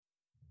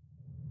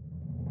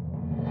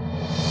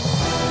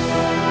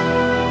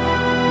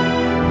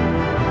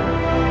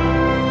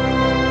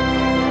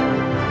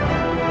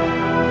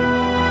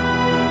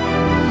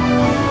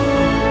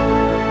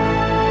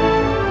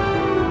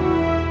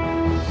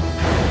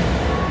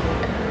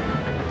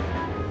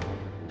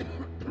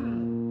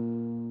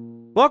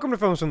Welcome to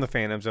Films from the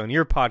Phantom Zone,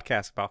 your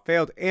podcast about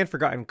failed and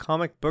forgotten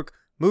comic book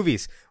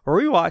movies, where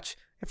we watch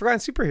a forgotten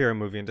superhero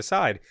movie and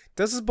decide,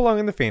 does this belong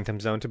in the Phantom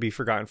Zone to be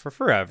forgotten for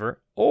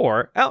forever,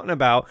 or out and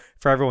about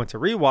for everyone to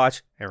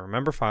rewatch and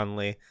remember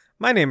fondly?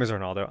 My name is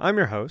Ronaldo, I'm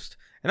your host,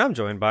 and I'm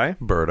joined by...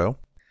 Berto.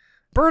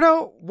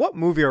 Berto, what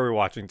movie are we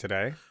watching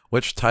today?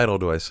 Which title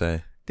do I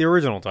say? The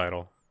original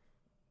title.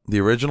 The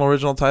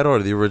original title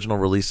or the original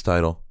release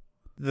title?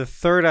 The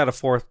third out of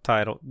fourth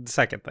title, the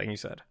second thing you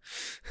said.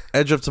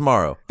 Edge of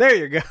Tomorrow. There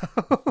you go.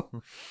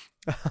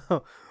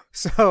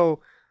 So,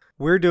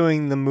 we're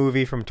doing the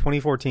movie from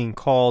 2014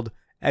 called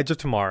Edge of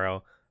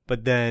Tomorrow,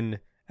 but then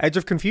Edge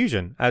of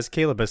Confusion, as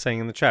Caleb is saying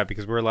in the chat,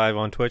 because we're live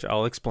on Twitch.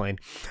 I'll explain.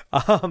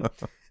 We're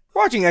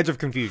watching Edge of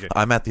Confusion.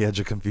 I'm at the edge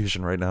of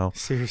confusion right now.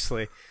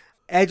 Seriously.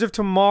 Edge of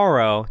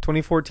Tomorrow,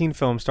 2014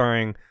 film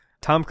starring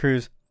Tom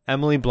Cruise,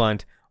 Emily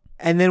Blunt,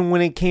 and then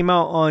when it came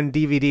out on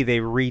DVD, they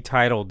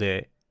retitled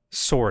it,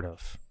 sort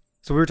of.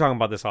 So we were talking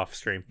about this off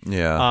stream.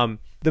 Yeah.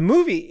 The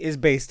movie is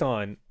based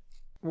on...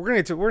 We're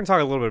gonna talk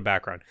a little bit of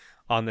background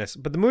on this,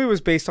 but the movie was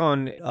based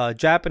on a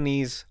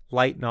Japanese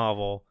light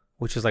novel,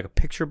 which is like a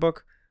picture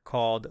book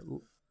called...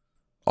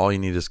 All You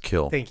Need Is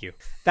Kill. Thank you.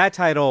 That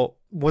title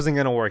wasn't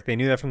going to work. They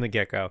knew that from the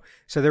get-go.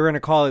 So they were going to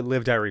call it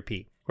Live, Die,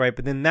 Repeat, right?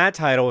 But then that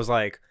title was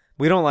like,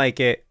 we don't like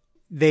it.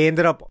 They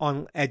ended up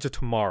on Edge of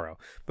Tomorrow.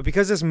 But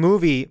because this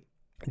movie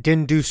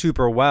didn't do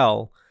super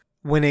well,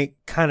 when it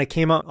kind of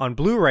came out on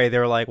Blu-ray, they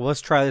were like, well, let's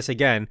try this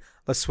again.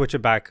 Let's switch it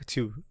back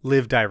to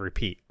Live, Die,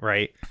 Repeat,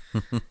 right?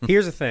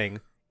 Here's the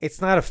thing.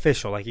 It's not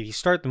official. Like, if you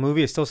start the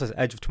movie, it still says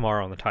Edge of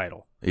Tomorrow on the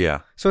title.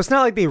 Yeah. So it's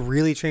not like they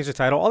really changed the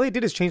title. All they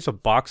did is change the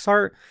box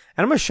art.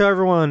 And I'm going to show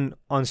everyone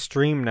on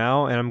stream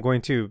now, and I'm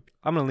going to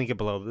link it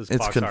below this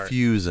box art. It's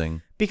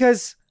confusing.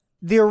 Because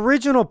the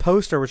original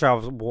poster, which I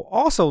will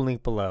also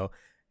link below,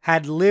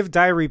 had Live,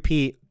 Die,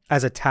 Repeat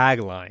as a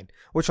tagline,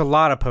 which a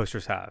lot of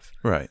posters have.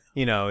 Right.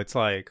 You know, it's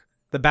like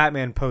the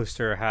Batman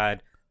poster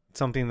had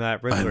something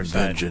that Riddler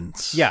said.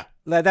 Vengeance. Yeah,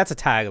 that's a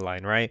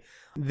tagline, right?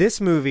 This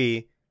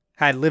movie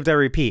had Live, Die,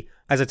 Repeat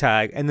as a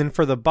tag, and then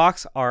for the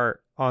box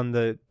art on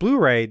the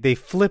Blu-ray, they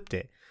flipped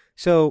it.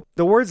 So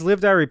the words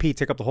Live, Die, Repeat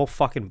take up the whole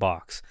fucking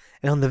box.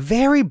 And on the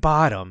very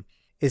bottom,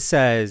 it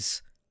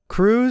says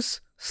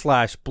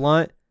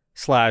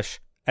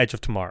Cruise/Blunt/Edge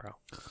of Tomorrow.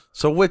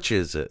 So which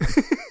is it?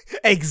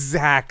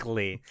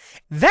 Exactly.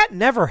 That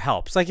never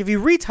helps. Like, if you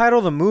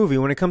retitle the movie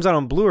when it comes out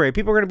on Blu-ray,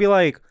 people are going to be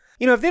like,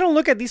 you know, if they don't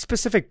look at these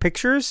specific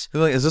pictures...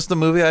 They're like, is this the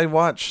movie I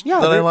watched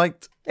that I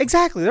liked?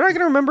 Exactly. They're not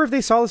going to remember if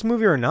they saw this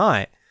movie or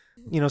not,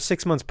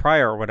 6 months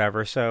prior or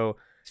whatever. So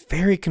it's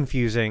very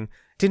confusing.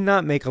 Did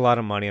not make a lot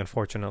of money,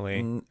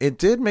 unfortunately. It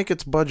did make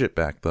its budget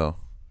back, though.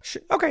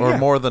 Okay, or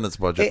more than its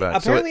budget back.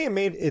 Apparently, it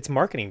made its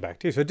marketing back,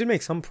 too. So it did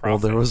make some profit. Well,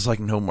 there was,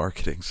 no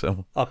marketing,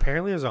 so...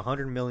 Apparently, there's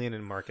 $100 million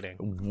in marketing.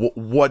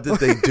 What did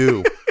they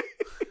do?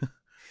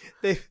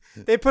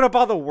 They put up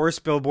all the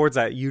worst billboards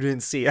that you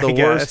didn't see, I guess.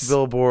 The worst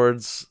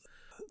billboards.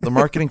 The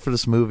marketing for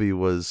this movie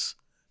was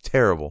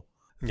terrible.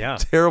 Yeah.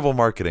 Terrible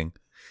marketing.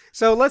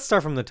 So let's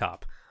start from the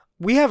top.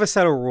 We have a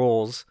set of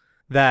rules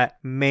that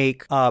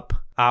make up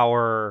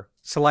our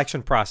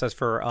selection process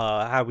for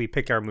how we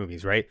pick our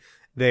movies, right?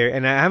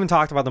 And I haven't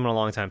talked about them in a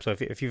long time, so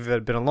if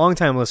you've been a long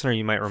time listener,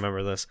 you might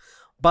remember this.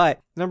 But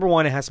number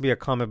one, it has to be a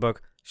comic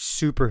book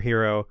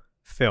superhero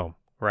film,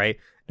 right?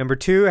 Number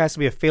two, it has to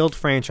be a failed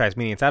franchise,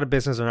 meaning it's out of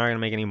business, they're not going to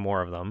make any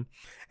more of them.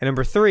 And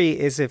number three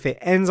is if it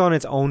ends on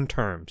its own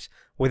terms,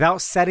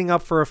 without setting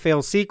up for a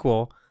failed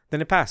sequel,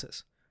 then it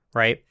passes,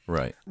 right?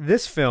 Right.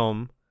 This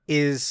film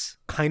is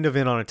kind of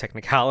in on a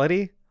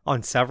technicality,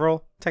 on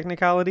several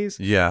technicalities.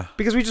 Yeah.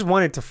 Because we just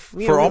wanted to...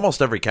 For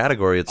almost every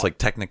category, it's like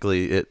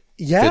technically it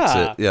fits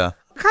it. Yeah.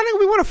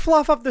 We want to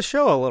fluff up the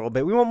show a little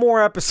bit. We want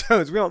more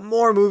episodes. We want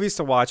more movies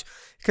to watch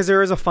because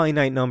there is a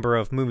finite number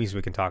of movies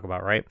we can talk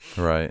about, right?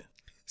 Right.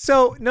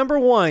 So, number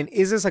one,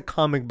 is this a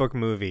comic book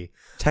movie?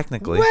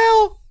 Technically.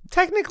 Well,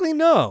 technically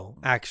no,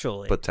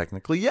 actually. But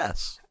technically,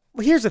 yes.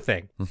 Well, here's the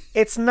thing.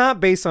 It's not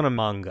based on a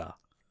manga.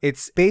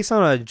 It's based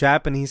on a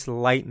Japanese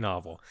light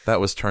novel.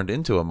 That was turned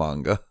into a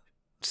manga.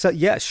 So,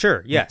 yeah,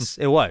 sure. Yes,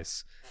 it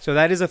was. So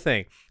that is a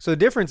thing. So the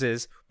difference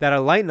is that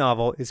a light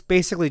novel is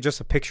basically just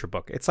a picture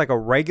book. It's like a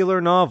regular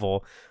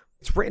novel.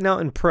 It's written out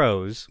in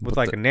prose with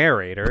a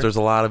narrator. But there's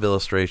a lot of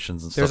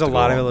illustrations and stuff. There's a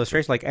lot of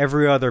illustrations. Like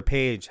every other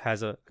page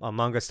has a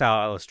manga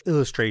style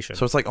illustration.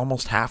 So it's like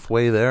almost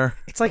halfway there.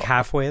 It's like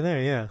halfway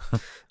there, yeah.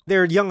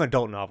 They're young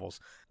adult novels.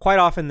 Quite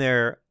often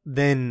they're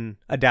then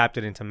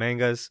adapted into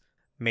mangas,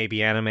 maybe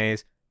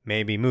animes,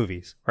 maybe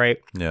movies, right?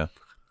 Yeah.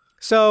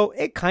 So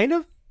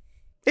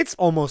it's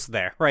almost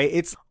there, right?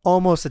 It's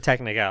almost a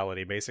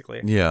technicality, basically.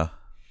 Yeah.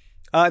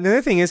 And the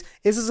other thing is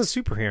this is a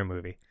superhero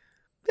movie.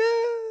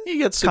 You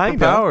get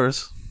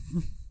superpowers.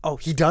 Oh,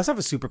 he does have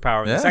a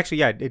superpower. Yeah. It's actually,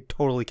 yeah, it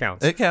totally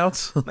counts. It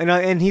counts.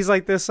 And he's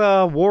like this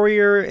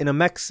warrior in a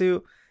mech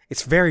suit.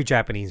 It's very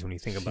Japanese when you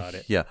think about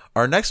it. Yeah.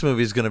 Our next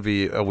movie is going to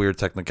be a weird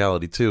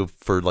technicality, too,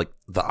 for like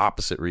the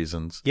opposite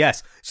reasons.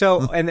 Yes.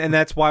 So, and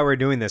that's why we're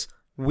doing this.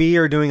 We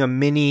are doing a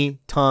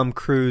mini Tom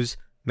Cruise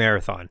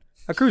marathon.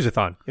 A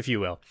cruise-a-thon, if you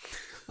will.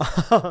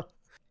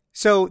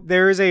 So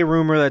there is a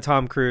rumor that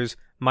Tom Cruise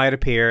might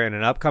appear in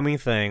an upcoming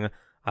thing.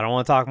 I don't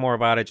want to talk more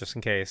about it just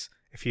in case.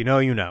 If you know,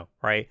 you know,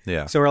 right?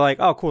 Yeah. So we're like,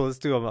 oh, cool, let's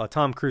do a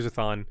Tom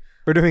Cruise-a-thon.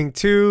 We're doing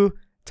 2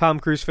 Tom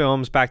Cruise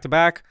films back to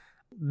back.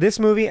 This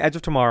movie, Edge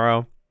of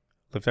Tomorrow,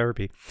 Live to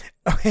Repeat,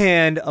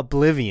 and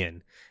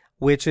Oblivion,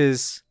 which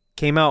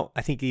came out,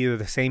 I think, either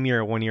the same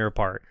year or 1 year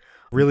apart.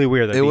 Really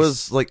weird. That it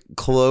was like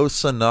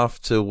close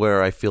enough to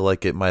where I feel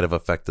like it might have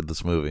affected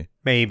this movie.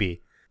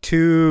 Maybe.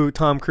 2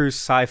 Tom Cruise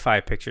sci-fi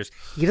pictures.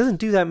 He doesn't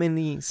do that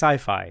many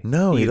sci-fi.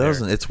 No, he either.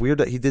 doesn't. It's weird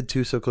that he did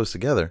 2 so close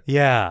together.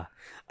 Yeah.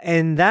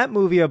 And that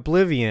movie,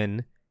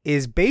 Oblivion,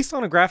 is based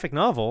on a graphic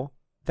novel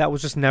that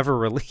was just never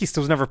released. It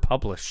was never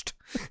published.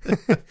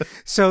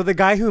 So the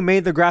guy who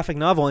made the graphic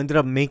novel ended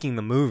up making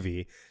the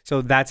movie.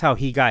 So that's how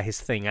he got his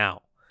thing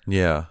out.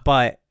 Yeah.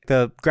 But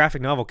the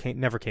graphic novel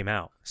never came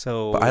out.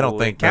 So But I don't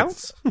think it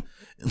counts.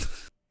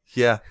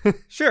 Yeah.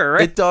 Sure,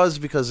 right? It does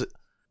because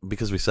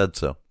we said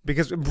so.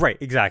 Right,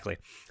 exactly.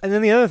 And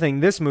then the other thing,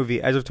 this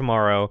movie, Edge of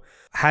Tomorrow,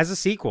 has a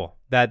sequel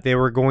that they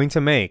were going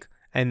to make.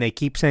 And they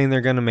keep saying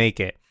they're going to make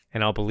it.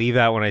 And I'll believe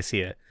that when I see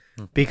it.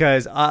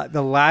 Because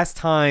the last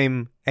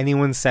time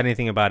anyone said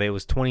anything about it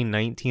was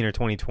 2019 or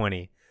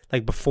 2020,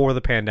 like before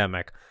the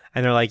pandemic.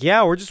 And they're like,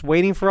 yeah, we're just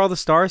waiting for all the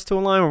stars to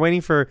align. We're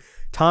waiting for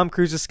Tom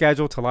Cruise's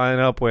schedule to line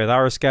up with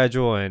our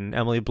schedule and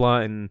Emily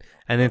Blunt.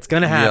 And it's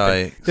going to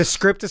happen. Yikes. The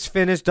script is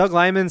finished. Doug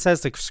Liman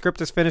says the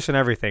script is finished and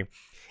everything.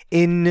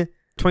 In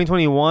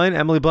 2021,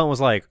 Emily Blunt was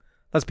like,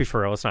 let's be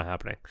for real. It's not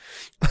happening.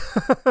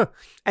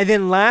 And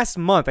then last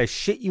month, I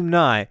shit you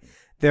not,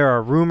 there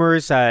are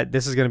rumors that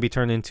this is going to be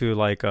turned into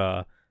like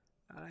I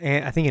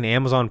think an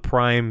Amazon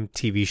Prime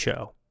TV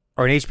show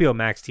or an HBO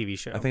Max TV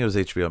show. I think it was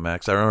HBO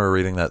Max. I remember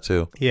reading that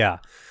too. Yeah.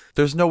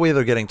 There's no way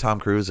they're getting Tom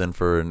Cruise in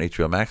for an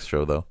HBO Max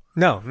show, though.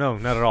 No,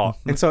 not at all.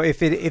 And so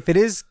if it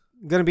is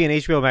going to be an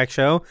HBO Max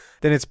show,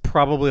 then it's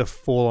probably a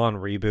full-on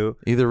reboot.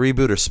 Either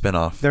reboot or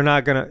spinoff. They're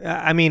not going to...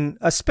 I mean,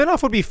 a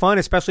spinoff would be fun,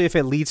 especially if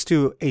it leads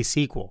to a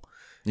sequel.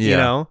 Yeah. You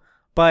know?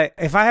 But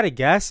if I had to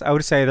guess, I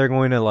would say they're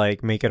going to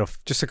like make it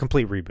just a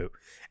complete reboot.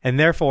 And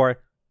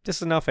therefore...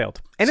 this has now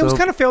failed. And it was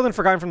kind of failed and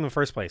forgotten from the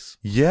first place.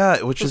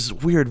 Yeah, which is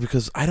weird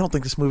because I don't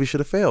think this movie should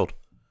have failed.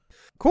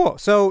 Cool.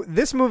 So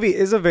this movie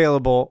is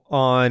available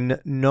on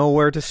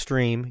nowhere to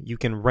stream. You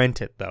can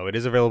rent it, though. It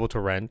is available to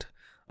rent.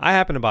 I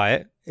happen to buy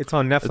it. It's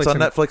on Netflix. It's on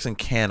Netflix in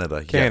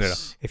Canada.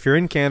 Yes. If you're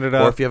in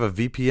Canada. Or if you have a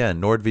VPN,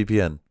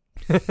 NordVPN.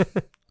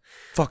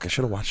 Fuck, I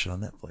should have watched it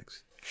on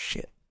Netflix.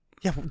 Shit.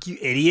 Yeah, you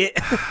idiot.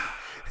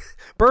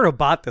 Berto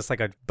bought this like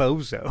a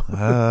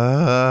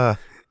bozo.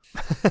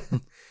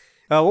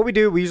 What we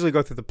do, we usually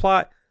go through the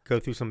plot, go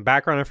through some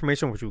background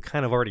information, which we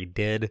kind of already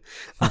did.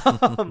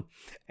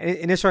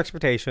 Initial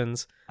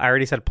expectations. I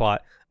already said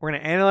plot. We're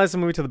going to analyze the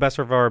movie to the best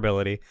of our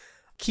ability.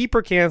 Keep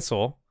or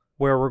cancel,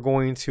 where we're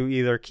going to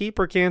either keep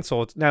or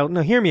cancel. Now,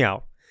 hear me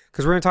out,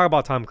 because we're going to talk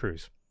about Tom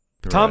Cruise.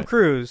 Tom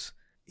Cruise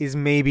is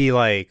maybe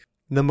like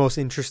the most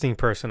interesting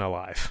person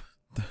alive.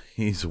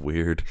 He's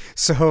weird.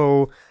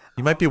 So...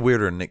 he might be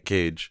weirder than Nick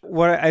Cage.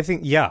 What I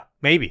think, yeah,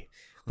 maybe.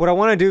 What I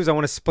want to do is I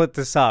want to split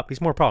this up. He's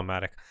more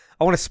problematic.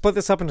 I want to split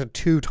this up into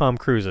 2 Tom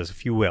Cruises,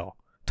 if you will.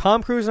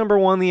 Tom Cruise number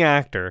 1, the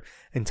actor,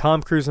 and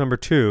Tom Cruise number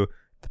 2,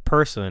 the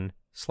person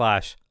 /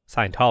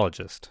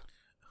 Scientologist.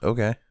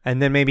 Okay.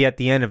 And then maybe at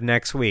the end of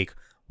next week,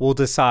 we'll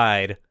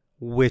decide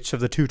which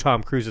of the 2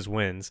 Tom Cruises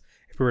wins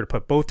if we were to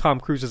put both Tom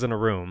Cruises in a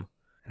room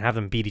and have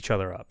them beat each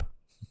other up.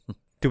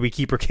 Do we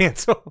keep or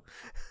cancel?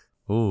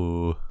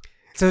 Ooh.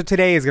 So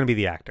today is going to be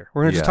the actor.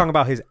 We're going to just Yeah. talk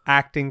about his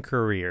acting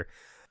career.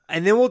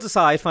 And then we'll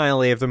decide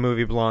finally if the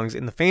movie belongs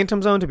in the Phantom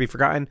Zone to be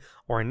forgotten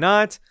or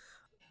not.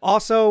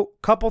 Also,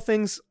 couple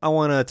things I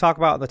want to talk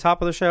about at the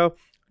top of the show.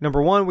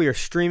 Number 1, we are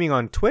streaming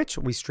on Twitch.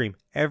 We stream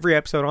every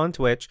episode on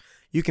Twitch.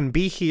 You can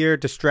be here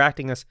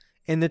distracting us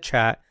in the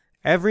chat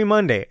every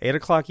Monday, 8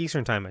 o'clock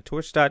Eastern Time at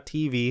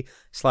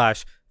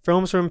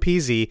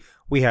twitch.tv/filmsfrompz.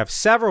 We have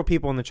several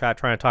people in the chat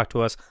trying to talk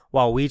to us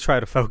while we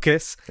try to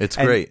focus. It's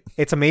And great.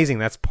 It's amazing.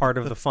 That's part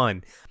of the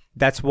fun.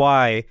 That's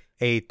why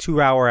a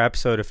 2-hour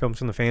episode of Films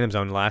from the Phantom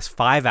Zone lasts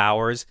 5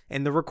 hours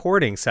in the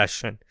recording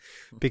session,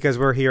 because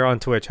we're here on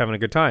Twitch having a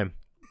good time.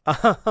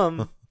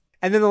 And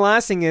then the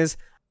last thing is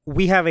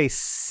we have a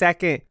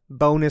second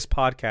bonus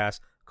podcast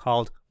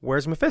called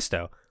Where's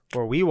Mephisto,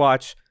 where we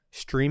watch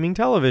streaming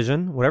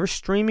television, whatever's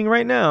streaming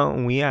right now,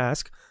 and we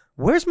ask,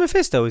 where's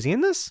Mephisto? Is he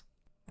in this?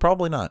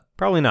 Probably not.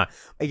 Probably not.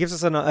 It gives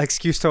us an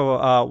excuse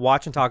to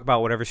watch and talk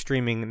about whatever's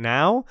streaming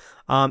now,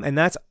 and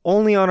that's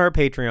only on our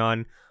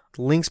Patreon.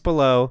 Links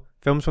below,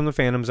 Films from the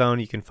Phantom Zone.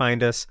 You can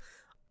find us.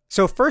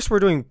 So first we're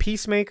doing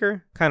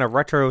Peacemaker, kind of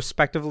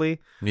retrospectively.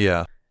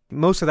 Yeah.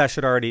 Most of that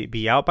should already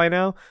be out by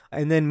now.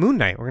 And then Moon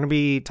Knight. We're going to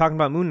be talking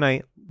about Moon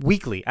Knight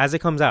weekly as it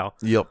comes out.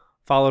 Yep.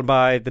 Followed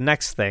by the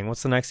next thing.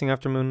 What's the next thing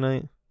after Moon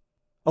Knight?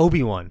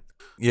 Obi-Wan.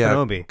 Yeah.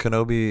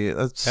 Kenobi.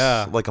 That's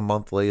Yeah. like a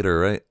month later,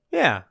 right?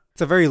 Yeah.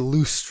 It's a very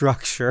loose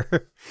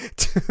structure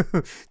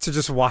to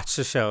just watch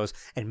the shows.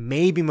 And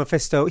maybe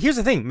Mephisto. Here's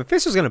the thing.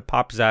 Mephisto's going to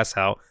pop his ass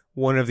out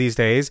one of these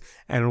days,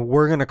 and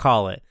we're going to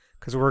call it,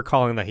 because we're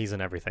calling that he's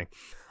in everything.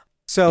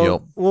 So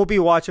Yep. we'll be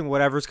watching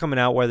whatever's coming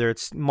out, whether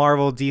it's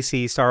Marvel,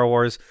 DC, Star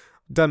Wars,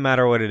 doesn't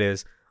matter what it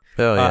is.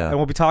 Hell yeah. And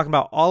we'll be talking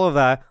about all of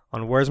that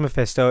on Where's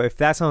Mephisto. If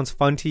that sounds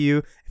fun to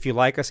you, if you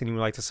like us and you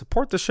would like to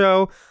support the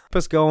show, help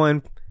us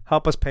going,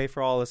 help us pay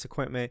for all this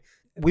equipment,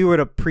 we would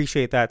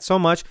appreciate that so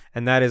much.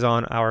 And that is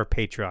on our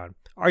Patreon.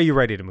 Are you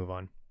ready to move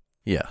on?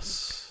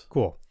 Yes.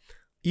 Cool.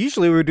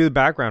 Usually we would do the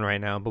background right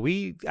now, but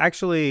we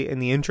actually, in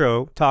the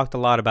intro, talked a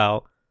lot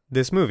about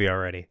this movie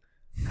already.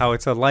 How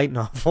it's a light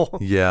novel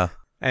Yeah.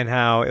 and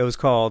how it was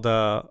called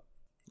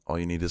All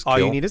You Need Is Kill. All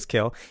You Need Is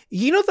Kill.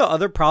 You know the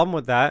other problem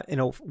with that in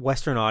a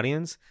Western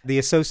audience? The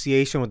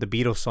association with the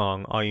Beatles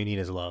song, All You Need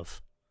Is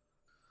Love.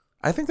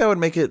 I think that would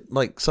make it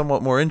like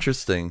somewhat more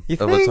interesting You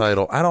of a think?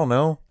 title. I don't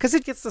know. Because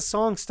it gets the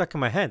song stuck in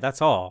my head,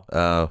 that's all.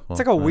 It's It's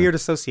like a weird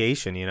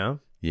association, you know?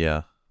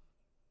 Yeah.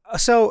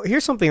 So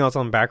here's something else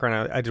on the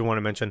background I did want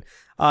to mention.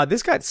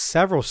 This got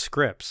several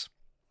scripts.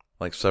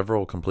 Like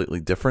several completely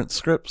different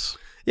scripts.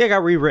 Yeah, it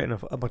got rewritten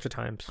a bunch of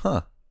times.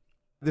 Huh.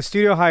 The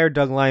studio hired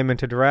Doug Liman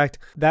to direct.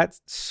 That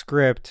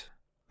script...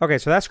 Okay,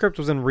 so that script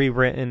was then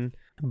rewritten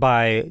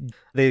by...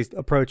 They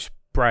approached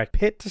Brad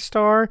Pitt to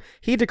star.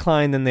 He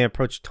declined, then they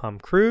approached Tom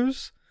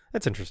Cruise.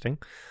 That's interesting.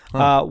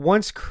 Huh.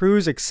 Once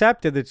Cruise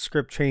accepted, the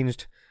script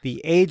changed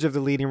the age of the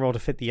leading role to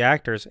fit the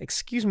actors.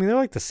 Excuse me, they're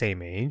like the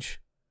same age.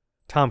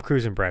 Tom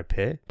Cruise and Brad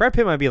Pitt. Brad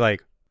Pitt might be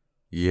like,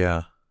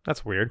 Yeah.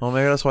 that's weird. Well,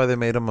 maybe that's why they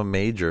made him a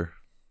major.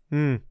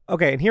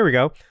 Okay, and here we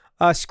go.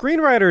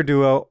 Screenwriter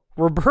duo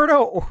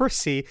Roberto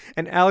Orsi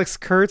and Alex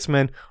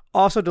Kurtzman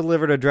also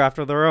delivered a draft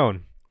of their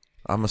own.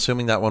 I'm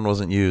assuming that one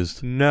wasn't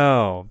used.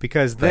 No,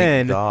 because Thank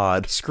then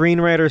God.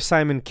 screenwriter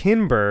Simon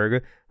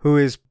Kinberg, who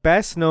is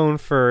best known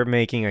for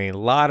making a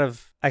lot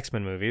of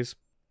X-Men movies,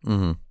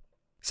 Mm-hmm.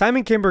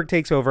 Simon Kinberg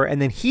takes over,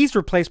 and then he's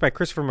replaced by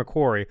Christopher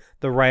McQuarrie,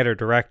 the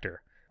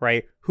writer-director,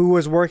 right? Who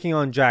was working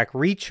on Jack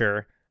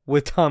Reacher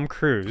with Tom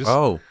Cruise.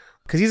 Oh,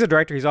 Because he's a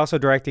director. He's also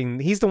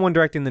directing... He's the one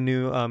directing the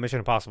new Mission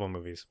Impossible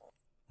movies.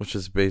 which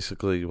is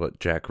basically what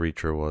Jack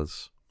Reacher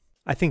was.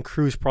 I think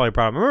Cruise probably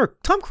brought him. Remember,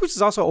 Tom Cruise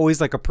is also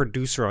always like a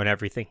producer on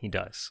everything he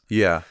does.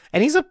 Yeah.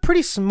 And he's a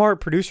pretty smart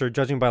producer,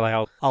 judging by like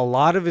how a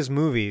lot of his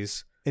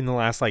movies in the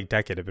last like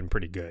decade have been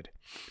pretty good.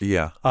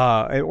 Yeah.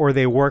 Or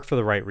they work for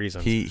the right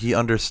reasons. He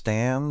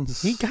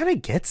understands. He kind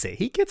of gets it.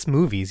 He gets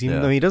movies, even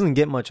Yeah. though he doesn't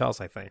get much else,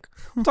 I think.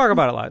 We'll talk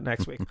about it a lot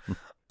next week.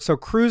 So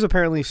Cruise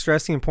apparently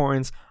stressed the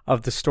importance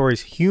of the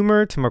story's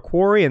humor to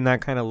McQuarrie, and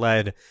that kind of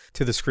led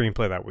to the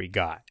screenplay that we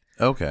got.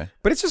 Okay.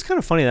 But it's just kind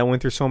of funny that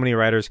went through so many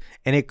writers,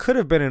 and it could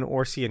have been an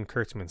Orsi and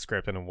Kurtzman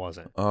script, and it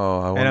wasn't.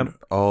 Oh, I And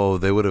wonder.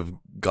 They would have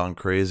gone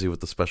crazy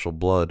with the special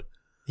blood.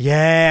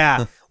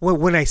 Yeah.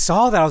 When I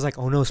saw that, I was like,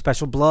 oh no,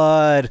 special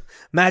blood,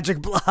 magic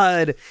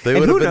blood. They And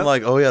would who have been kno-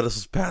 like, oh yeah, this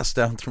is passed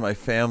down through my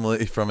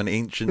family from an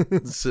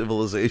ancient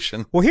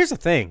civilization. Well, here's the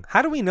thing.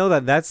 How do we know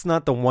that that's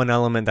not the one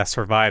element that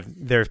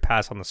survived their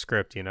pass on the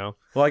script, you know?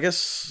 Well, I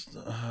guess,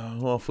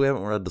 if we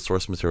haven't read the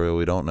source material,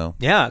 we don't know.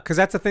 Yeah, because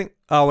that's the thing.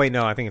 Oh, wait,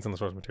 no, I think it's in the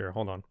source material.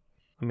 Hold on.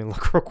 Let me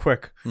look real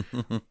quick.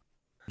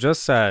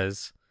 Just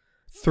says,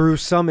 through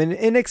some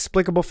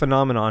inexplicable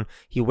phenomenon,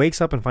 he wakes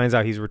up and finds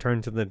out he's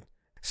returned to the...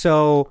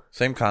 So,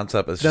 Same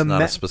concept, it's The just not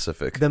ma- as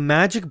specific. the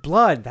magic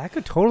blood, that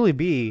could totally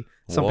be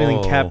something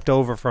Whoa. kept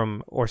over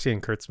from Orsi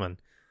and Kurtzman.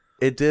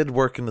 It did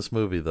work in this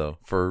movie, though,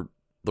 for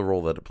the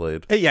role that it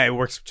played. Yeah, it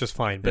works just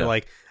fine.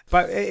 But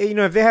Yeah. you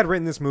know, if they had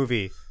written this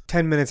movie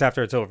 10 minutes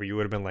after it's over, you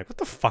would have been like, what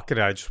the fuck did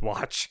I just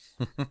watch?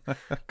 Because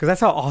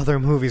that's how all their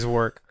movies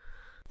work.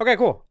 Okay,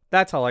 cool.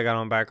 That's all I got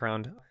on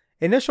background.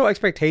 Initial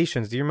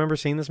expectations. Do you remember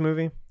seeing this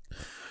movie?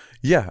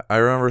 Yeah, I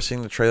remember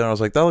seeing the trailer and I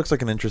was like, that looks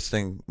like an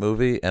interesting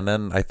movie. And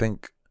then I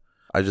think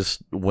I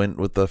just went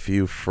with a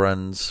few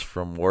friends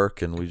from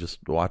work and we just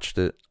watched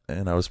it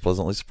and I was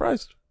pleasantly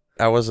surprised.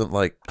 I wasn't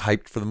like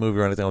hyped for the movie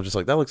or anything. I was just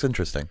like, that looks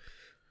interesting.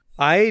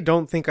 I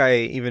don't think I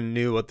even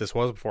knew what this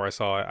was before I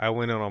saw it. I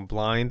went in on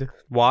blind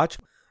watch.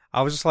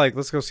 I was just like,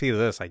 let's go see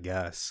this, I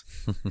guess.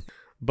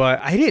 But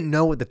I didn't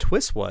know what the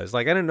twist was.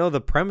 Like, I didn't know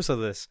the premise of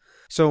this.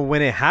 So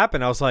when it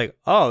happened, I was like,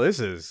 oh, this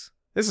is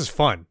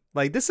fun.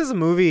 Like, this is a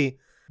movie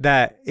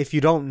that if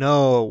you don't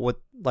know what,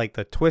 like,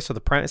 the twist or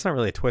the premise, it's not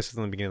really a twist, it's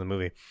in the beginning of the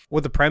movie.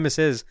 What the premise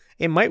is,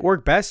 it might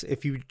work best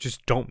if you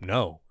just don't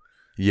know.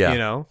 Yeah. You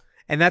know?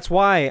 And that's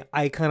why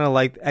I kind of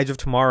like Edge of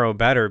Tomorrow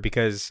better,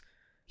 because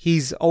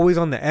he's always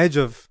on the edge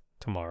of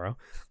tomorrow,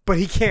 but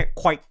he can't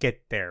quite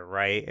get there,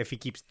 right? If he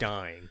keeps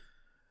dying.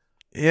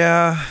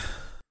 Yeah.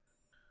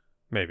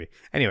 Maybe.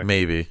 Anyway.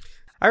 Maybe.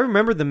 I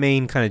remember the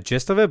main kind of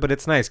gist of it, but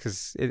it's nice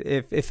because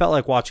it felt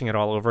like watching it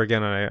all over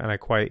again, and I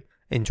quite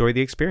enjoyed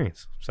the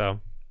experience. So,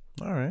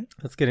 All right.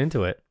 let's get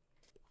into it.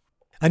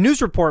 A news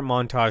report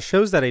montage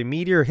shows that a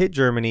meteor hit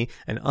Germany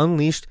and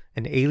unleashed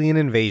an alien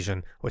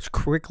invasion, which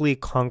quickly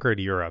conquered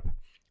Europe.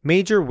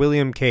 Major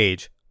William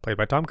Cage, played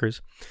by Tom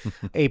Cruise,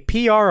 a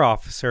PR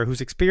officer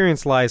whose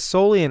experience lies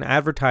solely in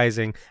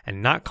advertising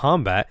and not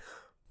combat,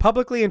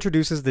 publicly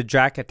introduces the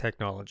jacket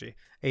technology,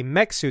 a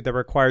mech suit that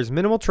requires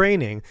minimal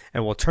training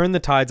and will turn the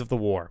tides of the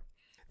war.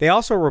 They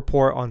also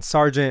report on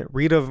Sergeant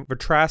Rita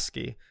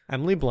Vitrasky,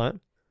 Emily Blunt,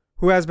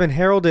 who has been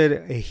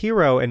heralded a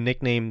hero and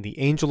nicknamed the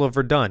Angel of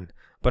Verdun,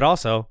 but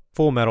also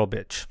Full Metal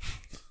Bitch.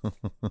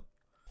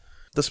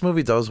 This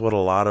movie does what a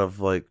lot of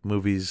like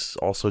movies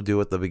also do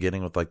at the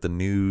beginning with like the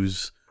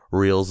news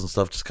reels and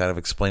stuff, just kind of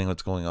explaining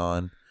what's going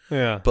on.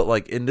 Yeah. But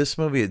like in this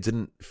movie, it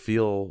didn't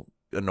feel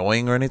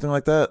annoying or anything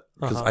like that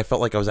because I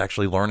felt like I was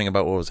actually learning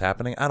about what was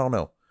happening. I don't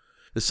know.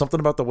 There's something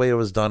about the way it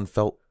was done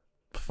felt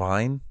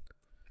fine.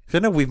 I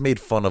know we've made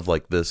fun of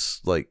like this,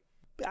 like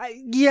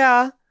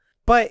yeah,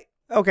 but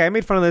okay, I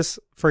made fun of this,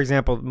 for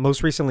example,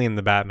 most recently in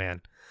The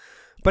Batman.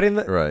 But in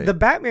the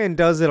Batman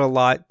does it a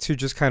lot to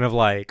just kind of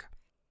like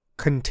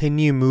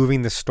continue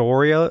moving the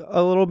story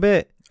a little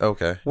bit.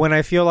 Okay. When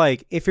I feel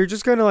like if you're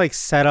just going to like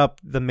set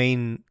up the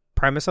main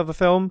premise of the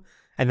film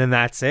and then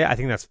that's it, I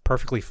think that's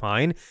perfectly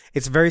fine.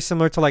 It's very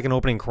similar to like an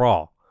opening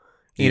crawl.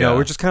 You know,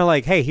 we're just kind of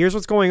like, hey, here's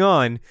what's going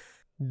on.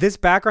 This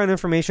background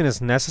information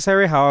is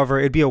necessary. However,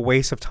 it'd be a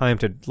waste of time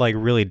to like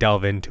really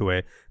delve into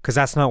it because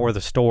that's not where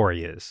the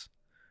story is.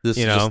 This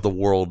is just the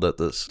world that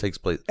this takes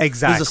place.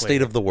 Exactly. This is the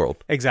state of the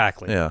world.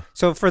 Exactly. Yeah.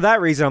 So for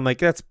that reason, I'm like,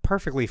 that's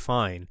perfectly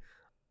fine.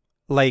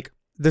 Like,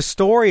 the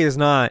story is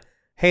not,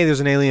 hey, there's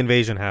an alien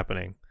invasion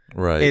happening.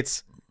 Right.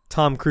 It's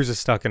Tom Cruise is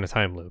stuck in a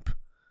time loop.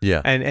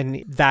 Yeah.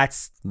 And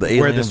that's the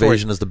alien where the story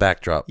invasion is the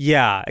backdrop.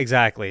 Yeah,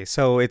 exactly.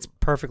 So it's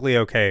perfectly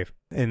okay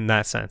in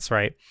that sense,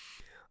 right?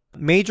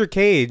 Major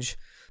Cage,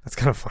 that's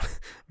kind of funny.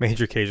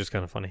 Major Cage is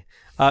kind of funny.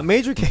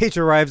 Major Cage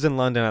arrives in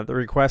London at the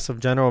request of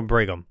General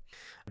Brigham.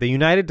 The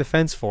United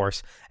Defense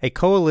Force, a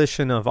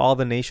coalition of all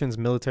the nation's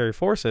military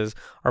forces,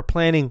 are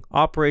planning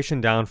Operation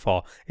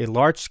Downfall, a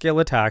large-scale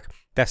attack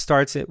that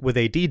starts with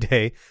a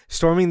D-Day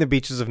storming the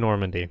beaches of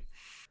Normandy.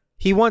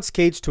 He wants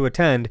Cage to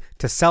attend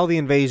to sell the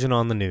invasion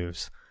on the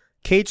news.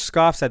 Cage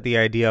scoffs at the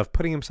idea of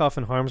putting himself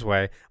in harm's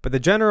way, but the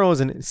general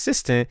is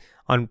insistent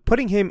on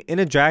putting him in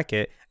a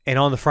jacket and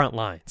on the front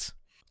lines.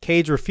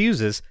 Cage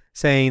refuses,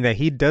 saying that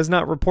he does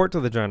not report to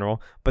the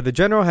general, but the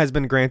general has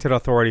been granted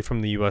authority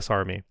from the U.S.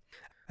 Army.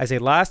 As a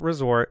last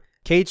resort,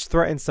 Cage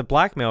threatens to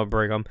blackmail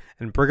Brigham,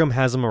 and Brigham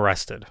has him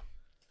arrested.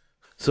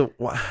 So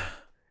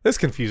this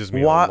confuses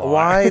me a lot.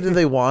 Why do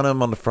they want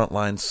him on the front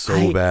lines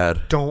so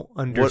bad? Don't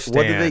understand.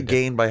 What do they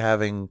gain by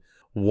having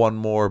one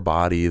more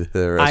body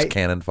there as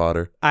cannon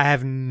fodder? I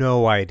have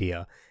no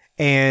idea.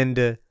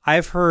 And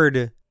I've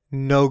heard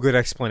no good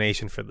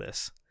explanation for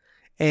this.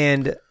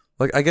 And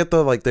like, I get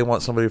they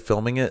want somebody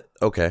filming it.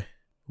 Okay.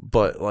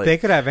 But like, they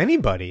could have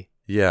anybody.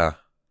 Yeah.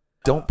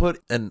 Don't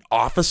put an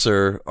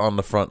officer on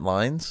the front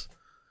lines.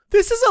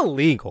 This is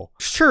illegal.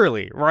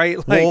 Surely, right?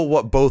 Like, well,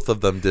 what both of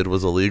them did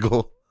was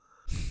illegal.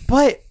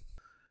 But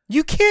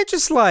you can't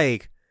just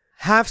like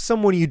have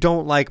someone you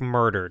don't like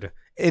murdered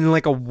in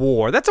like a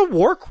war. That's a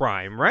war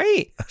crime,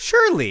 right?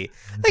 Surely.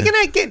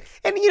 Like,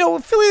 and you know,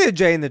 Affiliated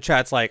J in the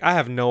chat's like, I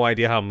have no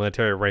idea how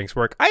military ranks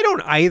work. I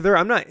don't either.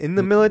 I'm not in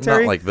the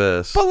military. Not like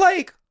this. But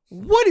like,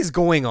 what is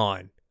going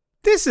on?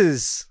 This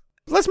is...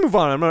 Let's move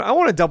on. I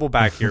want to double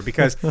back here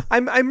because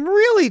I'm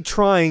really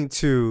trying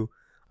to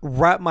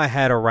wrap my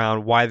head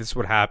around why this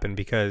would happen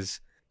because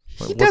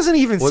he doesn't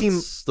even seem...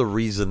 What's the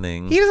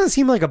reasoning? He doesn't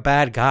seem like a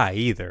bad guy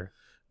either.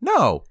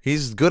 No,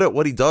 he's good at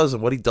what he does,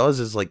 and what he does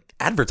is like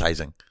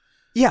advertising.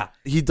 Yeah.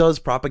 He does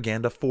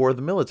propaganda for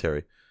the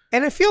military.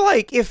 And I feel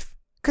like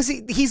because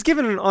he's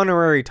given an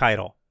honorary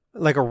title,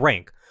 like a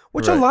rank,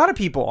 which a lot of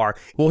people are.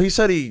 Well, he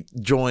said he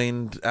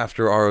joined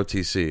after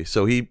ROTC,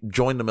 so he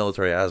joined the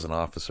military as an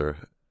officer.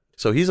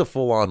 So he's a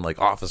full-on, like,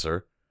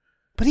 officer.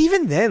 But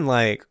even then,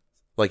 like...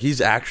 Like,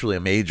 he's actually a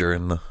major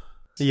in the...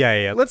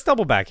 Yeah. Let's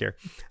double back here.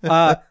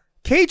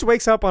 Cage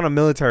wakes up on a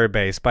military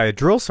base by a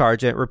drill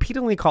sergeant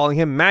repeatedly calling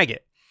him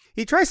maggot.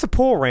 He tries to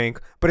pull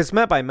rank, but is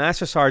met by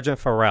Master Sergeant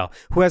Farrell,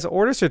 who has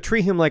orders to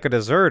treat him like a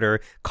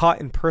deserter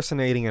caught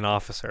impersonating an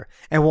officer,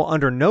 and will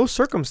under no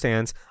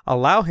circumstance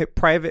allow him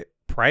Private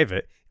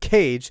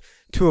Cage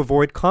to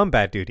avoid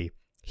combat duty.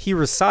 He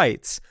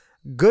recites,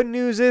 "Good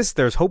news is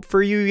there's hope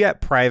for you yet,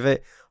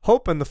 Private.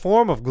 Hope in the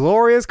form of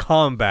glorious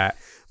combat.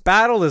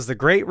 Battle is the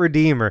great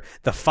redeemer,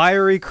 the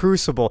fiery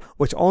crucible,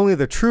 which only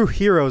the true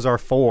heroes are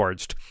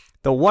forged.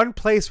 The one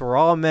place where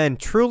all men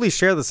truly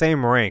share the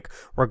same rank,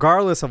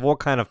 regardless of what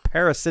kind of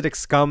parasitic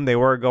scum they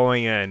were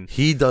going in."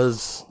 He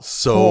does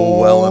so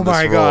well in this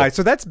role. Oh my God.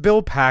 So that's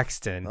Bill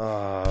Paxton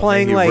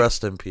playing like...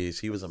 Rest in peace.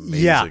 He was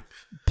amazing. Yeah.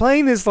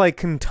 Playing this like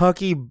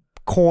Kentucky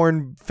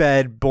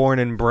corn-fed, born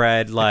and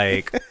bred,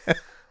 like...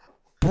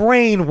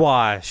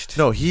 brainwashed.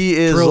 No, he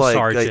is like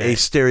a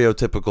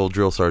stereotypical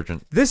drill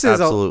sergeant. This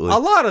is absolutely a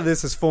lot of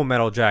this is Full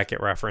Metal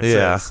Jacket references.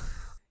 Yeah.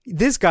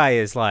 This guy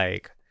is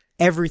like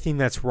everything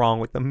that's wrong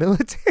with the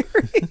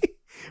military,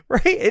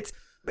 right? It's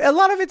a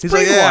lot of it's he's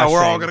brainwashing. Like, yeah,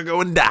 we're all gonna go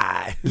and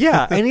die.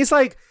 Yeah, and he's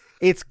like,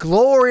 it's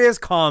glorious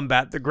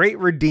combat, the great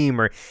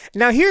redeemer.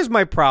 Now, here's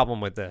my problem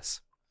with this: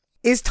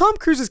 is Tom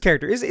Cruise's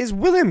character is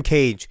William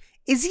Cage?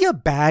 Is he a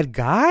bad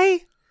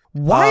guy?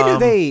 Why do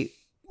they?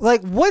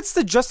 Like, what's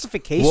the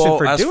justification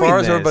for doing this? As far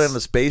as everybody in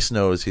the space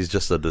knows, he's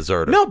just a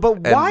deserter. No, but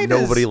why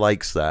nobody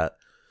likes that.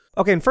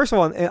 Okay, and first of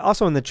all,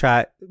 also in the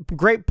chat,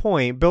 great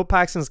point. Bill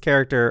Paxton's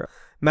character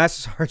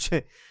Master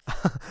Sergeant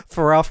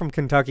Farrell from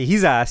Kentucky,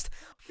 he's asked,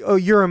 "Oh,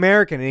 you're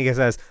American?" And he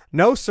says,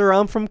 "No, sir,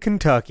 I'm from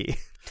Kentucky."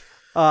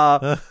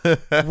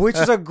 Which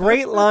is a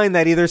great line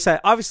that either said,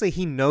 obviously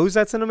he knows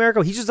that's in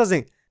America. He just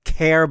doesn't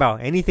care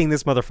about anything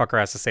this motherfucker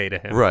has to say to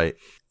him. Right.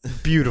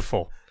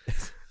 Beautiful.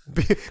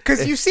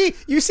 Because you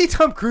see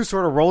Tom Cruise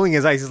sort of rolling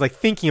his eyes. He's like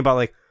thinking about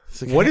like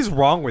what is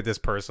wrong with this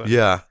person?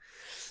 Yeah.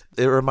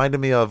 It reminded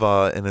me of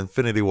an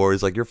Infinity War.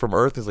 He's like, "You're from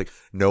Earth?" He's like,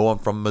 "No, I'm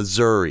from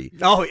Missouri."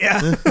 Oh,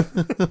 yeah.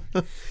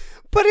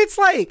 But it's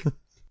like,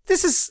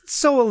 this is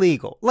so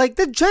illegal. Like,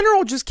 the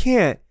general just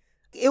can't.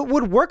 It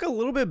would work a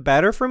little bit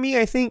better for me,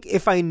 I think,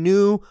 if I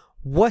knew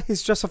what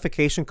his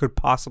justification could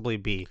possibly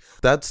be.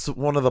 That's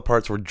one of the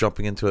parts where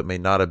jumping into it may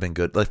not have been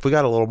good. Like, if we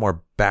got a little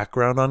more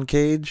background on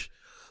Cage,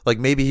 like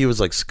maybe he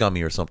was like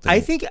scummy or something. I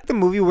think the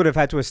movie would have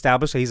had to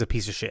establish that he's a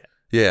piece of shit.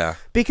 Yeah.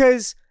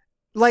 Because,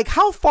 like,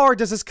 how far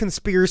does this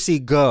conspiracy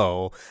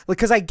go? Like,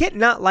 because I get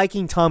not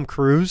liking Tom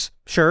Cruise,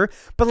 sure,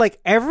 but like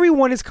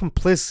everyone is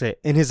complicit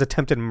in his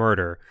attempted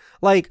murder.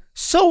 Like,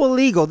 so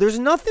illegal. There's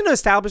nothing to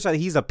establish that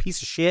he's a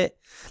piece of shit.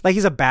 Like,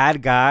 he's a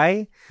bad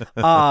guy.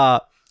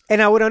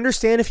 And I would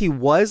understand if he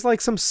was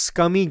like some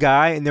scummy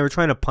guy and they were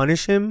trying to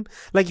punish him.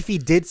 Like, if he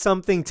did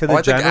something to the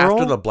I think general.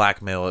 after the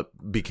blackmail,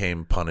 it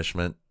became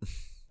punishment.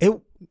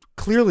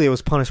 Clearly it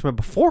was punishment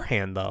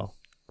beforehand, though.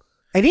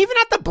 And even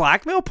at the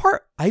blackmail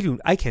part,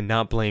 I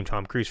cannot blame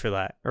Tom Cruise for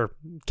that, or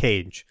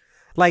Cage.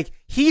 Like,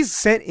 he's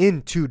sent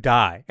in to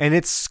die, and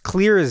it's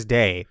clear as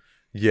day.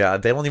 Yeah,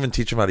 they don't even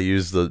teach him how to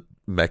use the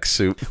mech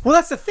suit. Well,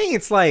 that's the thing.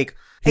 It's like,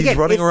 He's again,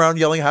 running around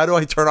yelling, "How do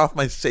I turn off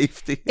my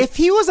safety?" If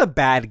he was a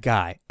bad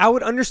guy, I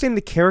would understand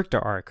the character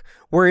arc,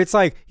 where it's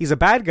like, he's a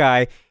bad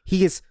guy, he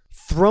gets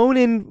thrown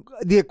in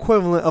the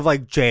equivalent of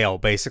like jail,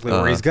 basically,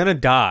 where he's gonna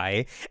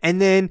die,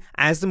 and then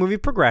as the movie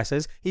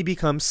progresses, he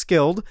becomes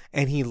skilled,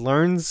 and he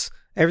learns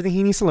everything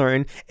he needs to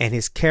learn, and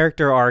his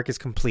character arc is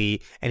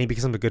complete, and he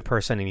becomes a good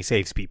person, and he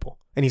saves people,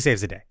 and he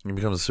saves the day. He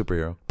becomes a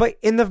superhero. But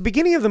in the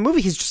beginning of the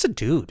movie, he's just a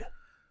dude.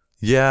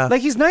 Yeah,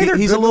 Like, he's neither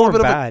he's good a little nor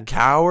bit bad. of a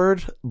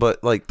coward,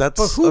 but like that's.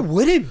 But who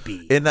wouldn't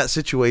be? In that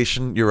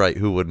situation? You're right.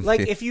 Who wouldn't?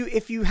 Like, be?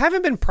 if you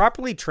haven't been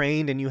properly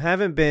trained and you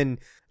haven't been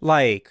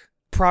like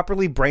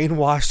properly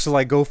brainwashed to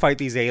like go fight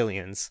these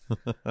aliens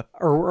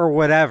or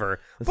whatever,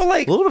 but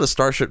like a little bit of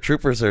Starship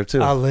Troopers there too.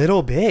 a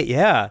little bit,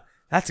 yeah.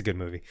 That's a good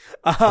movie.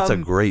 That's a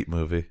great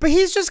movie. But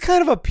he's just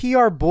kind of a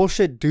PR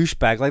bullshit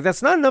douchebag. Like,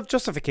 that's not enough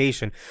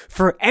justification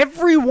for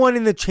everyone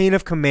in the chain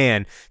of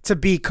command to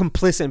be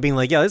complicit and being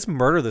like, yeah, let's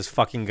murder this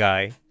fucking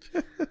guy.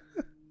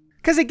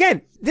 Because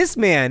again, this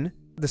man,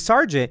 the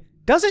sergeant,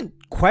 doesn't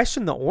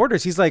question the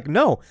orders. He's like,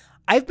 no,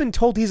 I've been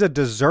told he's a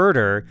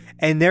deserter,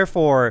 and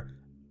therefore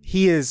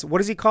he is, what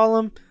does he call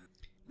him?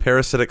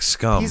 Parasitic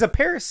scum. He's a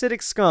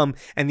parasitic scum,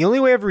 and the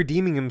only way of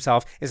redeeming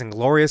himself is in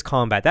glorious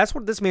combat. That's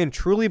what this man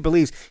truly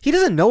believes. He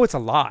doesn't know it's a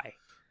lie.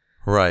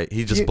 Right.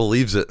 He just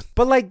believes it.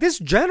 But like, this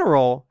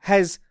general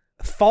has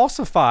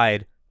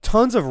falsified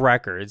tons of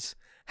records,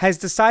 has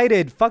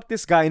decided, fuck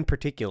this guy in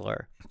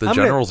particular. The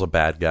general's a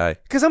bad guy.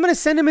 Because I'm going to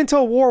send him into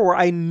a war where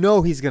I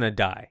know he's going to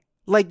die.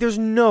 Like, there's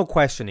no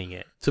questioning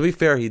it. To be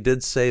fair, he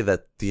did say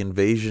that the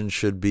invasion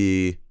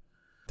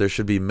there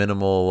should be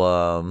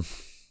minimal,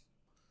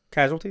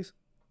 Casualties?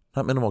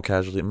 not minimal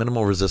casualty,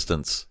 minimal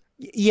resistance.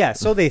 Yeah,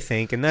 so they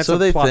think, and that's so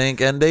they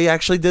think, and they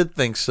actually did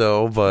think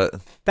so, but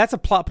that's a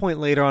plot point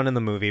later on in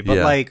the movie. But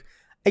like,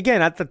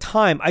 again, at the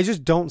time, I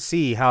just don't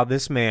see how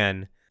this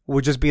man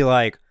would just be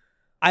like,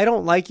 I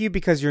don't like you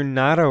because you're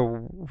not a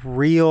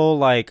real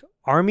like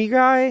army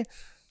guy.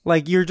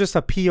 Like, you're just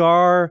a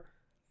PR.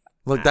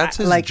 Look, that's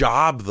his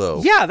job,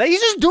 though. Yeah,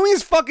 he's just doing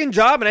his fucking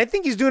job, and I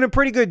think he's doing a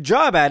pretty good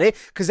job at it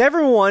because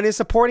everyone is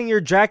supporting your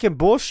jacket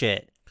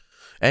bullshit.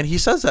 And he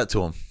says that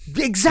to him.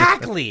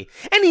 Exactly.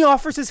 And he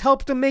offers his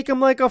help to make him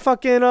like a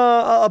fucking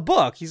a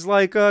book. He's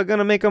like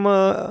gonna make him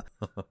a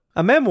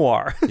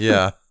memoir.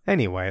 Yeah.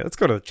 Anyway, let's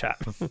go to the chat.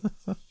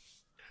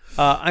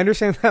 I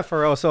understand that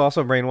Farrell is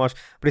also brainwashed,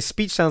 but his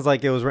speech sounds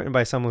like it was written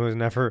by someone who's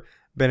never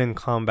been in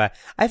combat.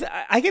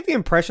 I get the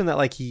impression that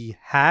like he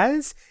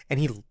has,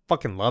 and he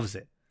fucking loves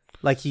it.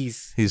 Like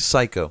he's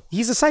psycho.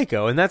 He's a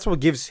psycho, and that's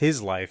what gives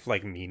his life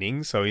like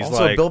meaning. So he's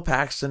also, like, Bill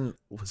Paxton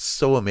was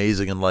so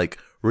amazing in like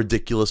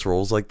ridiculous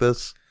roles like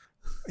this.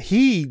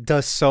 He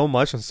does so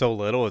much and so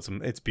little.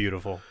 It's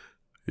beautiful.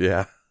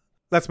 Yeah.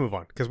 Let's move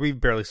on because we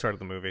barely started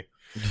the movie.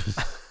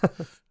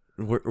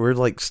 We're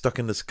like stuck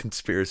in this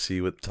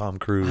conspiracy with Tom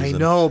Cruise. I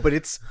know, but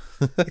it's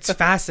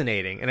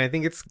fascinating, and I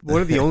think it's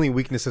one of the only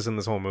weaknesses in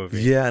this whole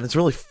movie. Yeah, and it's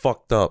really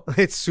fucked up.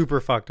 It's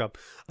super fucked up.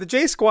 The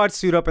J Squad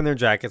suit up in their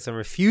jackets and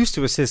refuse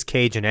to assist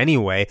Cage in any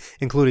way,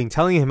 including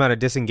telling him how to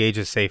disengage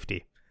his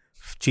safety.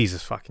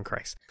 Jesus fucking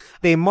Christ.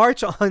 They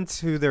march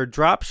onto their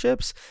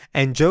dropships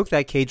and joke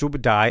that Cage will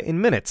die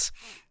in minutes.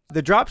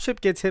 The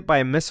dropship gets hit by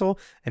a missile,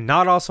 and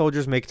not all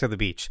soldiers make it to the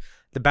beach.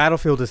 The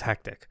battlefield is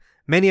hectic.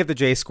 Many of the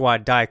J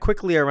Squad die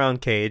quickly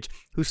around Cage,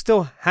 who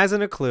still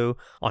hasn't a clue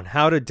on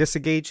how to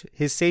disengage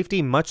his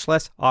safety, much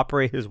less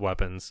operate his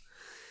weapons.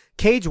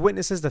 Cage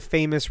witnesses the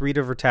famous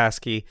Rita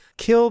Vertasky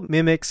kill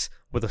mimics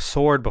with a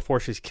sword before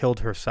she's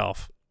killed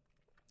herself.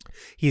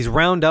 He's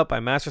rounded up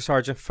by Master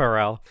Sergeant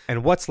Farrell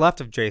and what's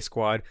left of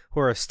J-Squad, who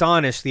are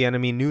astonished the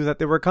enemy knew that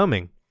they were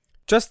coming.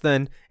 Just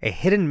then, a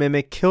hidden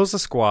mimic kills the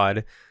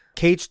squad.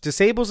 Cage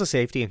disables the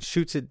safety and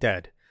shoots it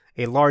dead.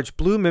 A large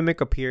blue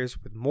mimic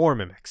appears with more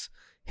mimics.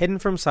 Hidden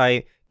from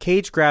sight,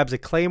 Cage grabs a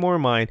claymore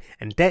mine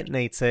and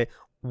detonates it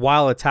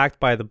while attacked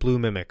by the blue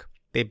mimic.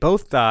 They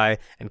both die,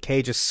 and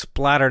Cage is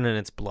splattered in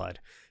its blood.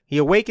 He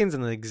awakens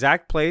in the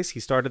exact place he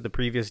started the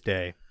previous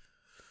day.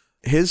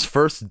 His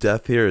first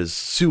death here is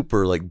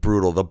super, like,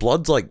 brutal. The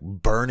blood's, like,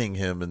 burning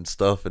him and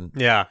stuff. And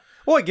Yeah.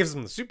 Well, it gives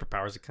him the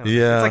superpowers. It kind of,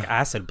 Yeah. It's like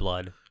acid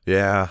blood,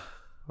 yeah.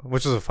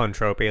 which is a fun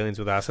trope, aliens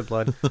with acid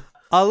blood.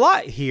 A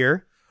lot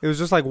here. It was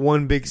just like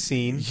one big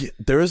scene. Yeah,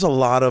 there is a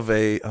lot of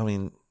there's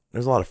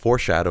a lot of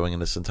foreshadowing in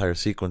this entire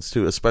sequence,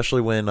 too,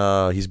 especially when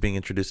he's being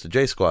introduced to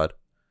J-Squad.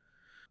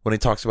 When he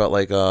talks about,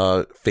 like,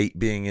 fate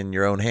being in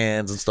your own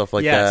hands and stuff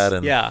like that.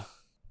 And yeah.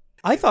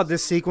 I thought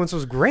this sequence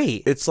was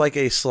great. it's like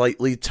a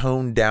slightly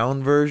toned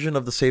down version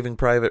of the Saving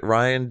Private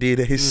Ryan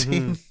D-Day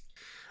scene.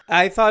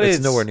 I thought It's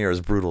nowhere near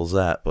as brutal as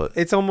that, but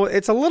It's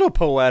a little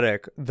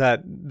poetic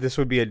that this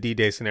would be a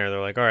D-Day scenario.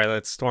 They're like, all right,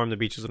 let's storm the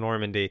beaches of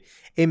Normandy.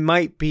 It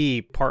might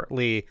be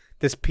partly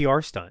this PR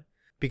stunt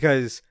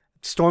because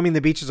storming the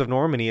beaches of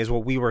Normandy is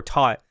what we were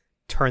taught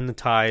turn the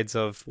tides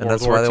of World and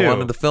that's War why II. they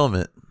wanted to film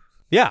it.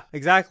 Yeah,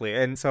 exactly.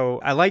 And so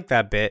I like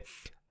that bit.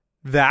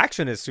 The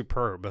action is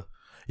superb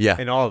Yeah.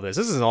 in all of this.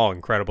 This is all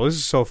incredible. This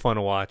is so fun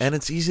to watch. And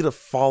it's easy to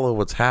follow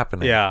what's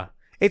happening. Yeah.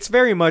 It's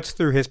very much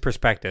through his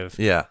perspective.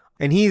 Yeah.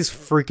 And he's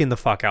freaking the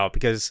fuck out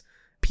because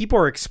people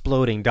are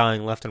exploding,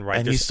 dying left and right.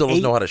 And he There's still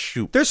doesn't know how to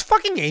shoot. There's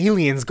fucking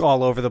aliens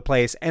all over the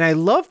place. And I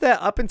love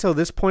that up until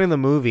this point in the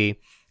movie,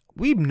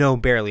 we know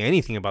barely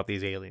anything about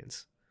these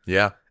aliens.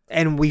 Yeah.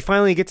 And we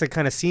finally get to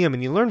kind of see them,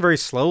 and you learn very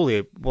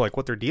slowly like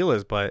what their deal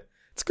is, but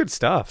it's good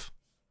stuff.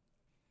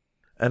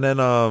 And then,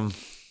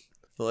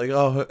 like,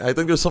 oh, I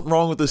think there's something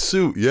wrong with the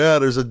suit. Yeah,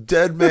 there's a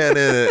dead man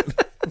in it.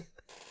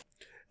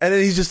 And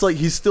then he's just like,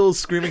 he's still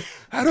screaming,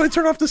 how do I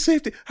turn off the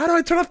safety? How do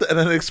I turn off the... And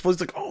then it explodes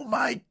like, oh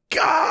my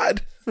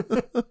God.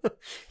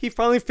 He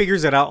finally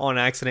figures it out on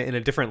accident in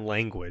a different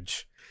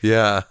language.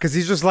 Yeah. Because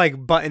he's just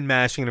like button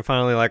mashing and it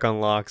finally like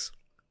unlocks.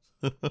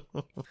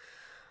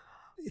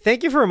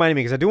 Thank you for reminding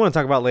me because I do want to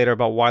talk about later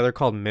about why they're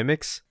called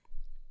mimics.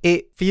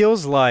 It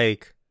feels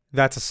like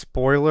that's a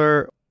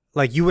spoiler.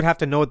 Like you would have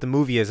to know what the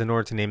movie is in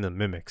order to name them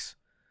mimics.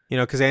 You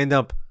know, because they end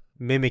up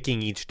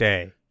mimicking each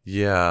day.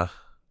 Yeah.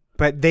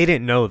 But they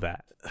didn't know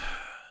that.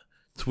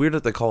 It's weird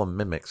that they call them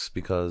mimics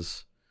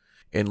because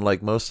in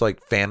like most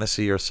like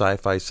fantasy or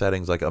sci-fi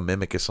settings, like a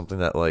mimic is something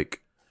that like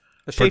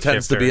A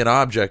pretends to shapeshifter. be an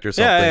object or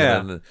something, Yeah.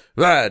 and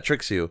it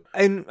tricks you.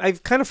 And I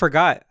kind of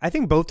forgot. I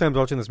think both times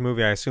watching this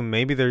movie, I assume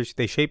maybe they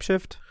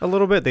shapeshift a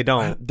little bit. They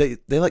don't. They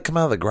like come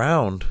out of the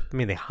ground. I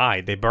mean, they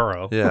hide. They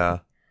burrow. Yeah.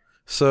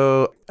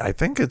 So I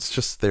think it's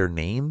just their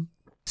name.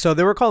 So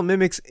they were called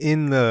mimics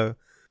in the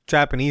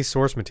Japanese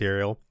source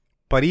material.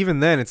 But even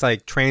then, it's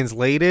like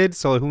translated.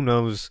 So who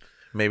knows?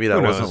 Maybe that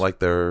Who wasn't knows? like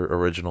their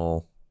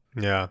original.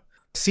 Yeah.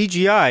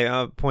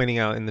 CGI, pointing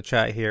out in the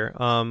chat here.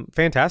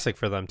 Fantastic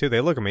for them, too. They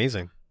look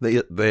amazing.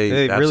 They They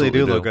really absolutely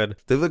do look good.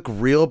 They look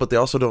real, but they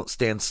also don't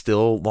stand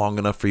still long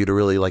enough for you to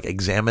really like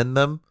examine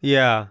them.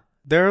 Yeah.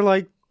 They're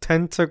like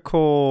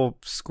tentacle,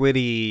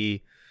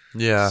 squiddy,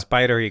 Yeah.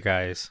 spidery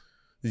guys.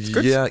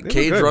 good. Yeah. They look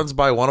Cage good. runs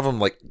by one of them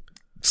like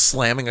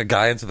slamming a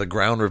guy into the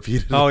ground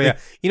repeatedly. Oh, yeah.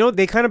 You know,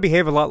 they kind of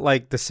behave a lot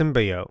like the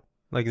symbiote.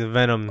 Like the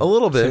Venom. A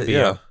little bit, symbiote.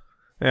 yeah.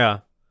 Yeah.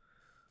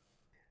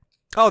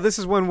 Oh, this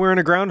is when we're in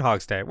a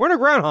Groundhog's Day. We're in a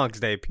Groundhog's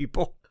Day,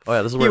 people. Oh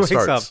yeah, this is He where it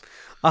wakes starts.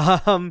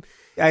 up.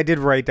 I did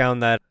write down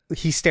that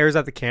he stares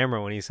at the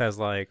camera when he says,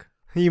 like,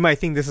 you might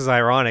think this is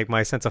ironic,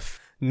 my sense of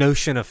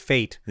notion of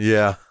fate.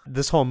 Yeah.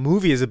 This whole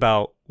movie is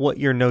about what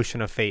your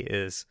notion of fate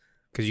is,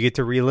 because you get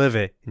to relive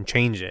it and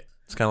change it.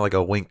 It's kind of like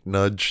a wink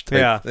nudge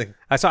type thing.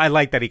 So I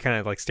like that he kind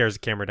of like stares the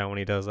camera down when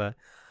he does that.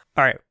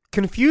 All right.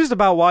 Confused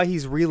about why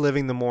he's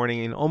reliving the morning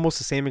in almost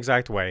the same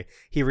exact way,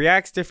 he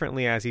reacts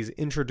differently as he's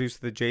introduced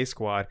to the J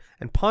Squad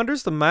and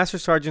ponders the Master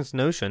Sergeant's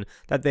notion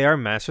that they are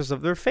masters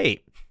of their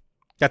fate.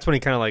 That's when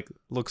he kind of like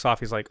looks off.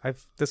 He's like,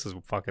 this is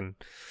fucking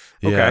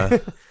okay.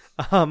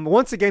 Yeah.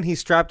 Once again, he's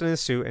strapped in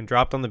his suit and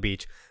dropped on the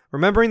beach.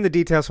 Remembering the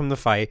details from the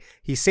fight,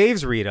 he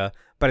saves Rita,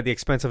 but at the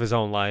expense of his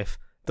own life.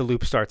 The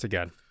loop starts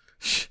again.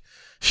 She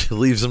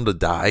leaves him to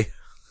die.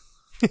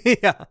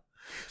 Yeah.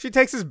 She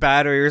takes his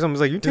battery or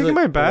something's like, you taking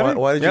my battery?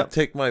 Why did Yep. you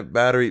take my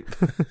battery?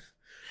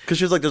 Because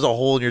she's like, there's a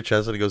hole in your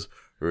chest, and he goes,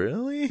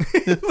 really?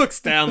 He looks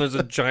down, there's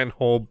a giant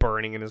hole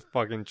burning in his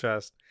fucking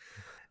chest.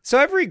 So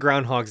every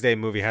Groundhog's Day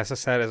movie has to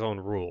set its own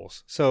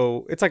rules.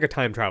 So it's like a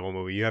time travel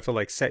movie. You have to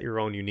like set your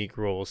own unique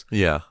rules.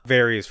 Yeah.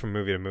 Varies from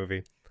movie to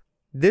movie.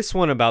 This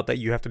one about that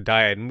you have to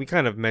die, and we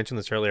kind of mentioned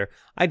this earlier.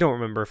 I don't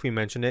remember if we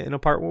mentioned it in a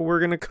part where we're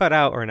going to cut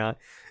out or not.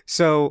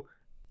 So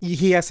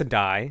he has to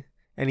die,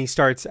 and he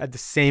starts at the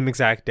same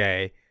exact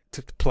day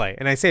to play.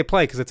 And I say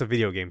play because it's a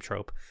video game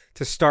trope.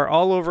 To start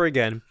all over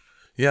again.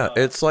 Yeah,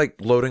 it's like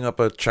loading up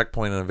a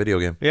checkpoint in a video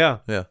game. Yeah.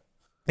 Yeah.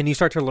 And you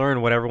start to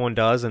learn what everyone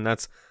does, and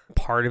that's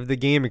part of the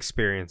game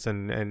experience.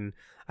 And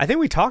I think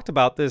we talked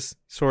about this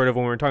sort of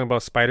when we were talking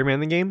about Spider-Man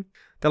the game,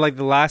 that like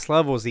the last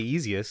level is the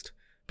easiest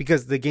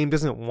because the game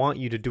doesn't want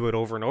you to do it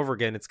over and over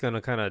again. It's going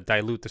to kind of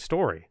dilute the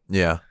story.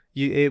 Yeah.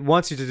 It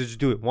wants you to just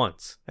do it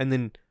once, and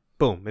then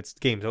boom, it's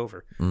game's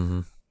over.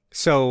 Mm-hmm.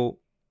 So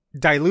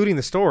diluting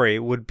the story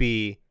would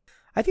be,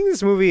 I think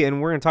this movie,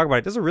 and we're going to talk about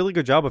it, does a really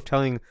good job of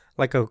telling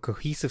like a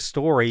cohesive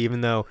story,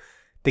 even though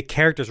the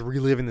characters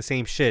reliving the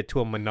same shit to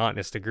a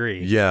monotonous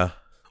degree. Yeah.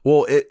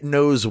 Well, it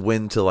knows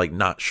when to like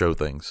not show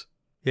things.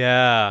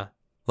 Yeah.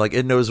 Like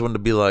it knows when to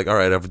be like, all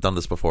right, I've done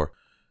this before.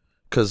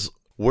 Because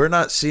we're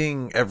not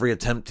seeing every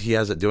attempt he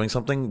has at doing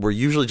something. We're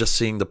usually just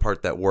seeing the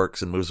part that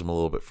works and moves him a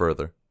little bit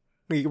further.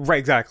 Right,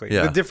 exactly.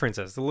 Yeah. The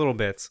differences, the little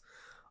bits.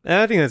 And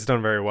I think that's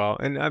done very well.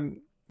 And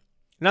I'm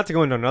not to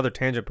go into another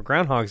tangent, but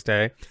Groundhog's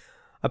Day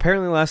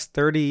apparently lasts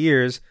 30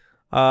 years.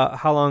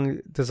 How long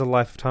does the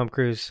life of Tom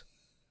Cruise...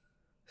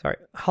 Sorry,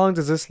 how long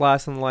does this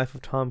last in the life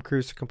of Tom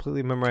Cruise to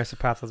completely memorize the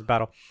pathless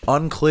battle?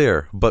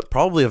 Unclear, but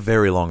probably a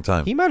very long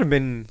time. He might have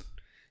been...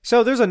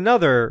 So there's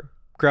another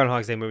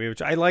Groundhog's Day movie,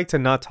 which I like to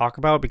not talk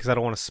about because I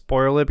don't want to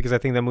spoil it, because I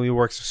think that movie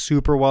works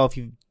super well if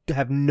you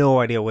have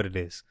no idea what it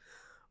is.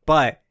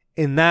 But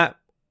in that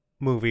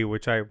movie,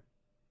 which I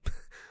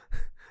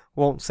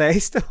won't say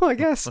still, I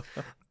guess,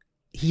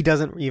 he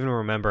doesn't even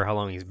remember how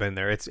long he's been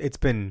there. It's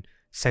been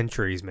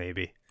centuries,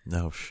 maybe.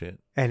 No shit.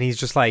 And he's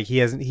just like,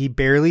 he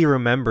barely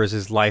remembers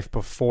his life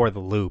before the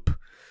loop.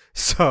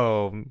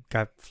 So,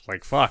 got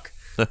like, fuck.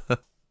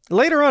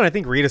 Later on, I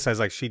think Rita says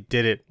like she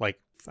did it like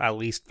at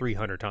least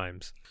 300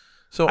 times.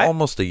 So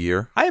almost a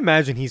year. I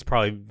imagine he's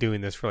probably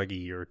doing this for like a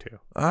year or two.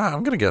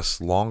 I'm going to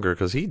guess longer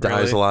because he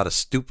dies Really? a lot of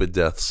stupid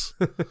deaths.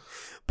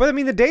 But I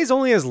mean, the day's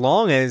only as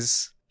long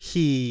as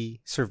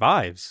he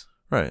survives.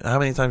 Right. How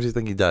many times do you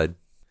think he died?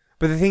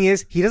 But the thing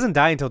is, he doesn't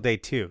die until day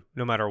 2,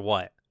 no matter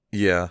what.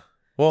 Yeah.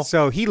 Well,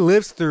 So he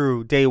lives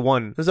through day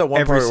 1. there's that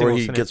one every part where single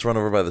he scenario. gets run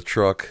over by the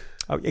truck.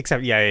 Oh,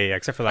 except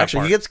except for that Actually,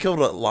 part. he gets killed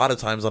a lot of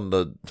times on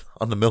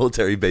the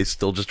military base,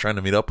 still just trying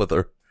to meet up with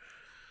her.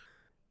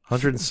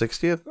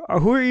 160th?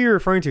 Who are you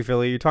referring to,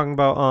 Philly? You're talking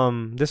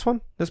about this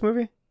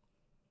movie?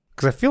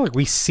 Because I feel like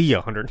we see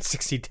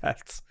 160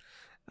 deaths,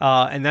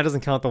 and that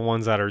doesn't count the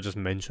ones that are just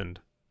mentioned.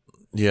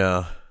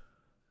 Yeah.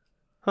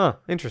 Huh?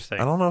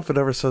 Interesting. I don't know if it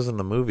ever says in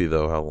the movie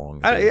though how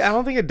long. I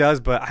don't think it does,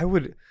 but I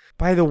would.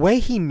 By the way,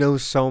 he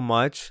knows so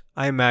much.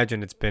 I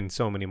imagine it's been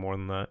so many more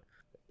than that.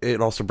 It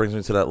also brings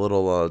me to that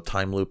little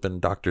time loop in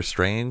Doctor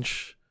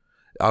Strange.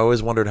 I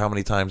always wondered how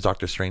many times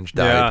Doctor Strange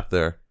died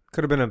there.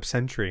 Could have been a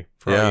century,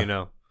 for all you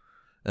know.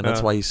 And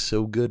that's why he's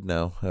so good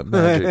now at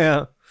magic.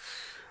 Yeah.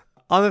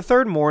 On the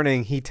third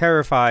morning, he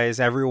terrifies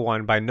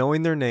everyone by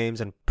knowing their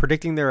names and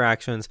predicting their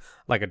actions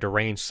like a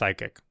deranged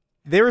psychic.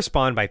 They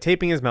respond by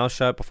taping his mouth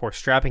shut before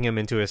strapping him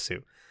into his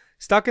suit.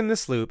 Stuck in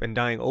this loop and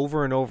dying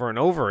over and over and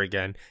over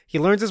again, he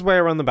learns his way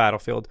around the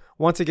battlefield,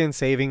 once again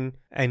saving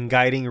and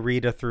guiding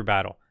Rita through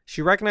battle.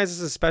 She recognizes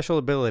his special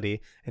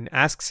ability and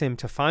asks him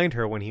to find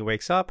her when he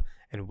wakes up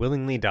and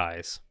willingly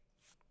dies.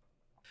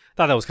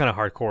 Thought that was kind of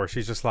hardcore.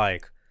 She's just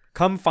like,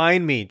 come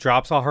find me,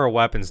 drops all her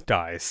weapons,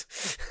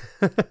 dies.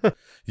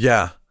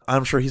 Yeah.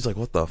 I'm sure he's like,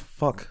 what the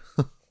fuck?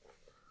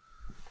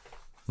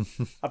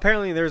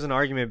 Apparently there's an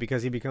argument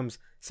because he becomes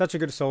such a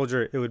good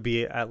soldier, it would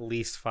be at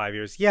least 5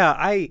 years. Yeah,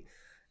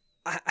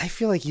 I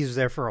feel like he was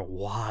there for a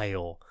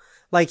while.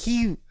 Like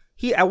he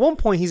at one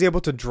point he's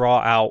able to draw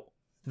out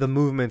the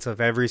movements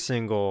of every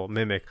single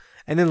mimic,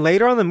 and then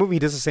later on in the movie he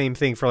does the same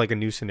thing for like a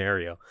new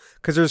scenario,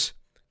 because there's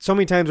so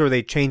many times where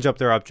they change up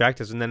their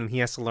objectives and then he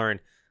has to learn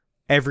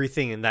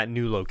everything in that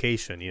new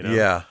location, you know?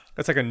 Yeah.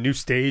 That's like a new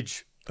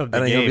stage of the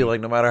And then game. he'll be like,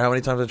 no matter how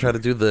many times I try to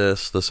do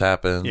this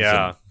happens.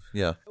 Yeah. And,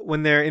 yeah.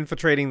 When they're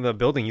infiltrating the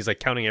building, he's like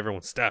counting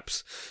everyone's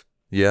steps.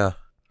 Yeah.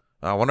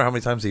 I wonder how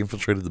many times he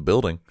infiltrated the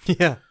building.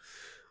 Yeah.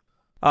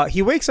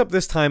 He wakes up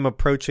this time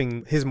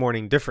approaching his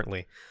morning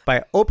differently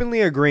by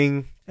openly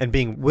agreeing and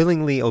being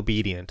willingly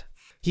obedient.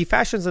 He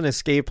fashions an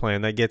escape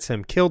plan that gets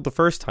him killed the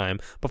first time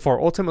before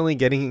ultimately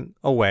getting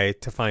away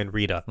to find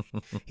Rita.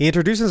 He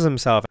introduces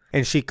himself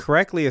and she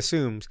correctly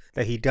assumes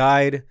that he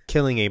died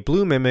killing a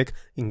blue mimic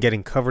and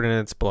getting covered in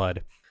its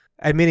blood,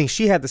 admitting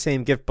she had the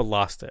same gift but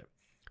lost it.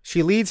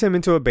 She leads him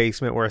into a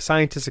basement where a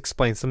scientist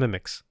explains the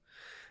mimics.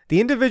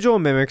 The individual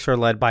mimics are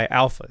led by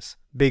alphas,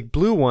 big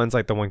blue ones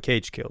like the one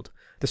Cage killed.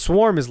 The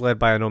swarm is led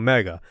by an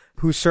Omega,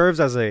 who serves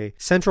as a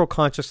central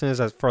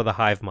consciousness for the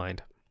hive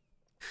mind.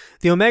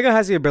 The Omega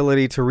has the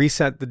ability to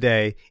reset the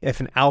day if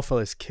an alpha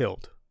is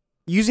killed.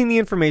 Using the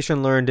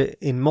information learned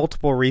in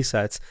multiple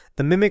resets,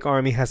 the Mimic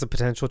army has the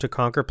potential to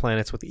conquer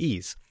planets with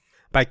ease.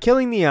 By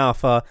killing the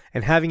alpha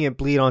and having it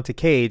bleed onto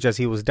Cage as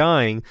he was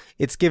dying,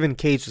 it's given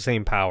Cage the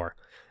same power.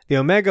 The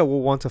Omega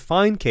will want to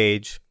find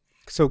Cage,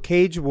 so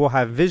Cage will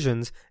have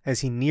visions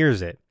as he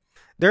nears it.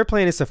 Their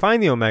plan is to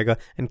find the Omega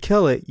and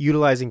kill it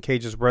utilizing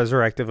Cage's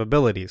resurrective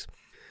abilities.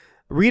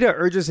 Rita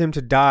urges him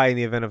to die in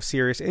the event of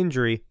serious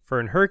injury, for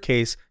in her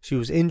case, she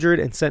was injured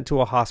and sent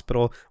to a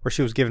hospital where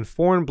she was given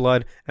foreign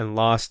blood and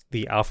lost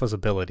the Alpha's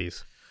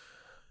abilities.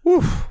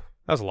 Whew,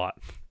 that was a lot.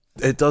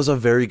 It does a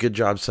very good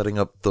job setting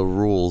up the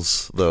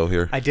rules, though,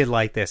 here. I did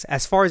like this.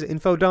 As far as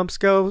info dumps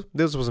go,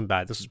 this wasn't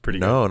bad. This was pretty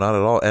good. No, not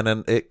at all. And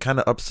then it kind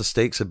of ups the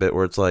stakes a bit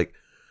where it's like,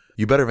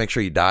 you better make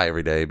sure you die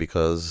every day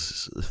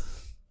because...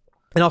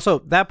 And also,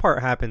 that part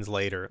happens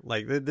later.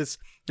 Like, there's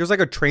like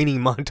a training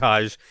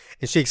montage,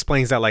 and she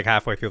explains that like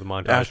halfway through the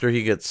montage. After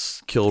he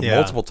gets killed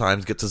multiple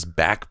times, gets his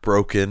back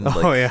broken.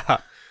 Oh, yeah.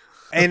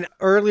 And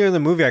earlier in the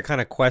movie, I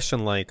kind of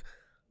questioned, like,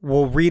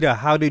 well, Rita,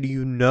 how did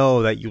you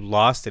know that you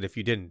lost it if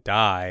you didn't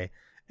die?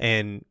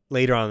 And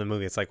later on in the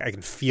movie, it's like, I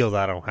can feel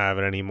that I don't have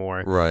it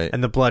anymore. Right.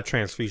 And the blood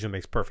transfusion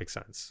makes perfect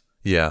sense.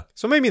 Yeah.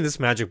 So maybe this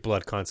magic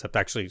blood concept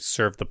actually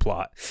served the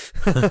plot.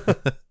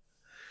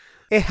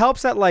 It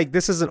helps that, like,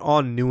 this isn't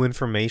all new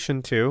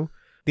information, too.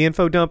 The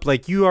info dump,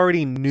 like, you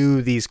already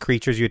knew these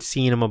creatures. You had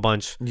seen them a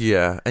bunch.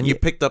 Yeah, and you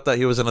picked up that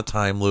he was in a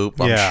time loop,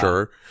 I'm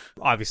sure.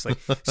 Obviously.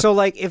 So,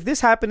 like, if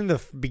this happened in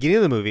the beginning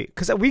of the movie,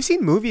 because we've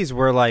seen movies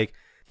where, like,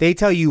 they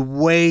tell you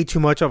way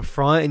too much up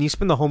front, and you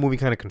spend the whole movie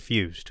kind of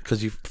confused.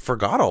 Because you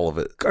forgot all of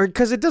it. Or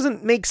because it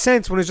doesn't make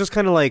sense when it's just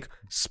kind of, like,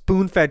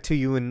 spoon-fed to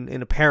you in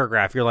a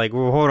paragraph. You're like,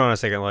 well, hold on a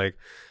second, like...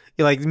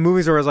 Like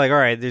movies where it's like, all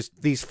right, there's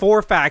these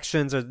 4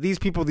 factions, or these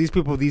people,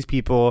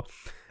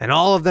 and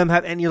all of them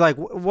have, and you're like,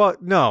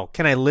 what? No,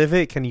 can I live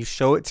it? Can you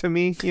show it to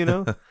me? You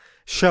know,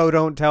 show,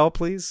 don't tell,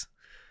 please.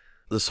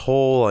 This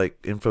whole like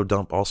info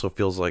dump also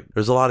feels like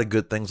there's a lot of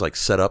good things like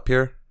set up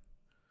here,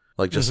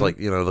 like just like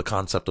the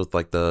concept with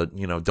like the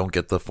don't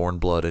get the foreign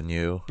blood in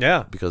you,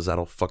 because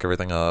that'll fuck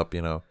everything up.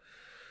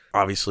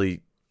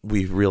 Obviously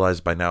we've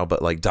realized by now,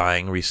 but like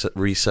dying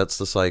resets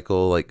the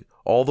cycle. Like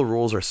all the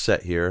rules are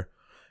set here.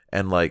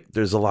 And, like,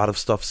 there's a lot of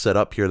stuff set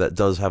up here that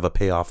does have a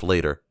payoff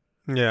later.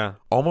 Yeah.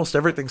 Almost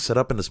everything set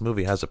up in this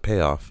movie has a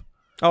payoff.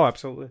 Oh,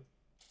 absolutely.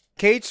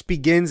 Cage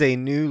begins a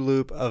new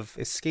loop of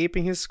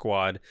escaping his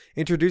squad,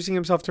 introducing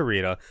himself to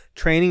Rita,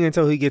 training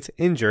until he gets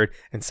injured,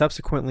 and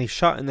subsequently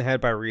shot in the head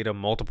by Rita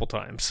multiple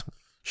times.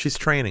 She's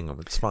training him.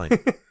 It's fine.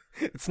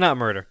 It's not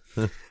murder.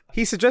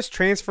 He suggests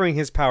transferring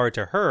his power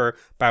to her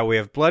by way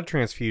of blood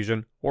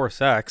transfusion or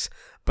sex,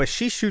 but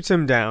she shoots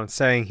him down,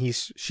 saying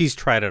she's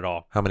tried it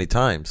all. How many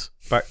times?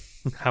 But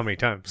how many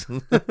times?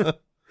 That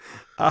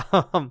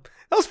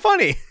was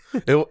funny.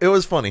 It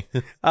was funny.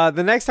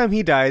 The next time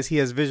he dies, he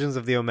has visions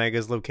of the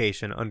Omega's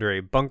location under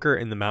a bunker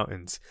in the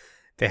mountains.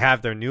 They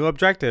have their new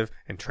objective,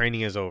 and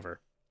training is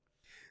over.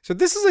 So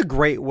this is a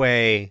great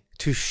way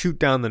to shoot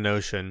down the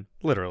notion,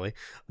 literally,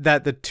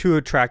 that the 2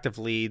 attractive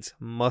leads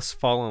must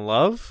fall in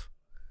love.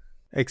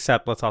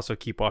 Except let's also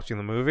keep watching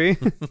the movie.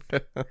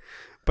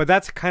 But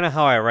that's kind of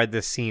how I read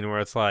this scene where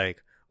it's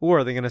like, oh,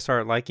 are they going to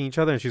start liking each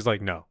other? And she's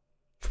like, no.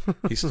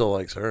 He still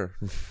likes her.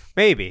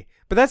 Maybe.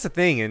 But that's the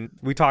thing. And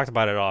we talked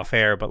about it off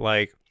air. But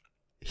like,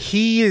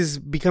 he is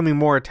becoming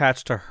more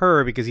attached to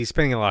her because he's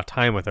spending a lot of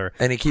time with her.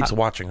 And he keeps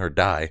watching her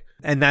die.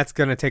 And that's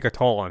going to take a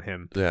toll on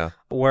him. Yeah.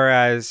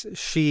 Whereas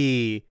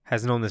she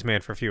has known this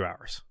man for a few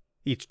hours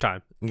each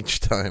time. Each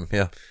time,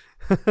 yeah.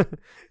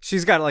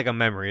 She's got like a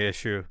memory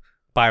issue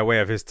by way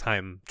of his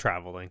time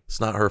traveling.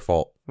 It's not her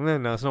fault.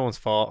 No, it's no one's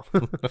fault.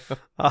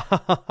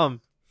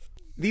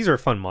 These are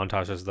fun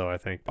montages, though, I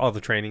think. All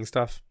the training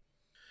stuff.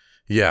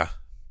 Yeah.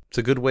 It's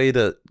a good way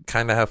to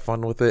kind of have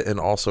fun with it and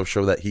also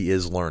show that he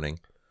is learning.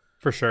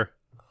 For sure.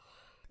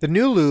 The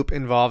new loop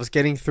involves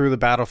getting through the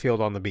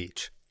battlefield on the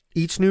beach.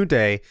 Each new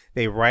day,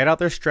 they write out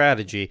their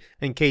strategy,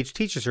 and Cage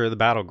teaches her the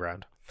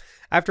battleground.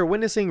 After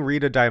witnessing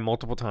Rita die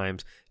multiple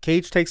times,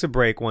 Cage takes a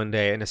break one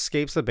day and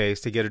escapes the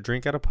base to get a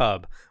drink at a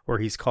pub, where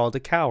he's called a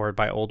coward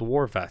by old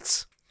war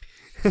vets.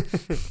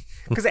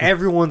 Because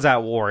everyone's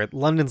at war.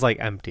 London's like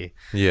empty.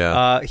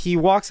 Yeah. He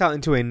walks out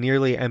into a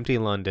nearly empty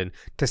London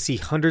to see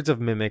hundreds of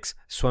mimics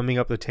swimming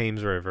up the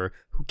Thames River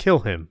who kill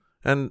him.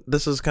 And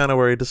this is kind of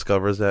where he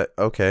discovers that,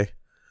 okay,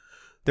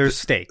 there's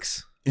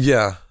stakes.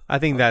 Yeah. I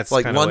think that's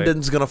like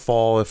London's going to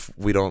fall if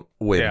we don't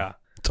win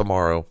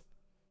tomorrow.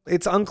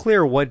 It's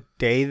unclear what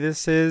day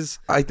this is.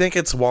 I think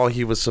it's while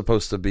he was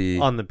supposed to be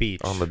on the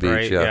beach. On the beach,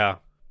 right? Yeah.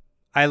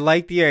 I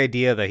like the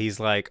idea that he's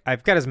like,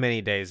 I've got as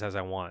many days as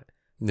I want.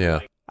 Yeah.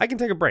 Like, I can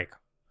take a break.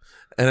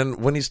 And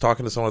then when he's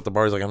talking to someone at the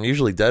bar, he's like, I'm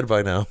usually dead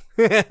by now.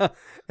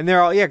 And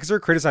they're all, because they're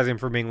criticizing him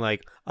for being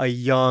like a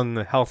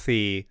young,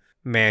 healthy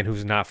man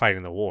who's not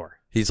fighting the war.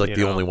 He's like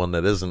the only one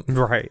that isn't.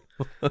 Right.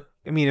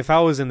 I mean, if I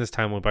was in this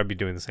time loop, I'd be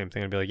doing the same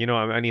thing. I'd be like,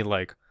 I need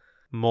like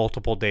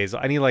multiple days.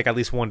 I need like at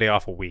least one day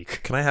off a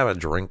week. Can I have a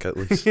drink at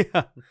least?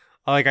 Yeah.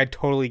 Like, I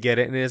totally get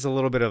it. And it is a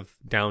little bit of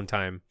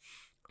downtime.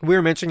 We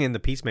were mentioning in the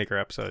Peacemaker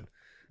episode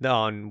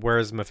on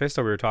Where's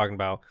Mephisto we were talking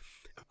about.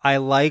 I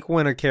like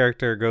when a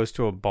character goes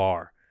to a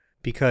bar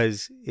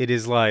because it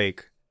is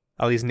like,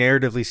 at least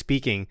narratively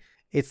speaking,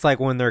 it's like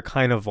when they're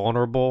kind of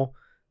vulnerable.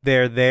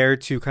 They're there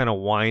to kind of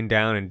wind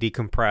down and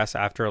decompress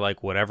after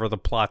like whatever the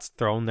plot's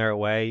thrown their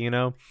way,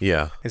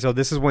 Yeah. And so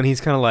this is when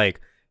he's kind of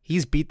like,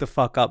 he's beat the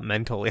fuck up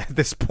mentally at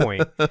this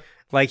point.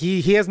 Like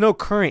he has no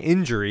current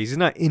injuries. He's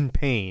not in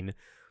pain,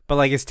 but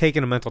like it's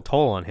taking a mental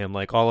toll on him.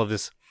 Like all of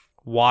this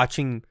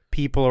watching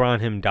people around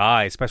him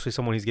die, especially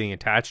someone he's getting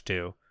attached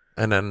to.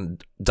 And then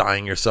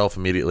dying yourself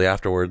immediately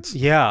afterwards.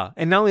 Yeah.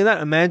 And not only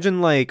that,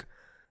 imagine like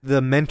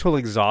the mental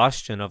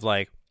exhaustion of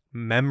like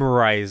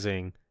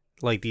memorizing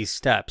like these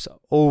steps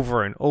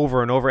over and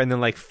over and over, and then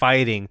like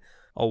fighting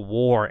a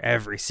war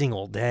every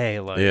single day.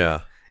 Like,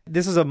 yeah,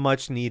 this is a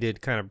much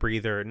needed kind of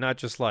breather, not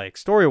just like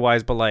story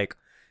wise, but like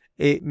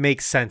it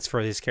makes sense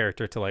for his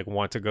character to like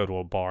want to go to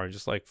a bar and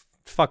just like,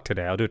 fuck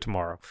today, I'll do it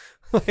tomorrow.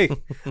 Like,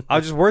 I'll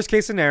just, worst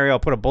case scenario, I'll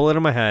put a bullet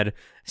in my head,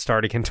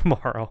 start again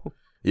tomorrow.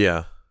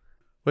 Yeah.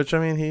 Which, I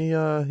mean,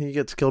 he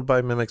gets killed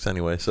by mimics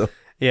anyway, so.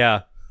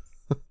 Yeah.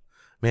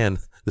 Man,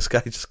 this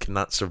guy just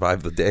cannot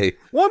survive the day.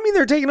 Well, I mean,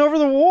 they're taking over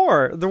the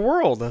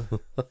world.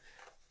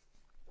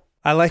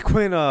 I like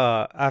when,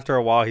 after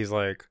a while, he's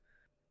like,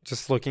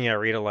 just looking at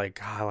Rita like,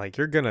 God, like,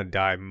 you're gonna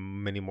die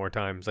many more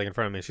times, like, in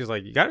front of me. She's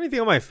like, you got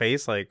anything on my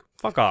face? Like,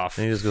 fuck off.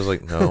 And he just goes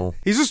like, no.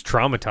 He's just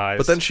traumatized.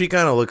 But then she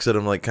kind of looks at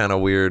him like kind of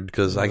weird,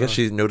 because I guess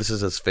she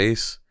notices his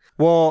face.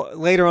 Well,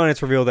 later on,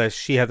 it's revealed that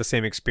she had the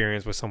same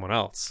experience with someone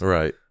else.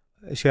 Right.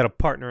 She had a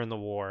partner in the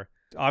war.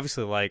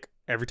 Obviously, like,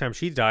 every time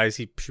she dies,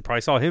 she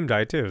probably saw him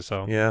die too,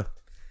 so. Yeah.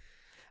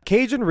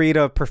 Cage and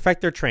Rita perfect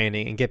their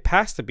training and get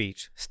past the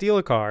beach, steal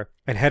a car,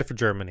 and head for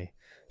Germany.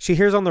 She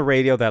hears on the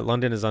radio that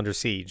London is under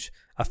siege,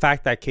 a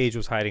fact that Cage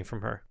was hiding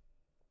from her.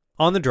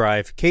 On the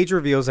drive, Cage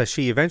reveals that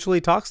she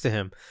eventually talks to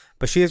him,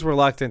 but she is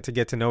reluctant to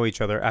get to know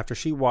each other after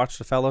she watched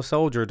a fellow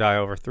soldier die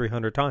over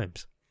 300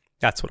 times.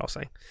 That's what I'll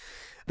say.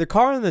 The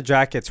car and the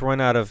jackets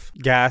run out of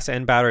gas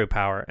and battery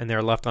power, and they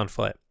are left on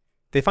foot.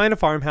 They find a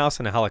farmhouse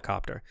and a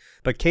helicopter,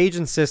 but Cage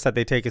insists that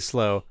they take it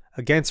slow,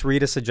 against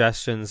Rita's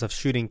suggestions of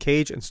shooting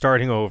Cage and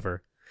starting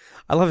over.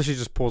 I love that she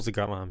just pulls the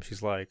gun on him.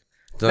 She's like,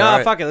 nah,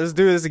 right. Fuck it, let's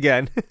do this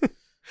again.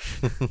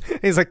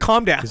 He's like,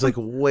 calm down. He's like,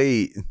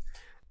 wait.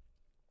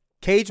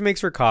 Cage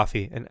makes her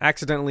coffee and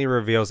accidentally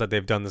reveals that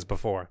they've done this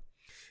before.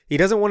 He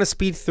doesn't want to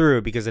speed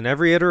through because in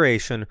every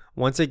iteration,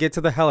 once they get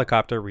to the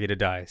helicopter, Rita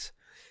dies.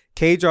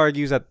 Cage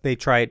argues that they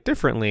try it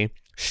differently.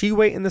 She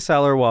wait in the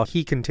cellar while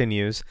he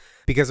continues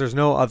because there's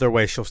no other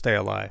way she'll stay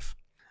alive.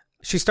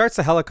 She starts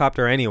the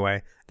helicopter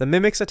anyway. The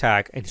mimics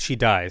attack and she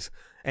dies.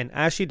 And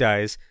as she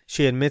dies,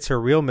 she admits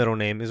her real middle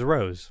name is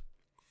Rose.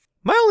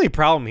 My only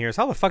problem here is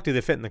how the fuck do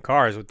they fit in the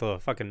cars with the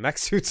fucking mech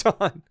suits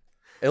on?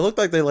 It looked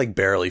like they like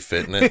barely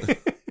fit in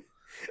it.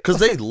 Because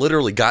they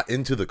literally got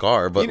into the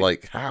car, but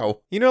like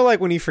how? You know, like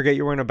when you forget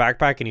you're wearing a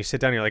backpack and you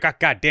sit down and you're like, oh,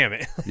 God damn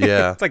it.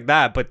 Yeah. It's like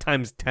that, but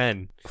times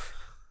 10.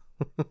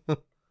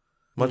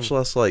 Much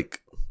less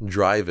like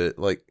drive it.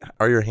 Like,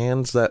 are your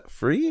hands that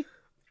free?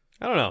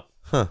 I don't know.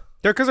 Huh.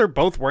 Because they're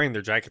both wearing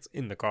their jackets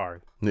in the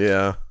car.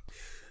 Yeah.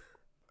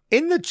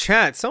 In the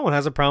chat, someone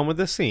has a problem with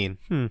this scene.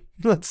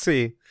 Let's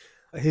see.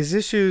 His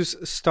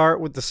issues start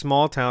with the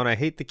small town. I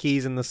hate the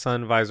keys in the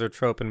sun visor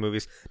trope in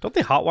movies. Don't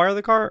they hotwire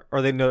the car,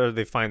 or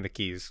they find the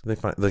keys? They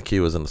find the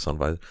key was in the sun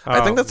visor. Oh,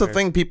 I think that's a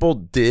thing people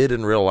did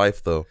in real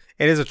life, though.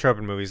 It is a trope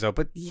in movies, though.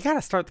 But you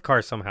gotta start the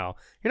car somehow.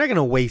 You're not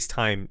gonna waste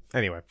time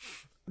anyway.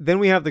 Then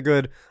we have the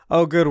good.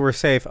 Oh, good, we're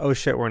safe. Oh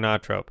shit, we're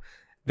not trope.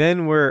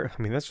 Then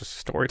that's just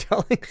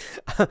storytelling.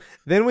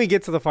 Then we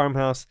get to the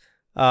farmhouse,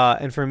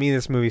 and for me,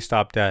 this movie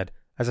stopped dead.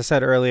 As I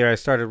said earlier, I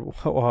started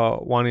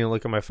wanting to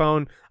look at my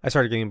phone. I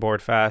started getting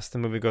bored fast. The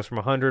movie goes from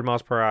 100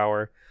 miles per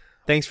hour.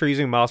 Thanks for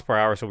using miles per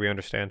hour so we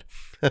understand.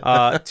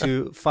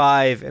 To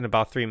 5 in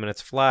about 3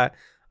 minutes flat.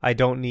 I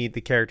don't need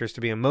the characters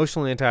to be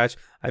emotionally attached.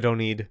 I don't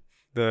need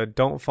the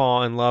don't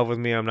fall in love with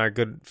me, I'm not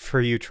good for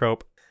you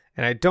trope.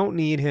 And I don't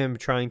need him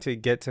trying to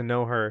get to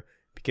know her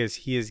because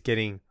he is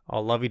getting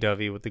all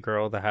lovey-dovey with the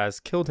girl that has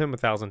killed him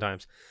 1,000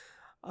 times.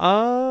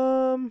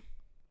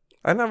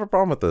 I don't have a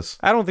problem with this.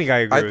 I don't think I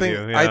agree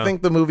with you. I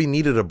think the movie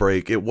needed a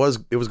break. It was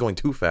going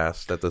too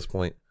fast at this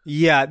point.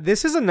 Yeah,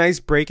 this is a nice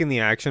break in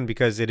the action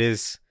because it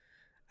is,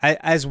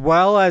 as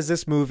well as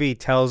this movie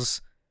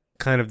tells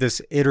kind of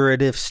this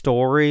iterative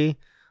story,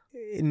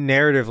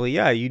 narratively,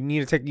 yeah, you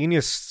need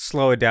to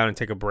slow it down and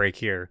take a break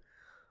here.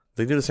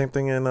 They do the same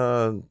thing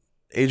in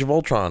Age of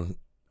Ultron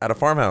at a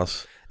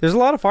farmhouse. There's a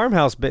lot of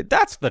farmhouse, but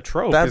that's the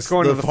trope. That's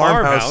going the to the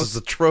farmhouse is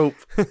the trope.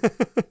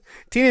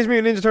 Teenage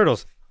Mutant Ninja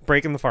Turtles,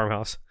 break in the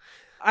farmhouse.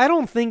 I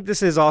don't think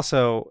this is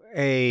also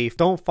a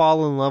don't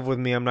fall in love with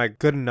me, I'm not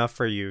good enough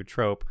for you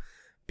trope,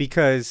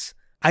 because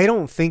I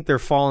don't think they're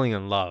falling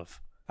in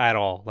love at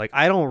all. Like,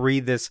 I don't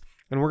read this,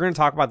 and we're going to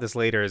talk about this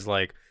later, is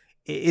like,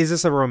 is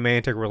this a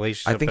romantic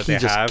relationship? I think he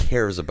just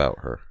cares about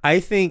her. I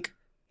think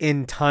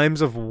in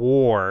times of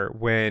war,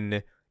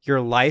 when your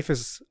life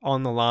is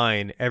on the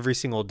line every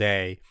single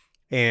day,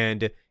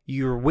 and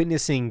you're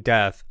witnessing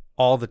death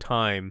all the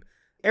time,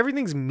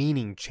 everything's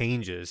meaning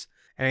changes.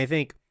 And I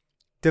think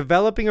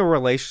developing a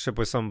relationship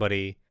with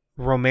somebody,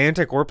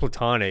 romantic or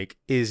platonic,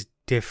 is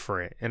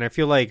different. And I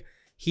feel like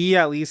he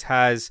at least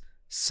has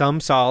some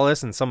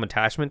solace and some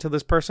attachment to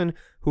this person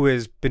who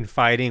has been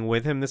fighting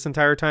with him this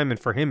entire time. And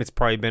for him, it's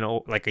probably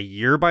been like a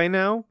year by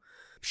now.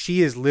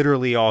 She is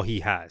literally all he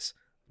has.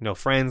 No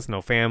friends,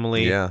 no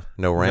family. Yeah.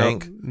 No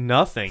rank.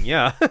 Nothing.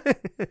 Yeah.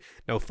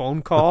 No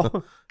phone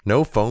call.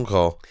 No phone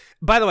call.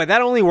 By the way,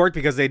 that only worked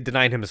because they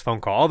denied him his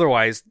phone call.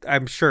 Otherwise,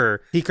 I'm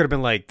sure he could have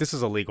been like, this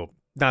is illegal.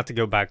 Not to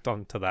go back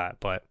onto that.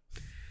 But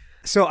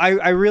so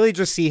I really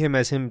just see him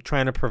as him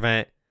trying to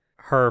prevent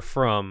her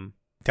from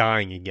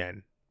dying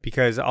again.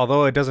 Because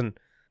although it doesn't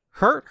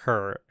hurt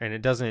her and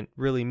it doesn't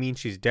really mean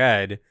she's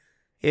dead,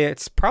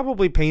 it's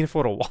probably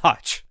painful to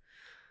watch.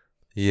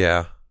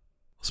 Yeah.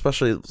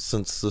 Especially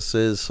since this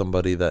is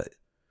somebody that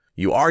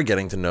you are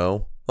getting to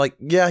know. Like,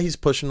 yeah, he's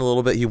pushing a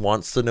little bit. He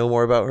wants to know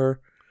more about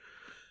her.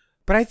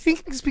 But I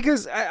think it's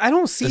because I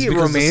don't see it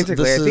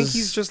romantically. I think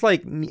he's just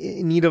like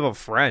in need of a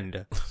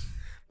friend.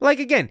 Like,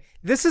 again,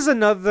 this is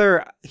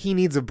another, he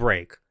needs a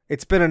break.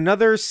 It's been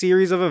another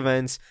series of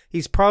events.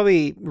 He's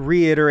probably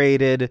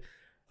reiterated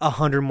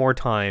 100 more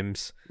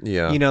times.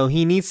 Yeah. You know,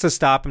 he needs to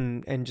stop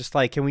and just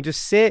like, can we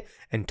just sit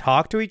and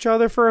talk to each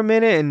other for a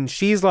minute? And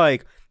she's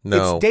like,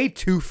 no. It's day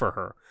 2 for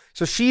her.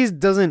 So she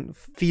doesn't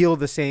feel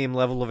the same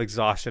level of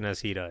exhaustion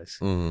as he does.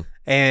 Mm-hmm.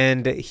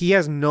 And he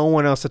has no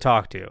one else to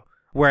talk to.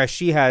 Whereas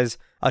she has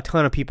a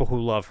ton of people who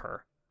love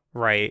her,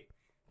 right?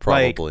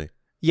 Probably. Like,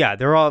 yeah,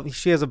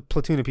 she has a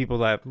platoon of people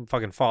that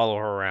fucking follow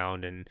her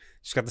around, and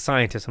she's got the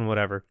scientists and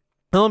whatever.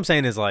 All I'm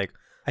saying is, like,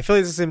 I feel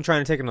like this is him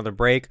trying to take another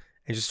break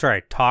and just try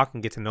to talk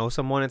and get to know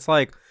someone. It's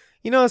like,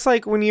 you know, it's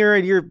like when you're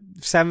at your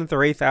 7th or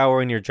 8th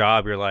hour in your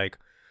job, you're like,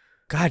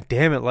 God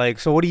damn it, like,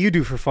 so what do you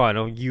do for fun?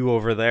 Oh, you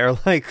over there,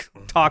 like,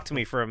 talk to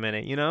me for a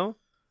minute, you know?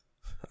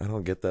 I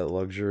don't get that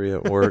luxury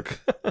at work.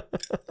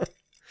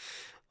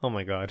 Oh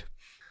my God.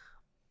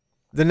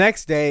 The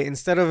next day,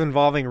 instead of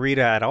involving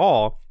Rita at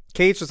all,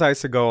 Cage decides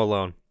to go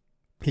alone.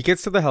 He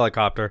gets to the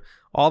helicopter,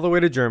 all the way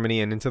to Germany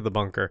and into the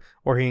bunker,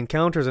 where he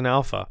encounters an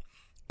Alpha.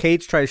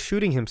 Cage tries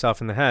shooting himself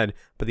in the head,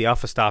 but the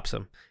Alpha stops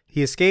him.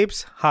 He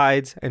escapes,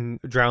 hides, and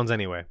drowns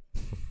anyway.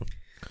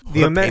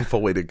 What a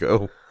painful way to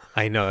go.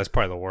 I know, that's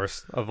probably the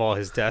worst of all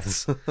his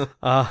deaths.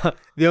 The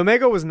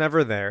Omega was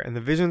never there, and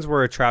the Visions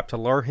were a trap to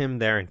lure him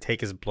there and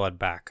take his blood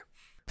back.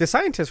 The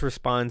scientist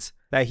responds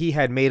that he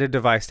had made a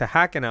device to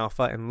hack an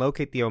Alpha and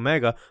locate the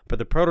Omega, but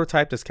the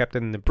prototype is kept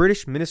in the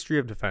British Ministry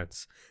of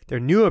Defense. Their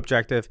new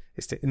objective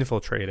is to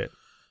infiltrate it.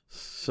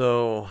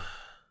 So,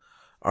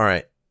 all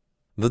right.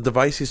 The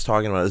device he's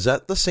talking about, is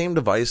that the same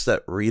device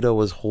that Rita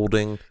was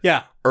holding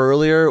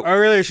earlier?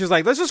 Earlier, she was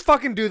like, let's just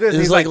fucking do this.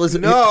 And he's like,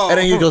 listen, no. And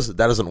then he goes,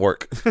 that doesn't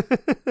work.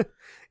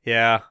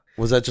 Yeah.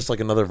 Was that just like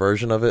another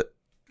version of it?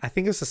 I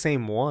think it's the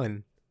same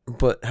one.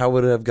 But how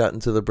would it have gotten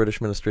to the British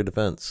Ministry of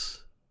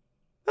Defense?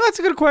 Oh, that's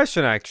a good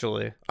question,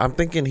 actually. I'm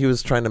thinking he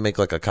was trying to make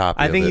like a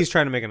copy I think he's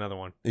trying to make another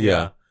one.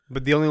 Yeah.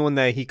 But the only one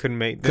that he couldn't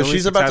make... Because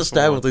she's about to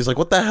stab him. He's like,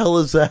 what the hell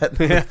is that?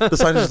 Yeah. The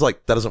scientist is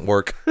like, that doesn't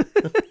work.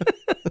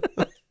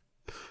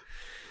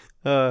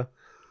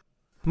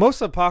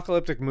 Most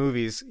apocalyptic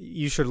movies,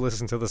 you should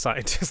listen to the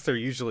scientists. They're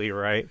usually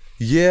right.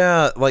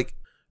 Yeah, like,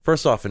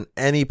 first off, in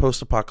any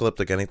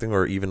post-apocalyptic anything,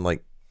 or even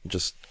like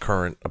just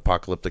current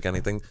apocalyptic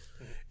anything,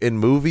 in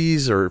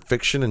movies or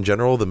fiction in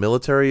general, the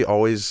military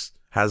always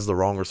has the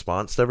wrong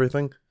response to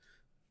everything.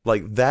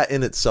 Like, that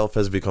in itself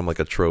has become like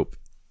a trope.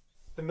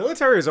 The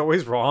military is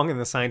always wrong and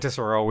the scientists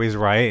are always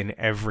right in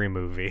every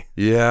movie.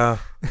 Yeah.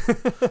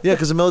 Yeah,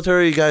 because the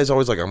military guy is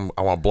always like,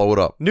 I want to blow it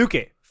up. Nuke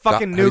it.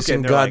 Fucking nuke it. Have you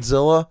seen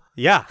Godzilla?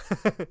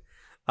 Like,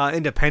 yeah.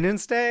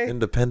 Independence Day.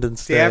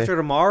 Day After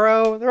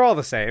Tomorrow. They're all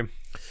the same.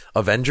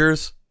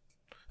 Avengers.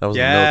 That was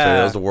the military.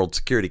 That was the World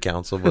Security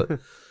Council,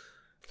 but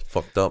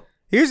fucked up.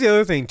 Here's the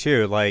other thing,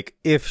 too. Like,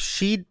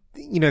 if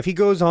if he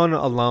goes on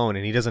alone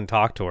and he doesn't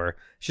talk to her,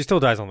 she still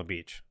dies on the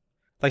beach.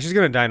 Like, she's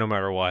going to die no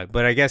matter what.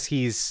 But I guess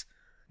he's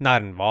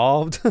not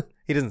involved.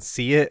 He doesn't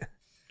see it.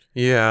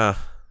 Yeah.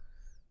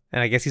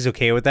 And I guess he's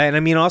okay with that. And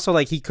I mean, also,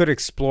 like, he could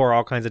explore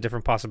all kinds of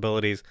different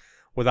possibilities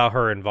without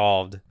her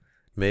involved.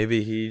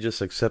 Maybe he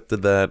just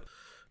accepted that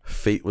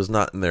fate was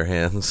not in their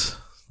hands.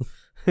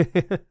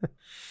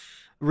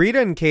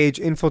 Rita and Cage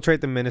infiltrate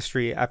the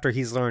ministry after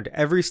he's learned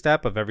every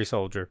step of every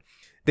soldier.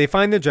 They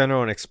find the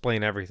general and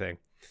explain everything.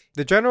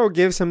 The general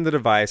gives him the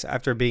device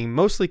after being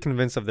mostly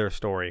convinced of their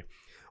story.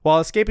 While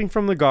escaping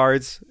from the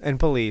guards and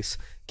police,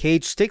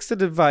 Cage sticks the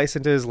device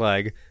into his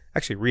leg.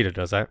 Actually, Rita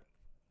does that.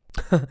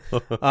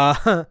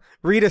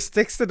 Rita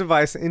sticks the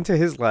device into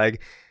his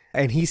leg,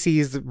 and he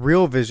sees the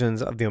real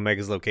visions of the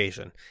Omega's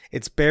location.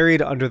 It's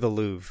buried under the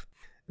Louvre.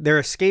 Their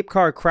escape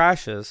car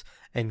crashes,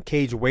 and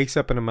Cage wakes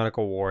up in a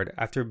medical ward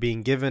after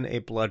being given a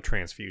blood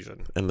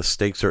transfusion. And the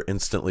stakes are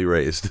instantly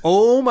raised.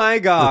 Oh my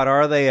God,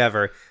 are they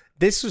ever.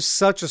 This was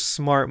such a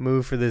smart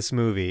move for this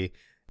movie.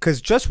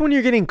 Because just when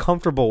you're getting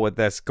comfortable with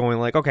this, going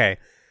like, okay,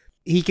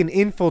 he can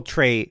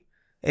infiltrate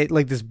it,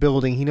 like this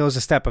building. He knows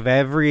the step of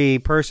every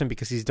person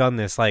because he's done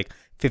this like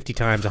 50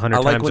 times, 100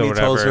 times or whatever. I like when he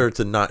tells her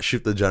to not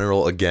shoot the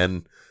general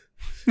again.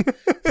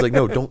 He's like,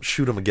 no, don't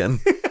shoot him again.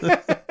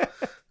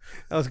 That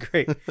was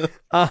great.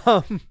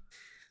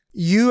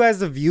 You as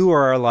the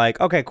viewer are like,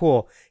 okay,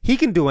 cool. He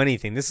can do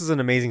anything. This is an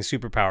amazing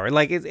superpower.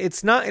 Like,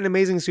 it's not an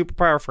amazing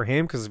superpower for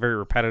him because it's very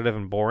repetitive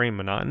and boring and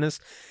monotonous.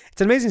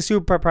 It's an amazing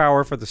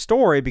superpower for the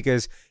story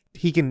because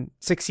he can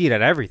succeed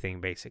at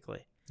everything,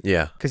 basically.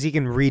 Yeah. Because he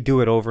can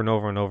redo it over and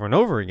over and over and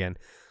over again.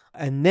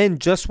 And then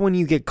just when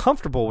you get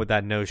comfortable with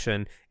that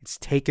notion, it's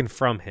taken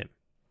from him.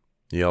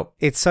 Yep.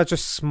 It's such a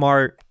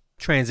smart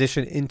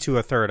transition into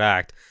a third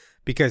act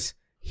because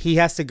he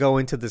has to go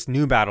into this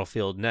new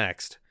battlefield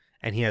next,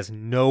 and he has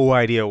no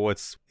idea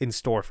what's in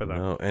store for them.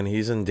 No, and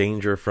he's in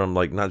danger from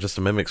like not just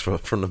the mimics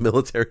from the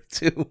military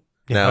too.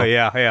 Now. Oh,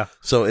 yeah.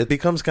 So it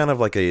becomes kind of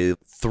like a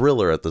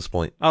thriller at this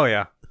point. Oh,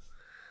 yeah.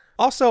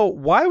 Also,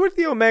 why would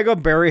the Omega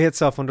bury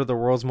itself under the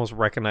world's most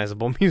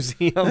recognizable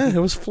museum? It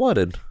was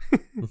flooded.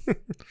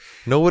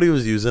 Nobody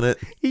was using it.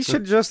 He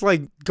should just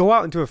like go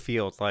out into a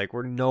field like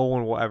where no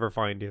one will ever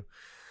find you.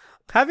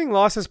 Having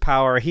lost his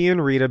power, he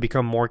and Rita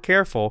become more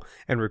careful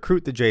and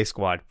recruit the J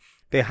Squad.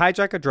 They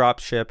hijack a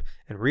dropship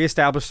and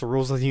reestablish the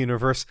rules of the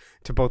universe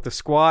to both the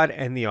squad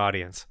and the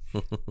audience.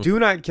 Do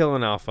not kill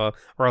an alpha,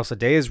 or else a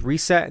day is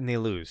reset and they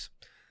lose.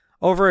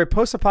 Over a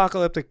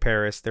post-apocalyptic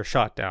Paris, they're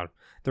shot down.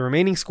 The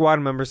remaining squad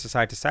members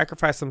decide to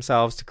sacrifice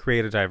themselves to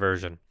create a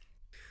diversion.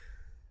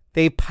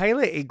 They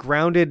pilot a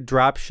grounded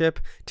dropship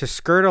to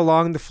skirt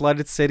along the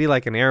flooded city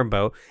like an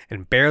airboat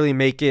and barely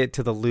make it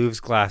to the Louvre's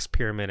glass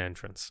pyramid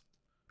entrance.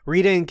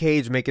 Rita and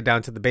Cage make it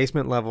down to the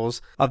basement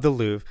levels of the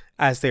Louvre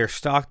as they are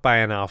stalked by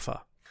an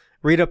alpha.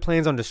 Rita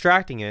plans on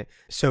distracting it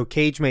so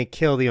Cage may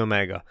kill the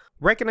Omega.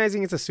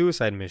 Recognizing it's a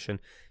suicide mission,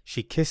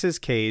 she kisses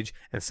Cage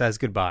and says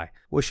goodbye,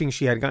 wishing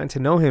she had gotten to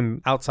know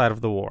him outside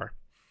of the war.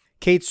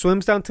 Cage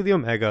swims down to the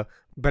Omega,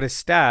 but is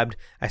stabbed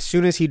as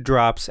soon as he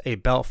drops a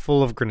belt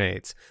full of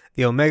grenades.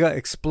 The Omega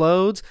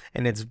explodes,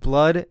 and its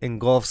blood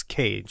engulfs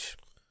Cage.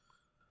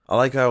 I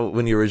like how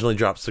when he originally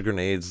drops the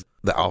grenades,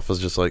 the Alpha's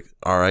just like,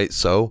 all right,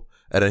 so?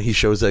 And then he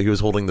shows that he was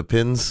holding the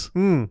pins.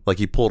 Like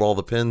he pulled all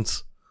the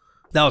pins.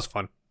 That was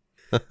fun.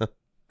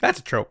 That's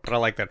a trope, but I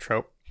like that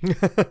trope.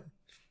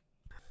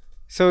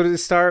 So to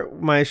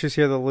start my issues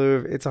here, the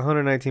Louvre, it's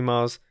 119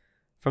 miles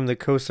from the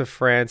coast of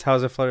France. How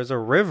is it flooded? It's a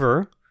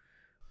river.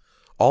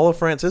 All of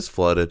France is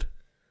flooded.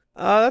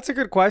 That's a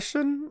good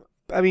question.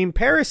 I mean,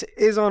 Paris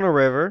is on a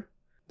river,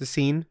 the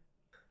scene.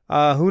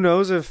 Who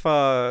knows if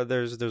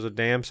there's a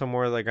dam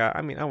somewhere? Like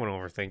I wouldn't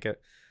overthink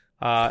it.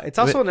 It's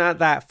also not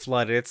that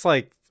flooded. It's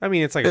like a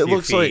few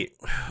feet.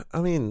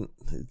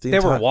 They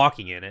were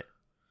walking in it.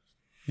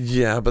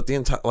 Yeah, but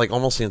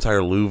almost the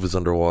entire Louvre is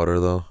underwater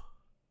though.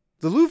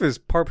 The Louvre is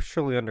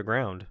partially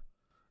underground.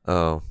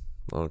 Oh,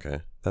 okay,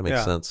 that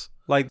makes sense.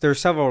 Like there's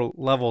several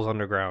levels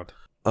underground.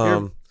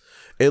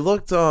 It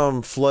looked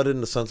flooded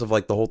in the sense of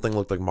like the whole thing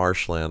looked like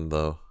marshland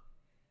though.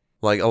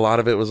 Like a lot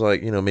of it was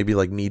like, maybe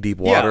like knee deep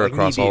water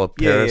across all of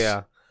Paris.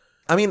 Yeah.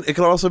 I mean, it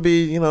could also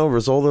be, a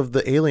result of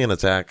the alien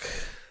attack.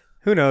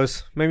 Who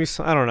knows? Maybe,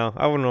 I don't know.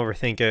 I wouldn't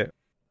overthink it.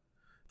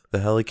 The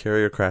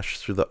helicarrier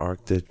crashes through the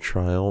Arc de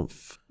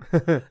Triomphe.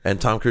 And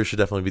Tom Cruise should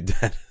definitely be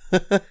dead.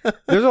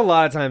 There's a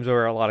lot of times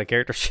where a lot of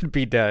characters should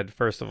be dead,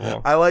 first of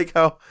all. I like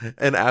how,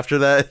 and after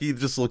that, he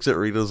just looks at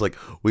Rita and is like,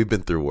 we've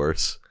been through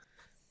worse.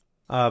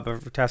 But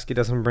Vrataski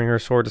doesn't bring her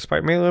sword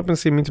despite melee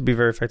weapons seeming to be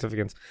very effective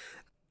against.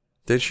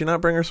 Did she not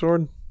bring her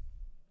sword?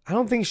 I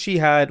don't think she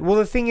had. Well,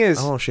 the thing is,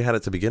 oh, she had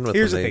it to begin with.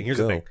 Here's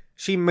the thing.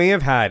 She may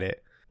have had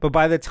it, but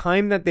by the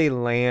time that they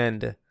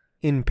land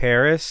in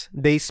Paris,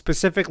 they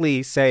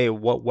specifically say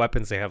what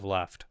weapons they have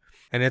left,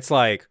 and it's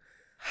like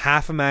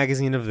half a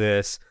magazine of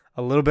this,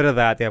 a little bit of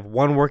that. They have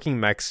one working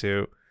mech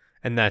suit,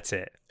 and that's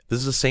it. This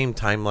is the same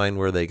timeline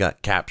where they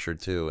got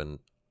captured too, and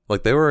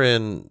like they were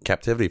in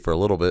captivity for a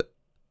little bit.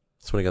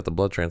 That's when he got the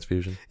blood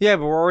transfusion. Yeah,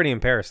 but we're already in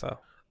Paris, though.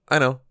 I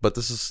know, but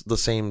this is the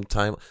same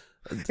time.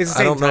 It's the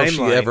same I don't know if she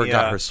timeline, ever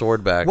got her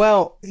sword back.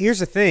 Well, here's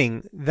the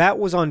thing. That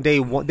was on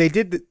day one. They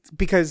did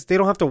because they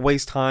don't have to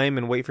waste time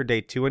and wait for day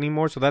two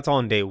anymore, so that's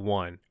on day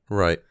one.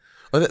 Right.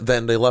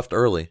 Then they left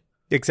early.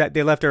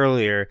 They left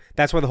earlier.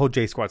 That's why the whole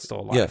J Squad's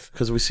still alive. Yeah,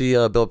 because we see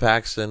Bill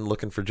Paxton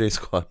looking for J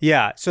Squad.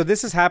 Yeah, so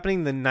this is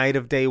happening the night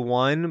of day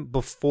one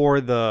before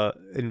the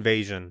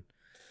invasion.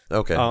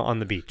 Okay. On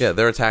the beach. Yeah,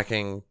 they're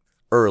attacking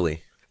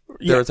early.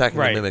 They're attacking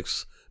the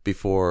mimics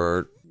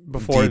before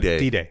D-Day.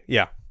 D-Day,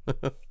 yeah.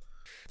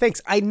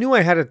 Thanks. I knew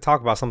I had to talk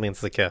about something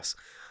into the kiss.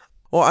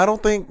 Well, I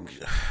don't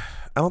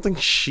think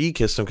she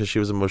kissed him because she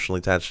was emotionally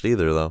attached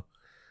either, though.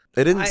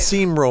 It didn't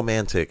seem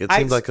romantic. It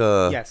seemed like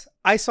a... Yes.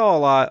 I saw a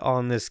lot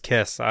on this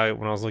kiss when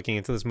I was looking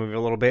into this movie a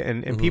little bit,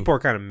 and people are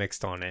kind of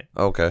mixed on it.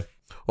 Okay.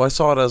 Well, I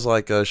saw it as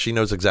like she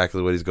knows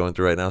exactly what he's going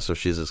through right now, so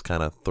she's just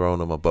kind of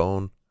throwing him a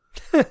bone.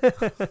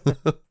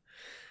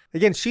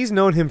 Again, she's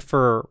known him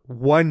for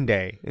one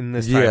day in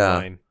this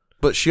timeline.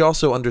 But she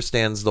also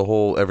understands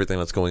everything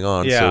that's going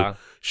on. Yeah. So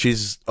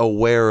she's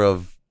aware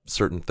of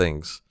certain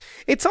things.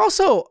 It's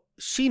also,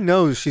 she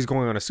knows she's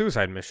going on a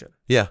suicide mission.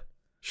 Yeah.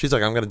 She's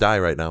like, I'm going to die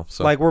right now.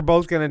 So like, we're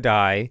both going to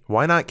die.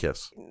 Why not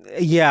kiss?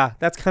 Yeah,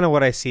 that's kind of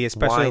what I see,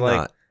 especially Why like,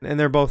 not? And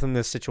they're both in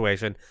this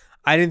situation.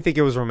 I didn't think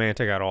it was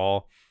romantic at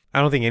all.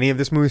 I don't think any of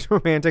this movie is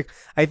romantic.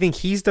 I think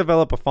he's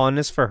developed a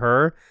fondness for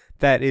her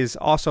that is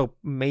also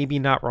maybe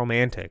not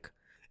romantic.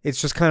 It's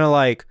just kind of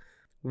like,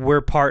 we're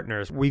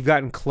partners. We've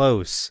gotten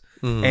close.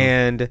 Mm-hmm.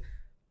 And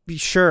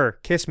sure,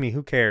 kiss me,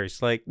 who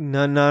cares? Like,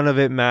 none of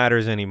it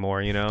matters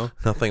anymore, you know?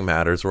 Nothing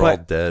matters. We're But-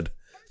 all dead.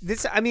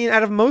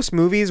 Out of most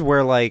movies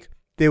where, like,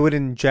 they would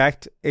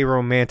inject a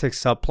romantic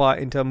subplot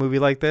into a movie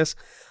like this,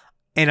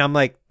 and I'm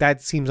like,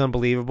 that seems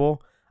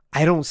unbelievable.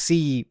 I don't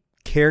see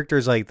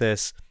characters like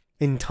this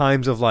in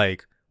times of,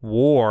 like,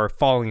 war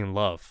falling in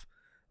love.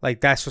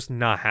 Like, that's just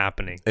not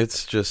happening.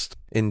 It's just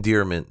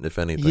endearment, if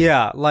anything.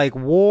 Yeah, like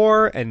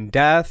war and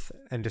death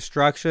and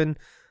destruction,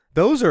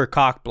 those are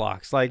cock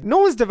blocks. Like, no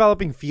one's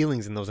developing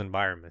feelings in those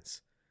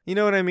environments. You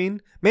know what I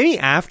mean? Maybe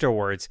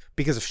afterwards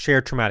because of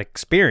shared traumatic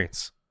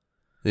experience.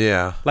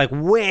 Yeah. Like,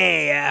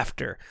 way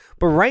after.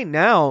 But right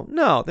now,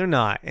 no, they're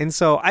not. And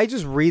so I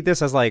just read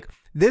this as, like,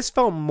 this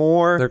felt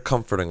more... They're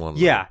comforting one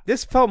another. Yeah,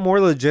 this felt more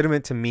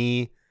legitimate to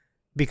me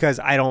because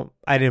I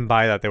didn't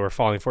buy that they were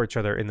falling for each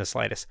other in the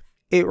slightest.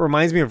 It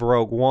reminds me of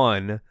Rogue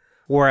One,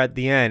 where at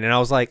the end, and I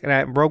was like, and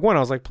at Rogue One,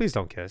 I was like, please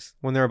don't kiss.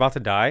 When they're about to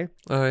die,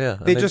 Oh, yeah.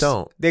 And they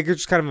don't they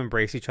just kind of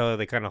embrace each other.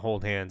 They kind of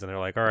hold hands, and they're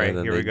like, all right, And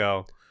then here we they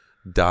go.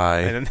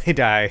 die. And then they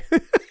die.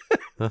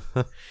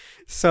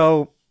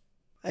 So,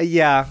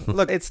 yeah,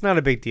 look, it's not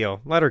a big deal.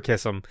 Let her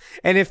kiss him.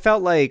 And it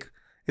felt like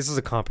this is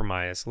a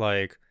compromise.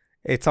 Like,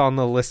 it's on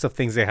the list of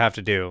things they have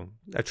to do.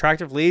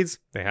 Attractive leads,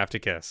 they have to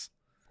kiss.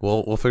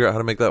 We'll figure out how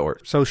to make that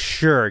work. So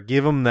sure,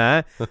 give them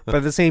that. But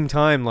at the same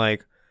time,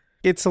 like,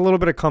 it's a little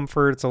bit of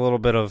comfort. It's a little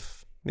bit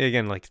of,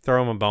 again, like,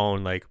 throw him a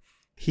bone. Like,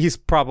 he's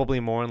probably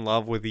more in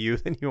love with you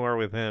than you are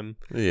with him.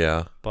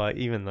 Yeah. But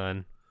even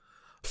then.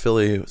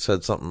 Philly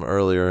said something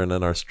earlier, and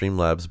then our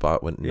Streamlabs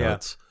bot went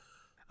nuts.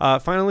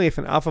 Finally, if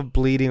an alpha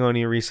bleeding on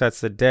you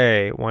resets the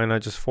day, why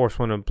not just force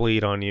one to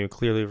bleed on you?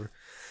 Clearly.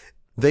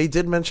 They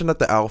did mention that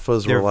the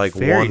alphas They're were like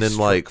very 1 in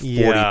like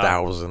yeah.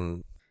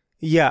 40,000.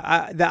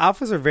 Yeah, the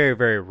alphas are very,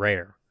 very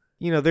rare.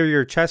 You know, they're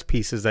your chess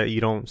pieces that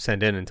you don't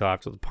send in until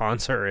after the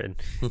pawns are in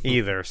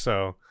either.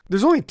 So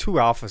there's only 2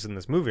 alphas in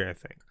this movie, I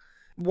think.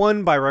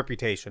 One by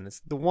reputation. It's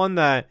the one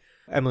that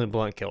Emily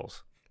Blunt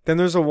kills. Then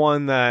there's the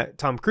one that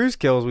Tom Cruise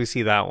kills. We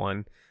see that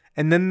one.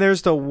 And then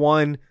there's the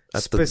one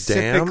At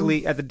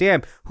specifically at the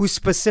dam who's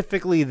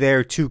specifically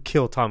there to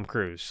kill Tom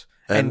Cruise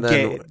and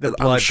then get the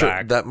I'm blood sure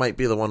back. that might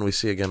be the one we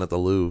see again at the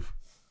Louvre.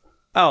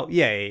 Oh,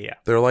 yeah.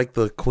 They're like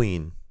the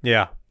queen.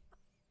 Yeah.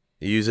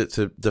 You use it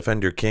to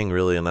defend your king,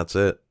 really, and that's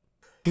it.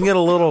 You can get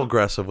a little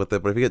aggressive with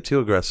it, but if you get too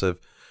aggressive,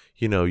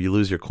 you know, you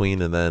lose your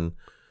queen, and then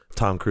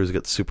Tom Cruise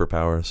gets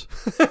superpowers.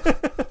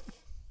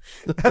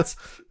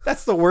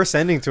 That's the worst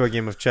ending to a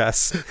game of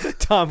chess.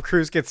 Tom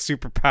Cruise gets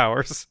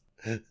superpowers.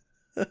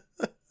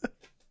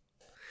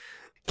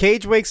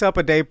 Cage wakes up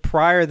a day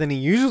prior than he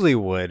usually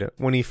would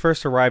when he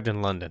first arrived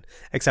in London,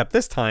 except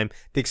this time,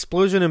 the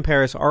explosion in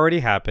Paris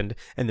already happened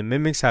and the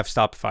mimics have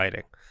stopped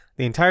fighting.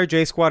 The entire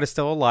J Squad is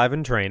still alive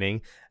and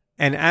training,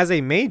 and as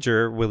a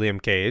major, William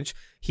Cage,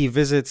 he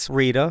visits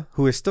Rita,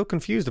 who is still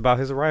confused about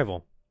his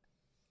arrival.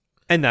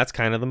 And that's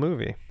kind of the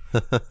movie.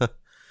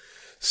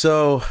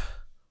 So,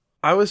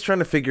 I was trying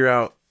to figure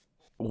out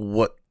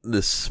what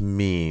this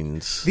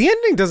means. The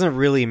ending doesn't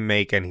really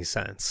make any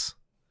sense.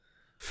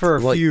 For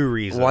a few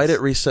reasons. Why did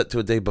it reset to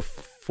a day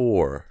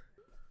before?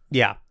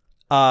 Yeah.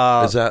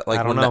 Is that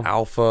like when the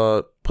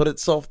alpha put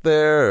itself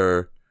there?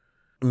 Or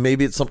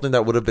maybe it's something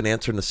that would have been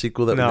answered in the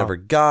sequel that we never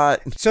got?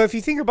 So if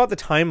you think about the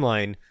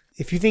timeline,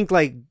 if you think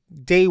like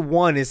day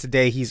 1 is the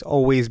day he's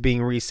always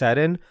being reset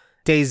in,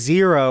 day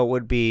 0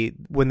 would be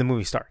when the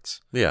movie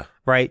starts. Yeah.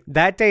 Right?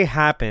 That day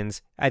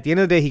happens. At the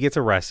end of the day, he gets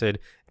arrested.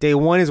 Day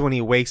 1 is when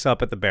he wakes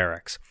up at the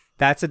barracks.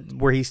 That's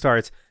where he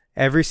starts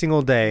every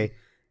single day.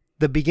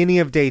 The beginning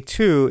of day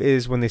 2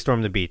 is when they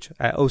storm the beach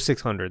at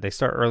 0600. They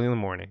start early in the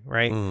morning,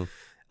 right? Mm.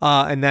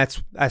 And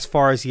that's as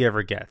far as he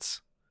ever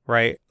gets,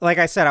 right? Like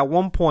I said, at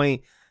one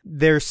point,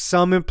 there's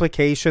some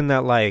implication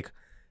that like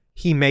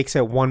he makes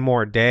it one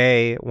more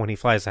day when he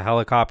flies a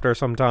helicopter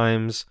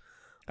sometimes.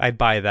 I'd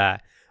buy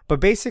that. But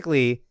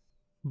basically,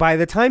 by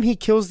the time he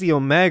kills the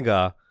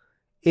Omega,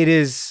 it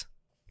is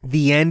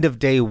the end of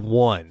day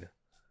 1,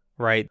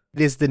 right?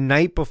 It is the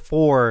night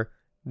before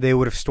they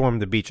would have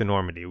stormed the beach in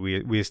Normandy,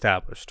 we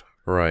established.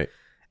 Right.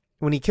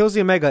 When he kills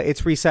the Omega,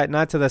 it's reset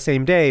not to the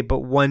same day, but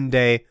one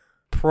day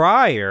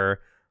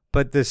prior,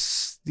 but the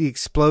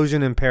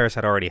explosion in Paris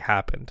had already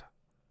happened.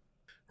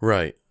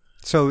 Right.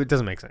 So it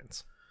doesn't make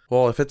sense.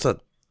 Well, if it's a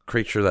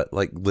creature that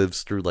like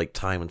lives through like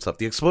time and stuff,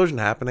 the explosion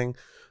happening,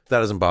 that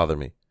doesn't bother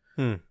me.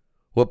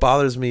 What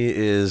bothers me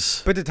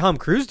is... But did Tom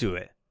Cruise do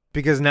it?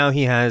 Because now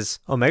he has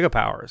Omega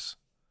powers.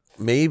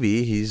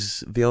 Maybe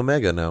he's the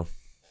Omega now.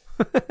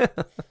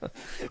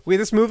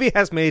 This movie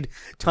has made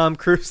Tom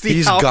Cruise the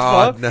He's Alpha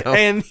God now.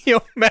 and the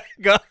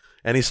Omega.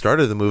 And he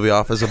started the movie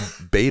off as a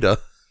beta.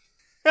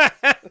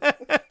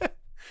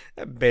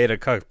 Beta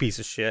cuck piece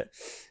of shit.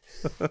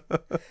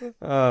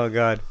 Oh,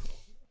 God.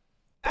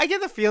 I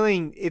get the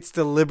feeling it's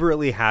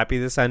deliberately happy,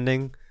 this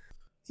ending.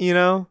 You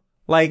know?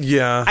 Like,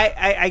 Yeah.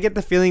 I get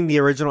the feeling the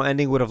original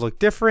ending would have looked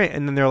different,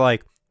 and then they're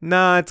like,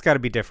 nah, it's got to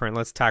be different.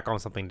 Let's tack on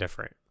something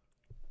different.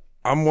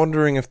 I'm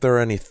wondering if there are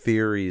any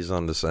theories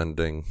on this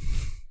ending,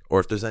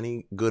 or if there's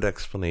any good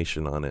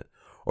explanation on it,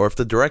 or if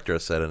the director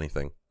has said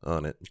anything.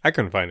 on it. I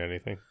couldn't find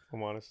anything, if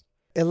I'm honest.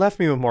 It left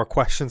me with more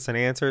questions than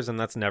answers, and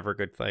that's never a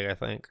good thing, I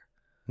think.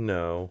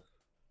 No.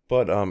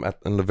 But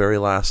in the very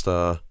last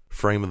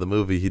frame of the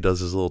movie, he does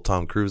his little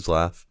Tom Cruise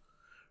laugh.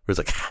 Where he's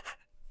like...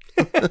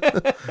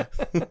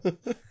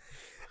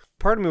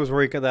 Part of me was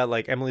worried that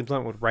like Emily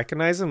Blunt would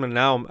recognize him, and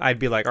now I'd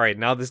be like, all right,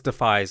 now this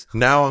defies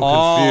now I'm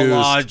all confused.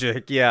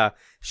 logic. Yeah,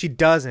 she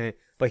doesn't,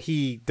 but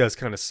he does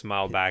kind of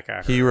smile back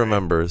at her. He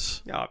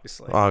remembers. Yeah,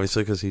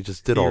 obviously, Because he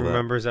just did he all that. He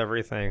remembers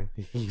everything.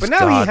 He's but now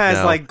God he has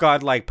now. like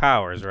godlike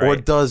powers, right? Or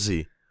does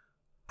he?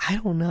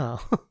 I don't know.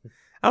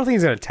 I don't think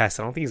he's gonna test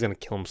it. I don't think he's gonna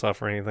kill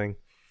himself or anything.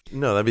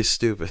 No, that'd be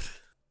stupid.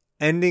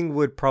 Ending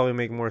would probably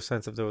make more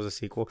sense if there was a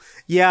sequel.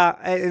 Yeah,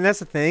 and that's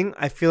the thing.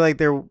 I feel like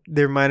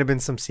there might have been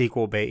some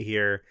sequel bait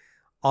here.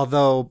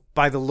 Although,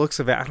 by the looks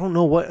of it, I don't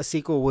know what a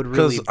sequel would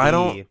really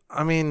be.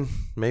 I mean,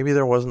 maybe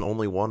there wasn't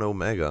only one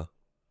Omega.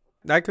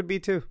 That could be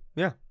too.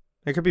 Yeah.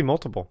 It could be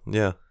multiple.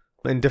 Yeah.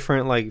 In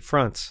different, like,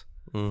 fronts.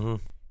 Mm-hmm.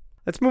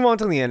 Let's move on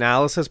to the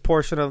analysis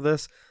portion of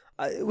this.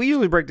 We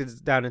usually break this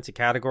down into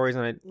categories,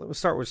 and let's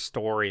start with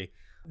story.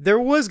 There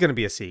was going to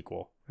be a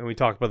sequel, and we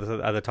talked about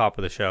this at the top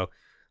of the show.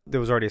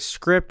 There was already a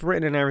script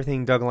written and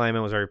everything. Doug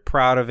Liman was very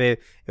proud of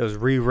it. It was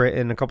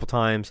rewritten a couple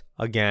times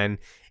again.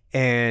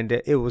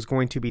 And it was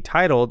going to be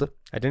titled,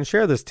 I didn't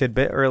share this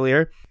tidbit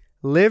earlier,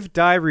 Live,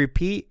 Die,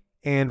 Repeat,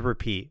 and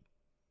Repeat.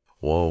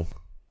 Whoa.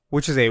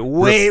 Which is a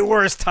way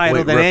worse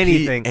title than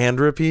anything. And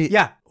repeat?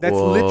 Yeah, that's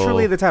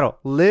literally the title.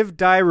 Live,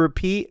 Die,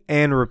 Repeat,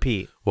 and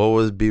Repeat. What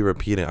was be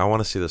repeating? I want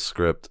to see the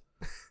script.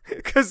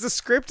 Because the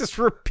script is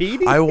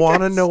repeating? I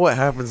want to know what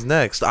happens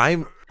next.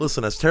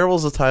 Listen, as terrible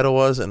as the title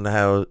was and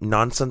how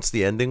nonsense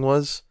the ending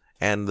was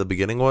and the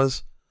beginning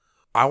was,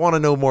 I want to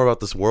know more about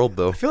this world,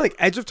 though. I feel like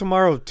Edge of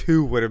Tomorrow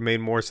 2 would have made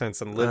more sense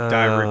than Live,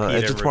 Die, Repeat,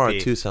 Edge of Tomorrow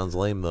Repeat. 2 sounds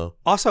lame, though.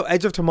 Also,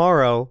 Edge of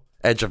Tomorrow...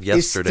 Edge of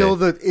Yesterday.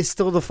 Is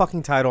still the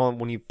fucking title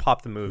when you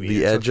pop the movie.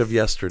 The Edge of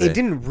Yesterday. It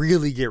didn't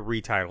really get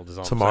retitled. Is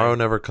all Tomorrow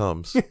Never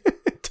Comes.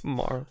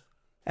 Tomorrow.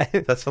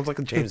 That sounds like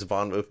a James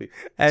Bond movie.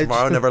 Edge.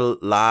 Tomorrow Never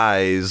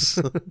Lies.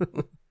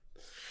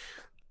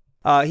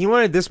 He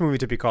wanted this movie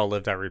to be called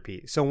Live, Die,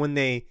 Repeat. So when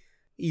they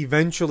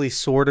eventually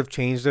sort of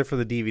changed it for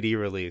the DVD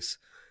release,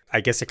 I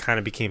guess it kind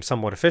of became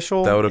somewhat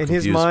official That would have in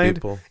his confused mind.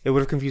 people. It would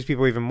have confused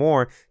people even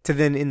more to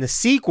then in the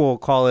sequel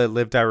call it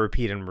Live, Die,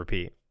 Repeat, and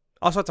Repeat.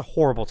 Also, it's a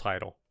horrible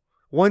title.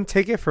 One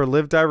ticket for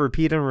Live, Die,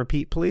 Repeat, and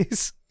Repeat,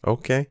 please.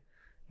 Okay.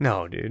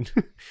 No, dude.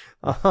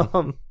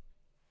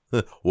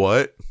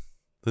 What?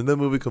 Didn't that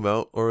movie come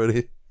out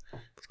already?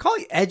 It's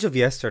called Edge of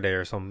Yesterday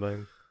or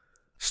something.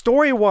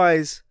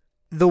 Story-wise,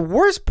 the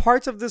worst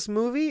parts of this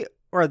movie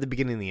are at the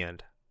beginning and the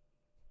end.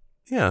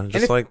 Yeah,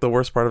 just like the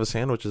worst part of a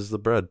sandwich is the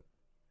bread.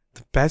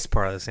 The best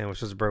part of the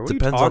sandwich is the bread. What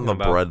Depends are you talking on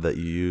the about? bread that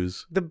you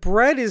use. The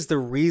bread is the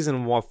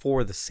reason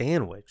for the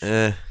sandwich.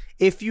 Eh.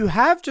 If you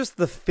have just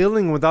the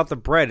filling without the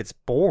bread, it's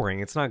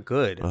boring. It's not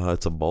good.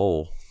 It's a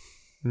bowl.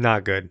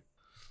 Not good.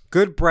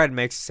 Good bread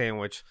makes a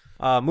sandwich.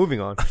 Moving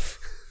on.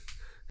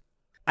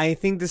 I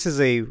think this is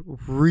a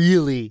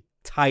really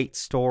tight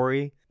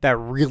story that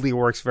really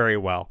works very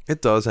well.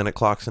 It does, and it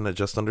clocks in at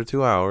just under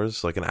 2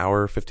 hours, like an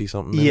hour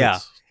 50-something minutes. Yeah.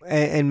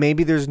 And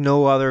maybe there's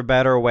no other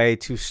better way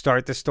to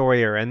start the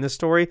story or end the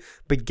story,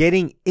 but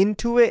getting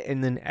into it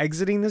and then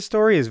exiting the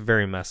story is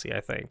very messy, I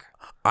think.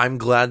 I'm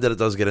glad that it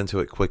does get into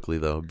it quickly,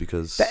 though,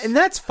 because... And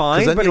that's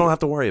fine. Then but you don't have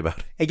to worry about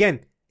it. Again,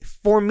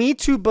 for me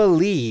to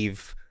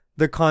believe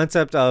the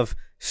concept of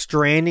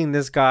stranding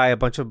this guy a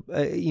bunch of,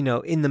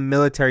 in the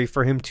military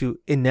for him to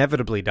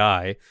inevitably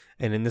die,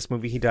 and in this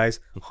movie he dies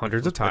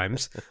hundreds of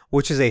times,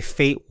 which is a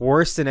fate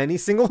worse than any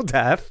single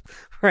death,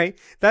 right?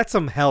 That's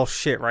some hell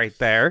shit right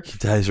there. He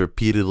dies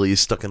repeatedly,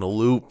 stuck in a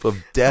loop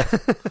of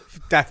death.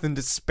 Death and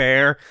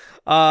despair.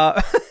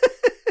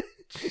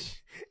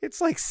 It's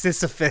like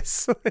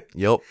Sisyphus.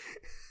 Yep.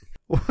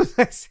 What was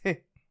I saying?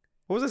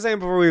 What was I saying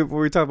before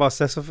we talked about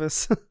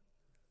Sisyphus?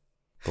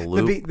 The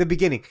loop? The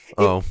beginning.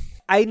 Oh.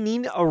 I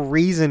need a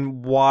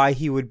reason why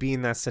he would be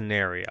in that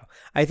scenario.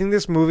 I think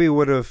this movie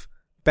would have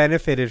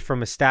benefited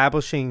from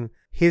establishing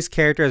his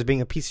character as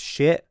being a piece of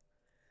shit.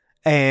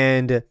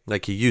 And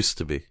like he used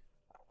to be.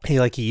 He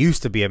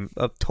used to be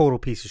a total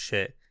piece of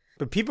shit.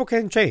 But people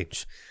can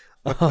change.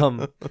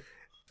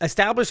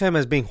 Establish him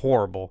as being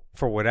horrible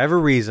for whatever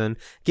reason.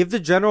 Give the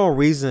general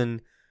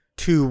reason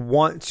to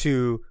want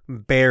to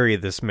bury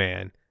this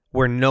man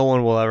where no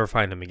one will ever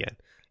find him again.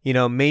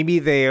 Maybe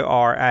they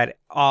are at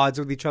odds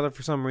with each other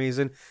for some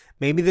reason.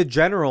 Maybe the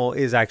general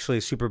is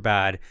actually super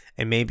bad,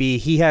 and maybe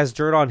he has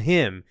dirt on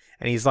him,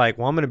 and he's like,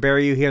 well, I'm going to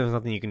bury you here. There's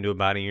nothing you can do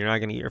about it. You're not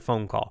going to get your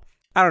phone call.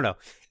 I don't know.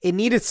 It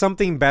needed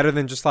something better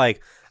than just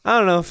like, I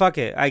don't know, fuck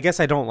it. I guess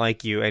I don't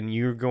like you, and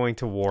you're going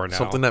to war now.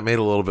 Something that made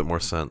a little bit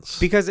more sense.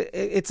 Because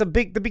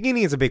the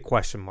beginning is a big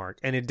question mark,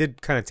 and it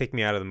did kind of take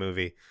me out of the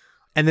movie.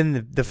 And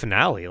then the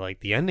finale, like,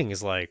 the ending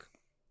is like,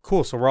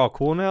 cool, so we're all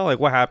cool now? Like,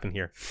 what happened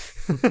here?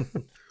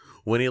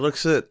 When he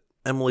looks at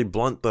Emily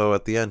Blunt, though,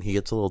 at the end, he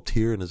gets a little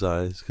tear in his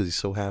eyes because he's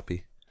so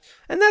happy.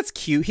 And that's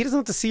cute. He doesn't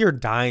have to see her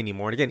die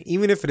anymore. And again,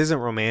 even if it isn't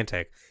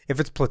romantic, if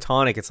it's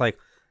platonic, it's like,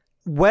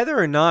 whether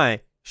or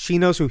not she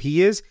knows who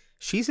he is.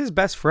 She's his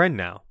best friend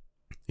now.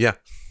 Yeah.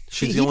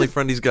 She's the only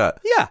friend he's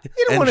got. Yeah. You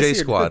don't And want to J see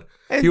her- Squad.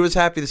 And- He was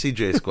happy to see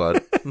J Squad.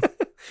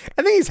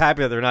 I think he's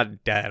happy that they're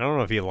not dead. I don't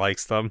know if he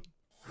likes them.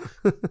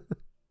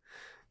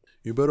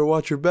 You better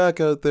watch your back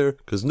out there,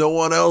 because no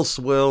one else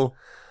will.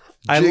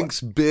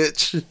 Jinx,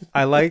 bitch.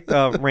 I like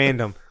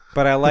random,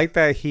 but I like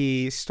that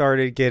he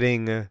started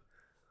getting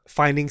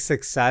finding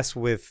success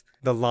with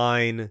the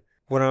line,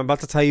 "What I'm about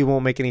to tell you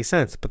won't make any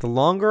sense, but the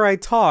longer I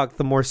talk,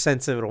 the more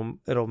sense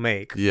it'll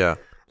make." Yeah.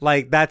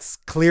 Like, that's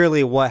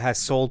clearly what has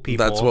sold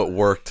people. That's what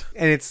worked.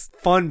 And it's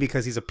fun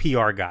because he's a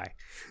PR guy.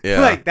 Yeah.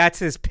 Like, that's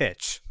his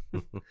pitch.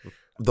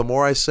 The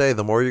more I say,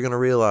 the more you're going to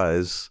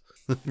realize.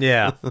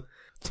 Yeah.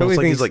 It's almost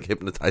like he's like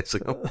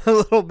hypnotizing him. A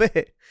little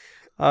bit.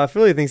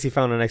 Philly thinks he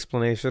found an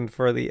explanation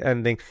for the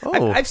ending.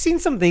 Oh. I've seen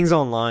some things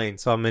online,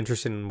 so I'm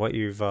interested in what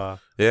you've...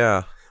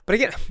 Yeah. But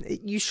again,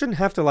 you shouldn't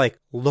have to, like,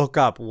 look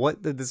up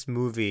what did this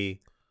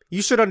movie...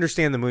 You should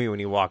understand the movie when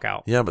you walk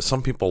out. Yeah, but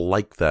some people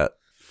like that.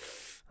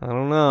 I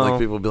don't know. Like,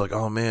 people will be like,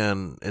 oh,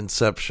 man,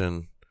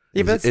 Inception.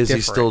 Yeah, but that's is he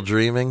different. still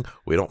dreaming?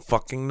 We don't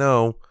fucking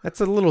know. That's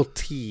a little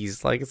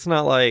tease. Like, it's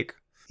not like...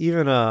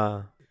 Even,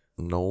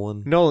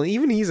 Nolan? Nolan,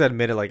 even he's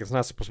admitted, like, it's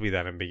not supposed to be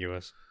that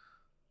ambiguous.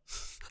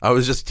 I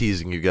was just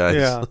teasing you guys.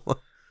 Yeah.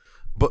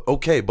 But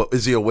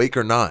is he awake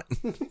or not?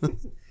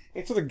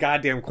 Answer the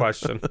goddamn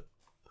question.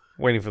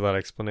 Waiting for that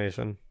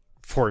explanation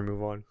before we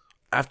move on.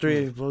 After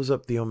he blows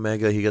up the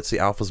Omega, he gets the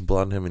Alpha's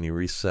blood on him and he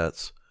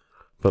resets.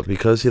 But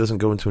because he doesn't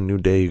go into a new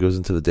day, he goes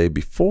into the day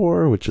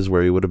before, which is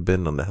where he would have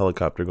been on the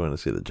helicopter going to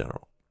see the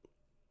general.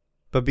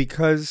 But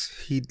because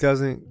he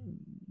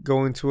doesn't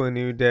go into a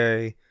new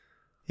day,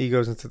 he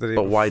goes into the day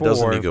But why before.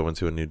 doesn't he go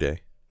into a new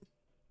day?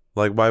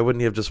 Like, why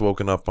wouldn't he have just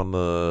woken up on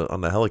the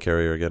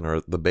helicarrier again,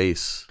 or the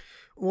base?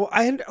 Well,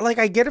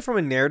 I get it from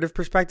a narrative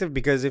perspective,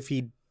 because if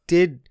he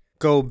did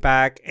go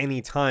back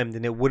any time,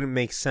 then it wouldn't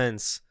make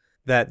sense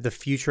that the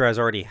future has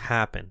already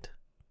happened.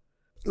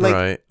 Like,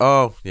 Right.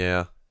 Oh,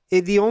 yeah.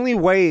 the only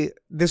way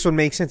this would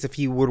make sense if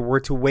he were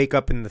to wake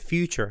up in the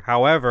future.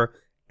 However,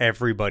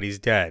 everybody's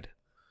dead.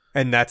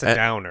 And that's a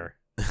downer.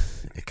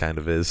 It kind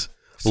of is.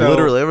 So-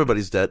 Literally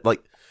everybody's dead.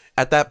 Like,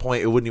 at that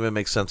point, it wouldn't even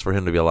make sense for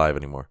him to be alive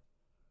anymore.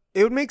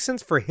 It would make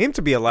sense for him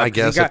to be alive. I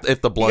 'cause guess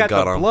if the blood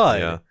got on him. blood.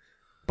 Yeah.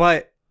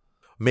 But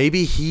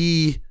Maybe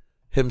he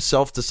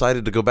himself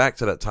decided to go back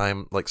to that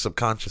time, like,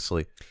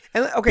 subconsciously.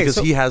 okay, Because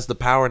so he has the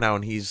power now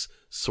and he's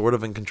sort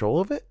of in control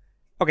of it?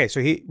 okay,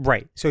 so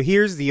So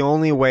here's the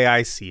only way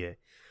I see it.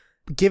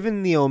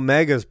 Given the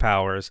Omega's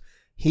powers,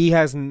 he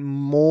has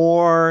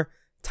more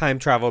time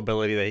travel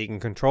ability that he can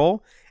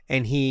control,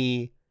 and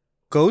he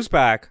goes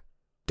back,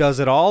 does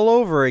it all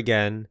over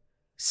again,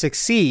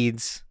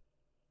 succeeds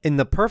in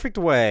the perfect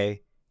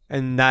way,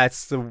 and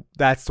that's the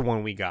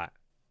one we got.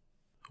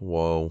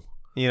 Whoa.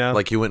 You know?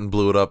 Like he went and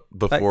blew it up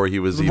before he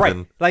was Right.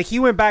 even... Like he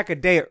went back a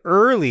day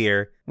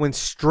earlier, went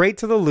straight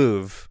to the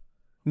Louvre,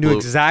 knew Blew-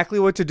 exactly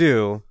what to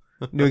do,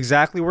 knew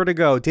exactly where to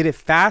go, did it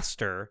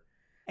faster,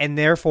 and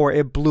therefore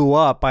it blew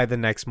up by the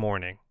next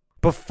morning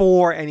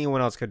before anyone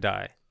else could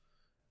die.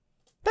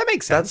 That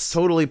makes sense. That's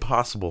totally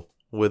possible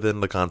within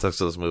the context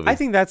of this movie. I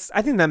think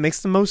that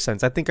makes the most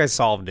sense. I think I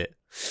solved it.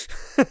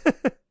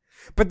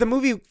 But the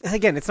movie,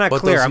 again, it's not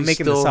But clear. does I'm he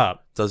making still- this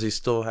up. Does he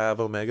still have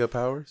Omega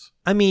powers?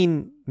 I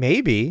mean,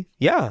 maybe,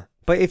 yeah.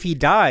 But if he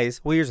dies,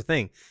 well, here's the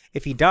thing: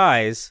 if he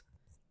dies,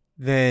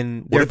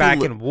 then What they're if he back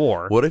li- in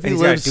war. What if and he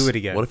he's gotta lives? do it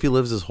again? What if he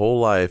lives his whole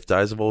life,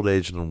 dies of old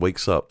age, and then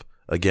wakes up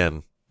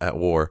again at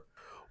war?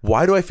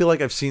 Why do I feel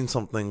like I've seen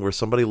something where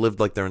somebody lived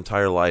like their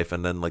entire life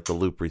and then like the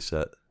loop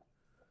reset?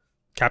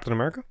 Captain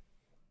America?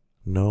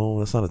 No,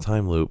 that's not a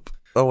time loop.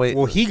 Oh wait,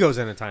 Well, he goes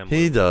in a time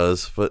he loop.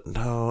 does, but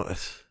no.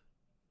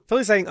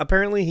 Philly's saying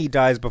apparently he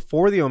dies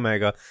before the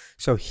Omega,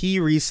 so he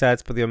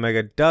resets, but the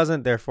Omega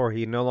doesn't. Therefore,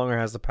 he no longer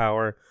has the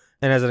power.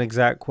 And as an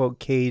exact quote,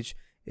 Cage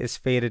is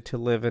fated to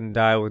live and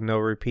die with no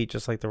repeat,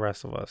 just like the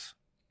rest of us.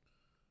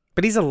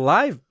 But he's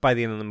alive by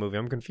the end of the movie.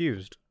 I'm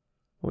confused.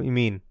 What do you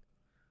mean?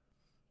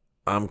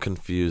 I'm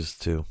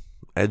confused too.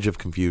 Edge of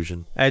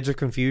confusion. Edge of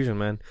confusion,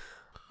 man.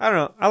 I don't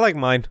know. I like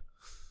mine.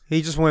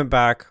 He just went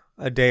back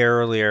a day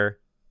earlier,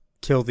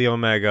 killed the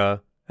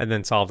Omega, and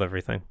then solved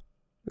everything.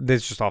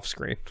 It's just off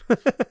screen.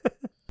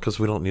 Because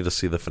we don't need to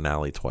see the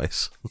finale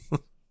twice.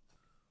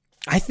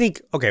 I think,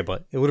 okay,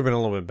 but it would have been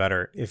a little bit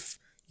better if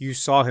you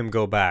saw him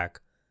go back.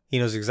 He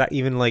knows exactly,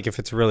 even like if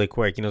it's really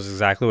quick, he knows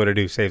exactly what to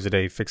do, saves the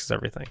day, fixes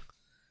everything.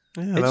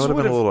 Yeah, It that just would have been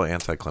would've- a little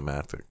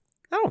anticlimactic.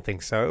 I don't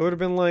think so. It would have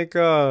been like,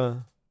 I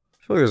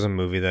feel like there's a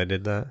movie that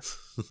did that.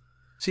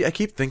 See, I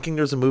keep thinking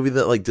there's a movie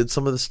that like did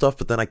some of this stuff,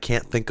 but then I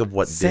can't think of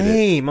what did it.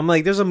 Same. I'm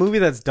like, there's a movie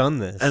that's done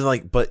this. And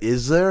like, but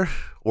is there?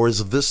 Or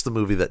is this the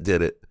movie that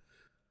did it?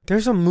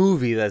 There's a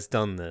movie that's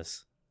done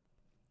this.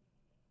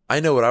 I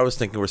know what I was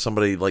thinking, where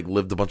somebody like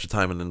lived a bunch of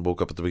time and then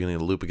woke up at the beginning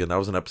of the loop again. That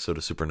was an episode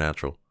of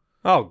Supernatural.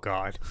 Oh,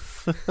 God.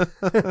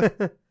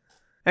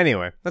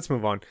 Anyway, let's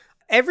move on.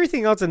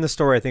 Everything else in the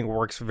story, I think,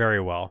 works very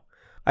well.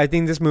 I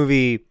think this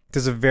movie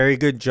does a very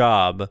good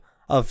job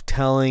of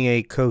telling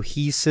a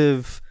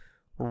cohesive,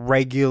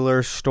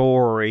 regular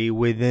story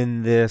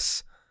within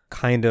this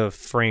kind of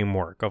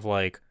framework of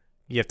like,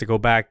 you have to go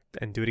back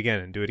and do it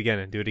again and do it again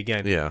and do it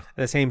again. Yeah. At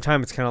the same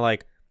time, it's kind of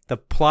like the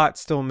plot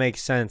still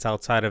makes sense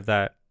outside of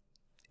that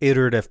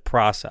iterative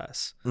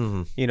process.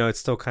 Mm-hmm. You know, it's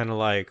still kind of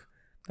like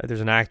there's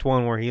an act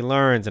 1 where he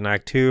learns, and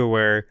act 2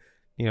 where,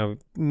 you know,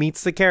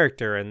 meets the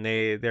character and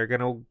they're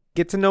going to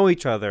get to know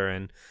each other.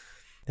 And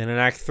then in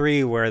act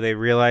 3 where they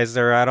realize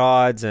they're at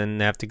odds and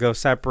they have to go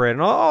separate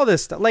and all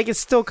this stuff. Like, it's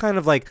still kind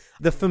of like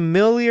the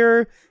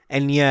familiar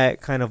and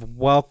yet kind of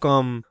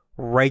welcome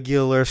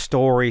regular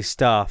story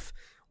stuff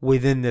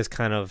within this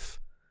kind of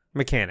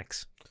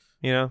mechanics,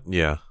 you know?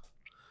 Yeah.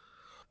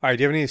 All right,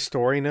 do you have any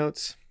story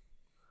notes?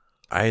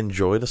 I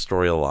enjoy the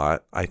story a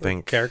lot. I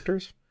think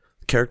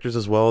Characters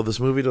as well. This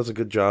movie does a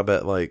good job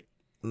at like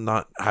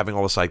not having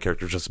all the side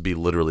characters just be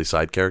literally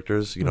side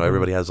characters. You know,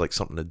 everybody has like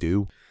something to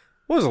do.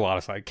 Well, there's a lot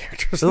of side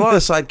characters. There's a lot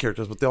of side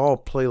characters, but they all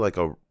play like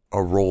a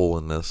role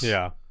in this.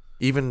 Yeah.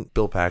 Even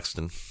Bill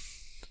Paxton.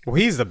 Well,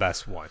 he's the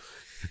best one.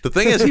 The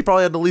thing is, he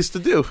probably had the least to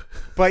do.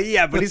 But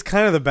yeah, but he's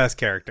kind of the best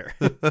character.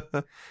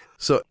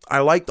 So I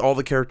liked all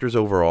the characters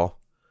overall.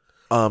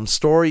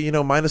 Story, you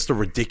know, minus the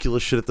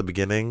ridiculous shit at the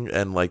beginning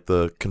and like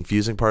the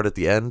confusing part at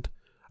the end.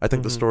 I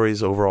think the story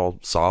is overall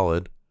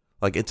solid.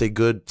 Like, it's a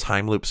good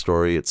time loop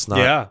story. It's not.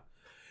 Yeah.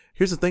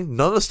 Here's the thing: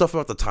 none of the stuff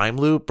about the time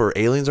loop or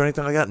aliens or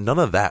anything like that, none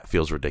of that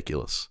feels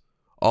ridiculous.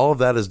 All of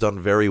that is done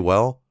very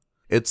well.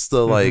 It's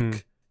the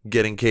like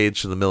getting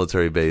Cage to the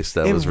military base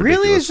that was ridiculous.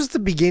 It really is just the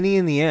beginning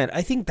and the end.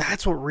 I think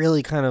that's what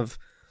really kind of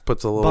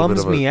puts a little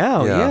bums bit of me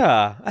out.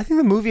 Yeah. I think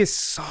the movie is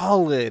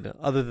solid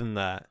other than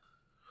that.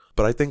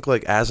 But I think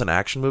like as an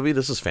action movie,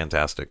 this is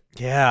fantastic.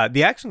 Yeah,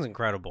 the action's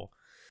incredible.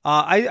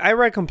 I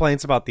read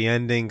complaints about the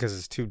ending because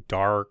it's too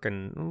dark,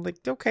 and I'm like,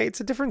 okay, it's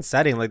a different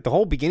setting. Like, the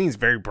whole beginning is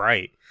very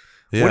bright.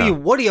 Yeah.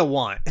 What do you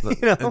want? You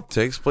know, It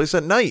takes place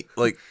at night.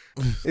 Like,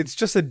 it's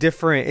just a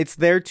different. It's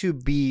there to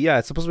be. Yeah,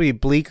 it's supposed to be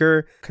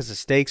bleaker because the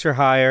stakes are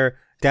higher.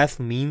 Death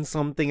means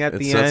something at it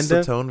the sets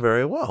end. the tone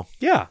very well.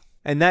 Yeah,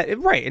 and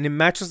and it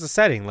matches the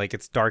setting. Like,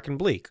 it's dark and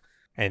bleak,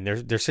 and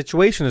their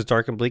situation is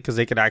dark and bleak because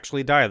they could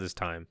actually die this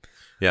time.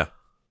 Yeah.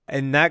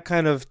 And that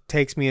kind of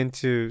takes me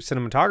into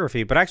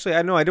cinematography. But actually,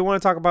 I do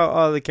want to talk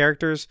about the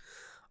characters.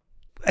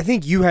 I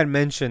think you had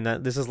mentioned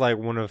that this is like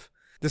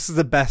this is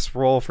the best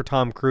role for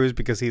Tom Cruise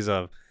because he's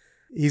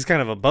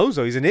kind of a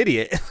bozo. He's an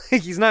idiot.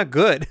 Like, he's not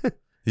good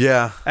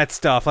Yeah. at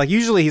stuff. Like,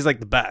 usually he's like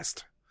the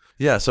best.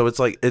 Yeah. So it's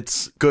like,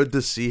 it's good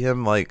to see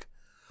him like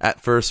at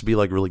first be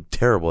like really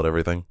terrible at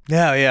everything.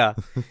 Yeah, yeah.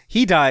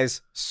 He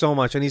dies so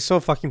much, and he's so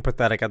fucking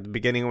pathetic at the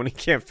beginning when he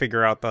can't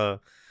figure out the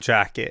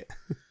jacket.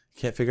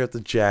 Can't figure out the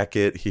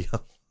jacket.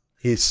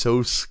 He's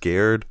so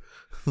scared.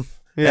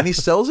 Yeah. And he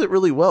sells it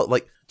really well.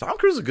 Like, Tom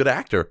Cruise is a good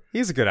actor.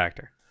 He's a good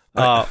actor.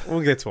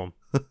 We'll get to him.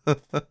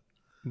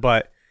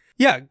 But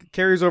yeah,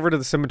 carries over to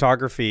the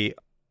cinematography.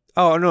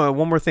 Oh no,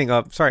 one more thing.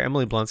 Sorry,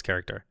 Emily Blunt's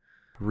character,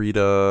 Rita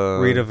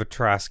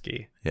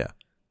Vitrasky. Yeah,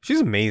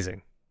 she's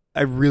amazing.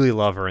 I really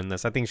love her in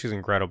this. I think she's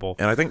incredible.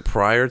 And I think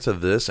prior to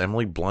this,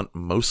 Emily Blunt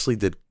mostly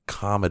did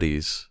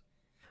comedies.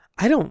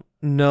 I don't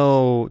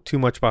know too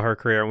much about her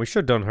career, and we should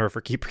have done her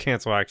for Keep or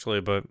Cancel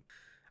actually, but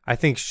I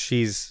think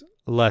she's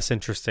less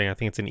interesting. I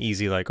think it's an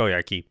easy like, oh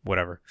yeah, keep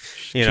whatever.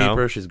 You know?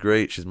 Her. She's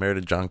great. She's married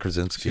to John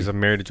Krasinski. She's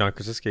married to John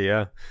Krasinski.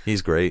 Yeah,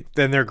 he's great.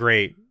 Then they're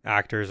great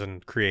actors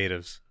and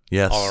creatives.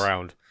 Yes, all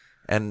around,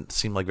 and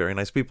seem like very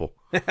nice people.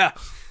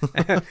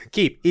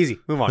 Keep easy.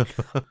 Move on.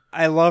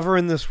 I love her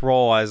in this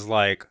role as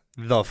like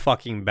the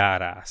fucking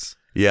badass.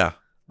 Yeah,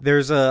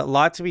 there's a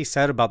lot to be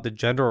said about the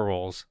gender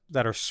roles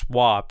that are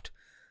swapped.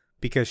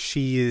 Because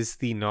she is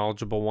the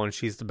knowledgeable one.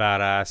 She's the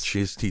badass.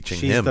 She's teaching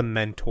him. She's the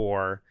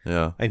mentor.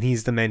 Yeah. And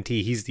he's the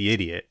mentee. He's the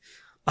idiot.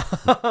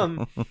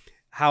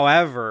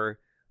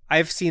 However,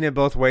 I've seen it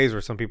both ways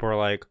where some people are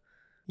like,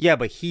 yeah,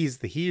 but he's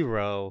the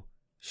hero.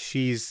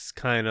 She's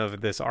kind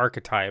of this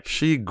archetype.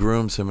 She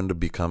grooms him into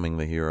becoming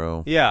the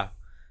hero. Yeah.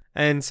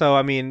 And so,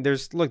 I mean,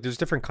 there's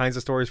different kinds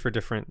of stories for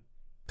different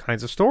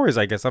kinds of stories,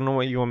 I guess. I don't know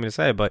what you want me to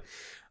say, but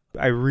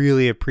I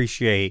really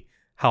appreciate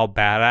how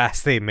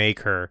badass they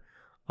make her.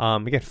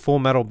 Again, Full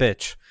Metal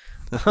bitch.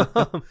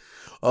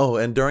 Oh,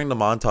 and during the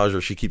montage where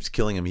she keeps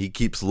killing him, he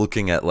keeps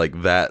looking at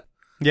like that.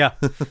 Yeah.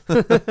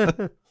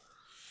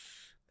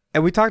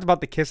 And we talked about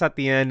the kiss at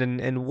the end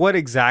and what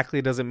exactly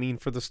does it mean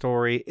for the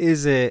story?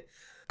 Is it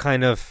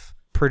kind of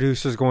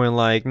producers going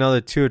like, no,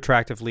 the two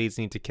attractive leads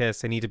need to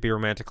kiss. They need to be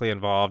romantically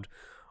involved.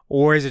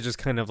 Or is it just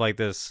kind of like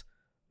this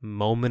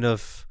moment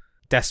of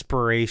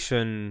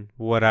desperation,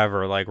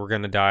 whatever, like we're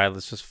going to die.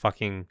 Let's just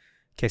fucking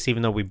kiss,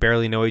 even though we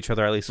barely know each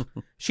other. At least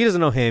she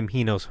doesn't know him.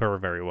 He knows her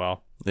very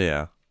well.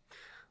 Yeah.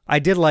 I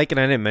did like, and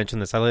I didn't mention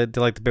this, I did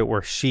like the bit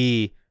where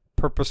she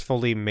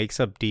purposefully makes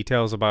up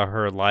details about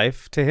her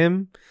life to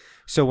him.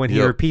 So when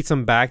he repeats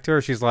them back to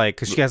her, she's like,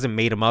 because she hasn't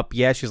made them up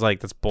yet, she's like,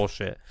 that's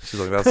bullshit. She's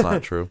like, that's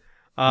not true.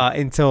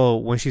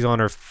 Until when she's on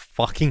her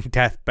fucking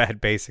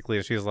deathbed,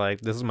 basically, she's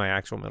like, this is my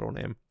actual middle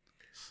name.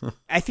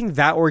 I think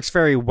that works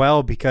very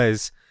well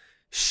because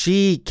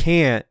she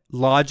can't,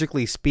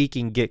 logically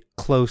speaking, get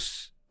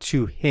close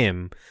to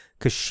him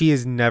because she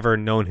has never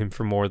known him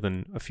for more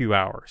than a few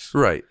hours.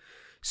 Right.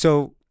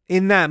 So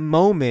in that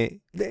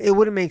moment, it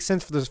wouldn't make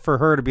sense for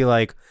her to be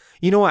like,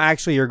 you know what,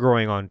 actually you're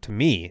growing on to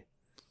me,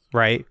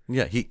 right?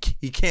 Yeah, he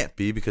can't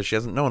be because she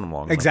hasn't known him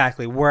long enough.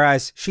 Exactly.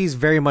 Whereas she's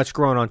very much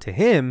grown on to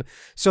him.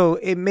 So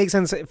it makes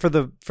sense for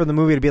the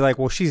movie to be like,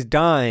 well, she's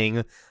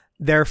dying,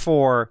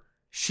 therefore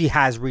she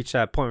has reached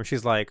that point where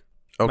she's like,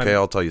 okay,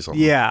 I'll tell you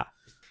something. yeah,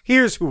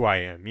 here's who I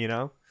am, you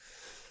know?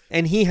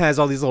 And he has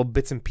all these little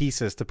bits and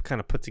pieces to kind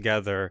of put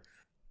together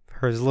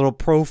his little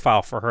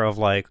profile for her of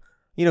like,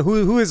 you know,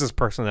 who is this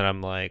person that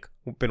I'm like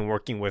been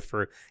working with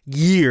for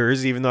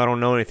years, even though I don't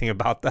know anything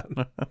about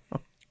them.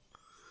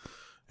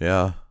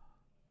 Yeah.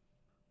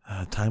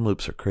 Time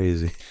loops are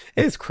crazy.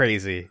 It's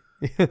crazy.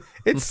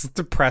 It's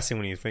depressing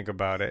when you think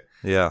about it.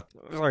 Yeah.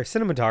 Sorry,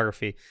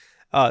 cinematography.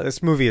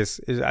 This movie is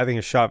I think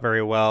is shot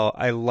very well.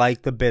 I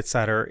like the bits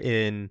that are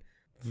in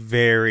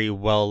very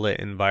well lit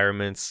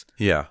environments.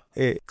 Yeah.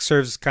 It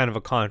serves kind of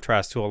a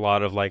contrast to a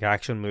lot of like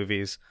action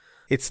movies.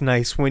 It's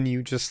nice when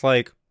you just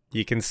like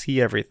you can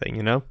see everything,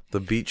 you know? The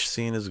beach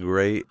scene is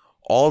great.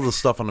 All the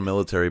stuff on the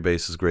military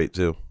base is great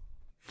too.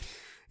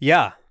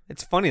 Yeah.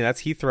 It's funny.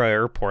 That's Heathrow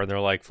Airport. And they're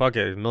like, fuck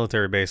it,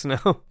 military base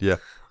now. Yeah.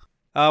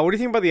 What do you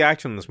think about the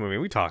action in this movie?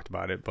 We talked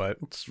about it, but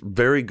It's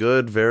very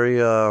good. Very,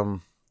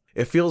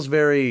 it feels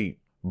very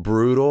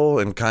brutal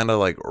and kind of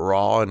like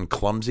raw and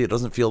clumsy. It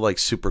doesn't feel like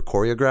super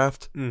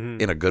choreographed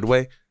in a good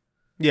way.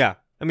 yeah.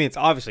 I mean, it's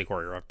obviously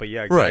choreographed, but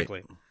yeah,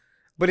 exactly. Right.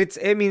 But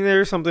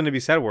there's something to be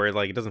said where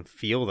like it doesn't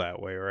feel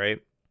that way, right?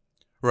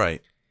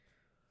 Right.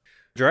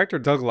 Director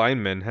Doug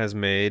Lineman has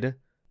made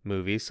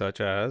movies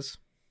such as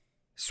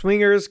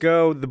Swingers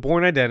Go, The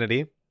Bourne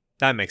Identity.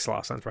 That makes a lot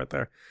of sense right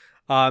there.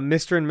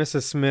 Mr. and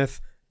Mrs. Smith,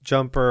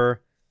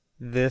 Jumper,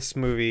 this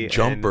movie.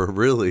 Jumper,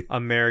 really?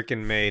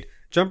 American Made.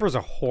 Jumper's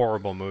a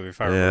horrible movie, if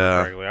I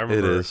remember correctly. I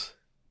remember it is.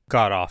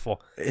 God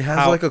awful. It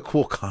has like a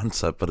cool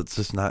concept, but it's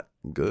just not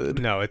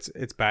good. No, it's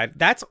bad.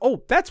 That's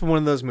one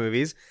of those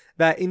movies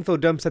that info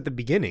dumps at the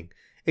beginning.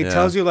 It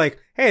tells you like,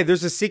 hey,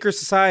 there's a secret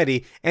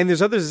society, and there's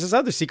this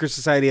other secret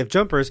society of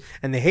jumpers,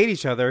 and they hate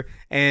each other,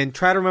 and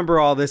try to remember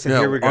all this, and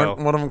here we go.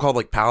 Aren't one of them called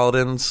like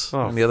paladins,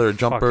 and the other are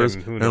jumpers?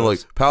 Who and they're like,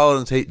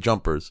 paladins hate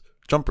jumpers.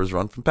 Jumpers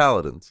run from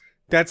paladins.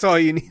 That's all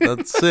you need.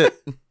 That's it.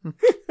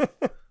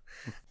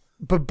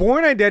 But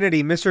Bourne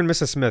Identity, Mr. and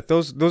Mrs. Smith,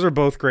 those are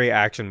both great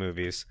action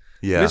movies.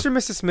 Yeah. Mr. and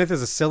Mrs. Smith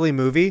is a silly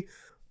movie,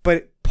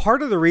 but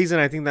part of the reason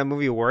I think that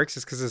movie works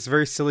is because it's a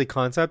very silly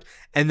concept,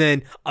 and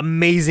then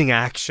amazing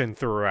action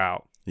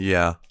throughout.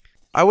 Yeah.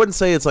 I wouldn't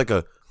say it's like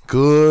a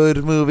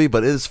good movie,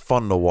 but it is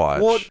fun to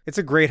watch. Well, it's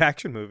a great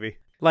action movie.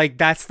 Like,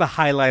 that's the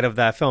highlight of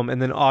that film.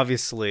 And then,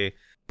 obviously,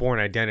 Bourne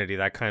Identity,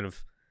 that kind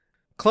of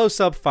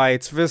close-up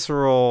fights,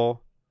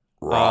 visceral.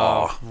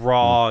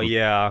 Raw,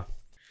 yeah.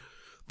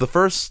 The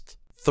first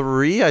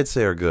 3, I'd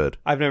say, are good.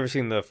 I've never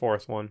seen the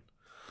fourth one.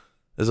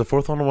 Is the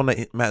fourth one the one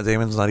that Matt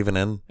Damon's not even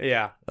in?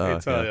 Yeah.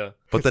 It's yeah.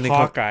 But then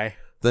Hawkeye.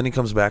 Then he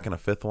comes back in a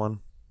 5th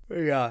one.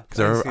 Yeah.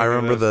 Because I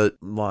remember the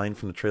line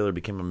from the trailer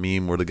became a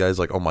meme where the guy's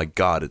like, oh my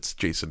God, it's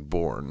Jason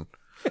Bourne.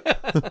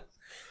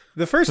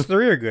 The first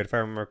 3 are good, if I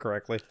remember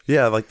correctly.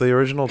 Yeah, like the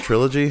original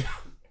trilogy.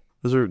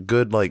 Those are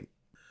good, like,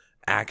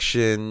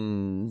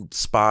 action,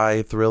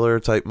 spy, thriller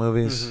type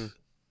movies. Mm-hmm.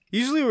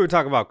 Usually we would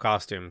talk about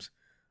costumes,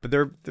 but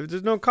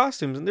there's no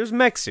costumes, and there's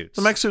mech suits.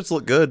 The mech suits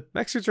look good.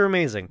 Mech suits are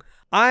amazing.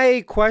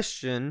 I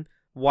question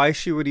why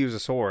she would use a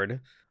sword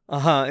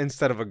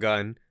instead of a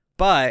gun,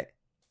 but...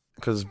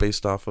 Because it's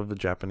based off of a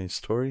Japanese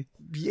story?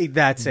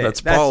 That's it.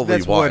 That's probably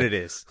that's why. what it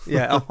is.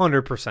 Yeah,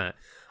 100%.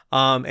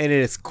 And it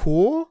is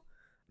cool.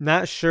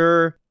 Not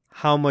sure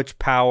how much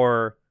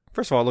power...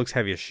 First of all, it looks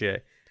heavy as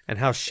shit. And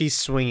how she's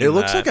swinging it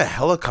looks like a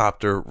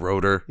helicopter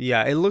rotor.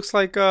 Yeah, it looks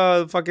like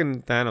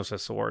fucking Thanos'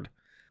 sword.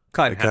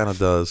 Cut in half. It kind of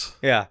does.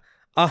 Yeah.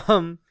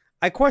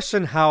 I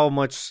question how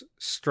much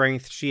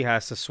strength she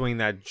has to swing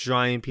that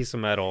giant piece of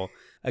metal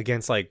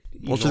against like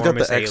Well, she's got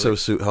the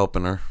exosuit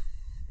helping her.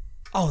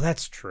 Oh,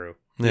 that's true.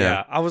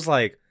 Yeah. I was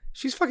like,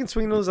 she's fucking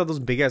swinging those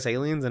big ass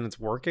aliens and it's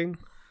working.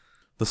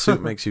 The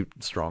suit makes you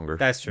stronger.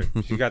 That's true.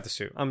 She got the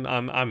suit. I'm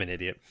an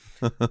idiot.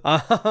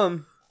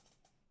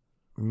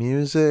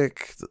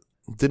 Music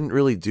didn't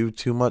really do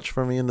too much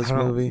for me in this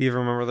movie. I don't even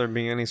remember there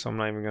being any, so I'm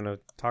not even going to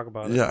talk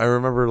about it. Yeah, I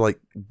remember like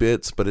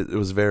bits, but it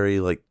was very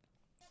like,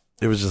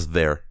 it was just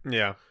there.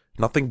 Yeah.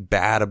 Nothing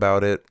bad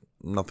about it.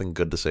 Nothing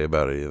good to say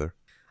about it either.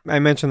 I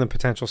mentioned the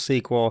potential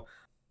sequel.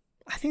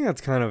 I think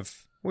that's kind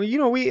of, well, you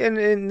know,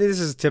 and this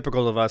is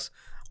typical of us.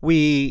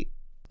 We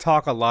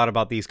talk a lot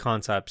about these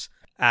concepts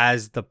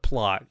as the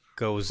plot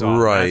goes on.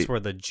 Right. That's where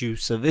the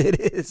juice of it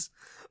is.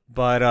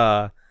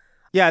 But,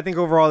 yeah, I think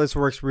overall this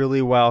works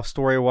really well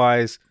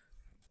story-wise.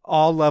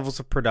 All levels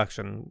of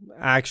production,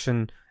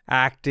 action,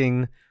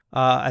 acting.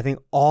 I think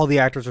all the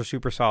actors are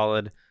super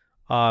solid,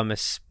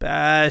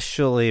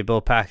 especially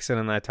Bill Paxton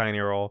in that tiny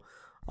role.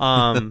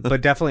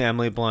 But definitely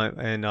Emily Blunt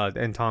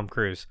and Tom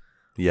Cruise.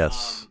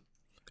 Yes.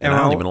 And I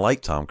don't even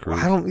like Tom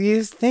Cruise.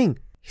 Here's the thing.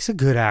 He's a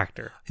good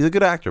actor. He's a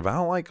good actor, but I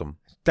don't like him.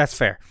 That's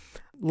fair.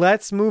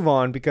 Let's move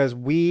on because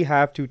we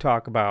have to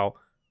talk about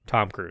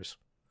Tom Cruise.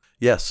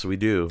 Yes, we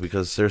do,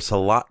 because there's a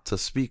lot to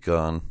speak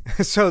on.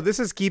 So this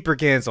is Keep or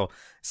Cancel,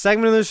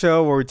 segment of the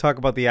show where we talk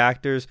about the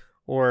actors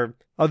or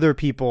other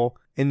people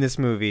in this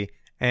movie,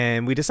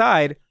 and we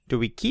decide, do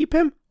we keep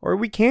him or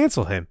we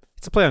cancel him?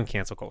 It's a play on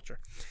cancel culture.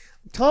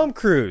 Tom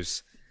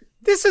Cruise.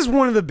 This is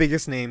one of the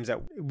biggest names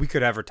that we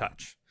could ever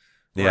touch.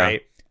 Yeah.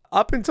 Right?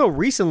 Up until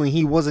recently,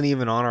 he wasn't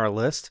even on our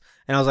list.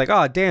 And I was like,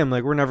 oh, damn,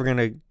 like we're never going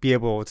to be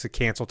able to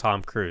cancel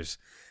Tom Cruise.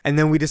 And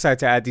then we decided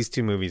to add these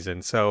two movies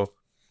in. So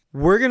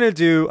we're going to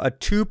do a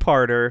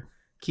two-parter,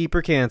 Keep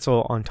or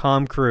Cancel, on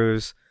Tom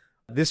Cruise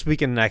this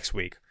week and next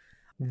week.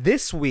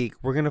 This week,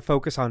 we're going to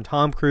focus on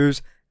Tom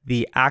Cruise,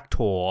 the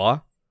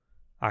actor.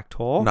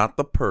 Actor? Not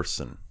the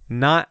person.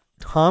 Not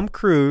Tom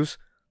Cruise,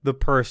 the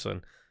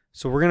person.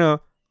 So we're going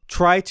to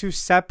try to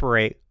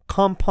separate,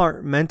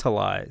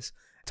 compartmentalize,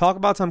 talk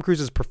about Tom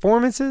Cruise's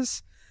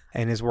performances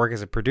and his work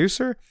as a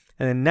producer.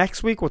 And then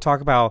next week, we'll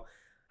talk about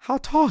how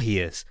tall he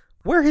is,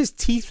 where his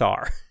teeth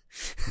are,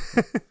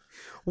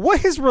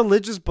 what his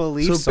religious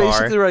beliefs So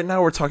basically right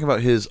now we're talking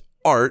about his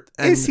art.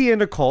 And Is he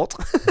in a cult?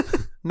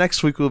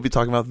 next week we'll be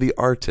talking about the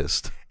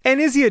artist. And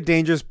is he a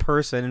dangerous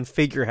person and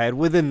figurehead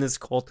within this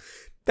cult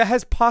that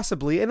has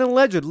possibly and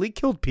allegedly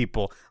killed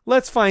people?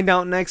 Let's find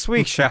out next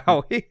week,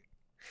 shall we?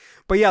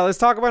 But yeah, let's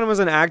talk about him as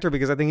an actor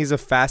because I think he's a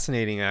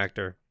fascinating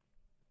actor.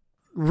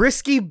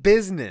 Risky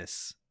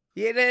Business.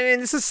 Yeah,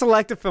 and this is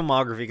selective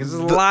filmography because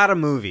there's a lot of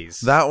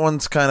movies. That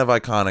one's kind of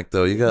iconic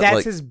though. You got That's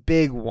like his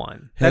big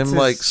one. him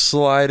like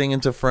sliding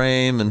into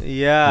frame and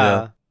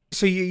Yeah.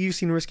 So you've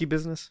seen Risky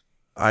Business?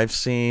 I've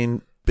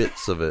seen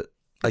bits of it.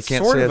 I It's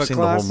can't sort say of I've a seen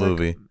the whole classic.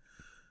 movie.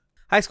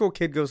 High school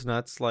kid goes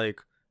nuts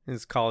like in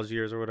his college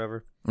years or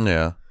whatever.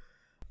 Yeah.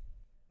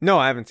 No,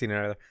 I haven't seen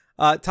it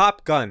either.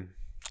 Top Gun.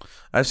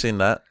 I've seen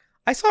that.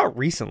 I saw it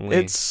recently.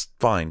 It's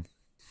fine.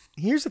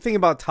 Here's the thing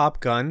about Top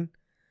Gun.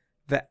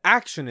 The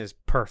action is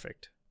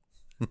perfect.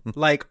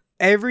 Like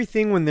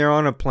everything when they're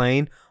on a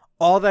plane,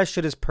 all that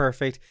shit is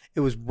perfect. It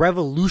was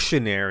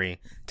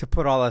revolutionary to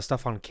put all that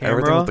stuff on camera.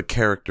 Everything with the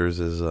characters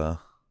is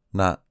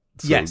not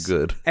so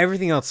good.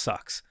 Everything else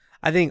sucks.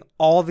 I think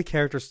all the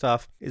character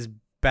stuff is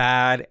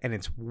bad and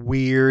it's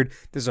weird.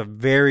 There's a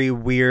very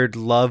weird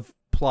love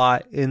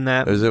plot in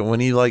that. Is it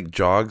when he like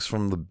jogs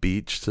from the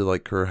beach to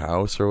like her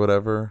house or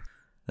whatever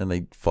and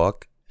they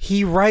fuck?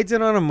 He rides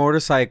in on a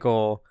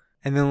motorcycle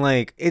and then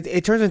like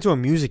it turns into a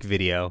music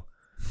video.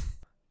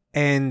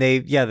 And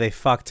they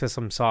fuck to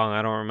some song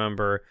I don't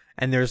remember.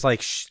 And there's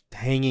like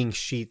hanging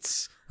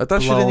sheets. I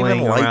thought she didn't even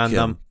blowing like around him.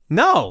 them.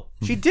 No,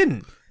 she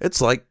didn't.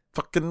 It's like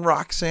fucking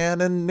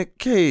Roxanne and Nick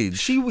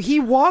Cage. He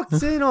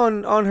walks in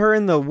on her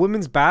in the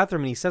women's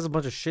bathroom and he says a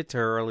bunch of shit to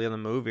her early in the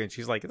movie and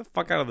she's like, get the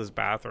fuck out of this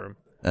bathroom.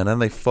 And then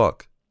they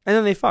fuck. And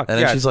then they fuck. And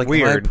then Yeah, she's it's like,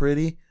 weird. am I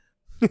pretty?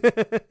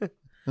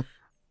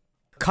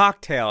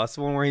 Cocktail. That's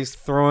the one where he's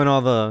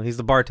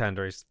the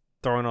bartender. He's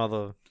throwing all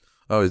the...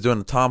 Oh, he's doing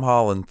the Tom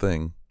Holland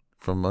thing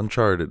from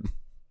Uncharted.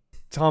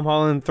 Tom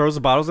Holland throws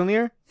the bottles in the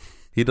air?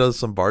 He does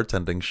some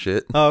bartending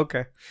shit. Oh,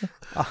 okay.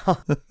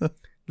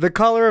 The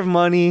Color of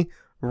Money.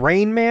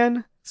 Rain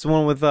Man. It's the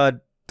one with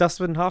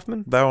Dustin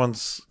Hoffman. That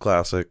one's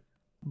classic.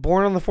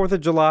 Born on the 4th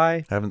of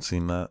July. Haven't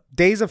seen that.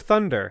 Days of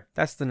Thunder.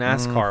 That's the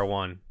NASCAR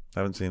one.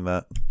 Haven't seen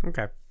that.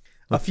 Okay.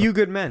 A Few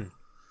Good Men.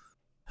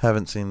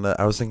 Haven't seen that.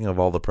 I was thinking of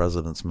All the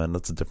President's Men.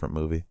 That's a different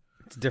movie.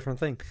 It's a different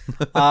thing.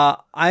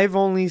 I've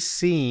only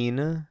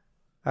seen,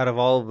 out of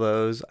all of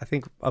those, I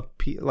think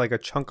like a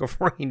chunk of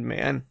Rain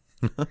Man.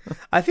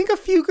 I think A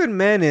Few Good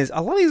Men is,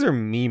 a lot of these are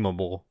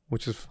memeable,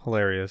 which is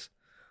hilarious.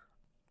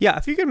 Yeah,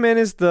 A Few Good Men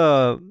is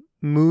the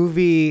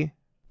movie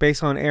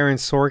based on Aaron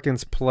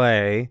Sorkin's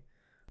play.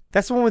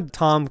 That's the one with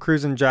Tom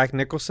Cruise and Jack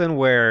Nicholson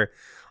where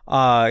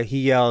he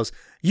yells,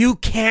 "You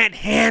can't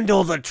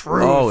handle the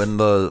truth." Oh, in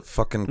the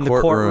fucking in the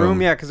courtroom.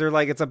 courtroom, yeah, because they're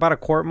like, it's about a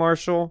court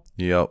martial.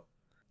 Yep.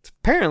 It's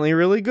apparently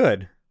really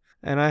good,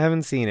 and I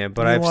haven't seen it,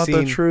 but I've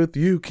seen the truth.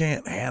 You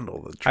can't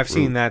handle the truth. I've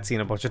seen that scene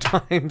a bunch of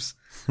times.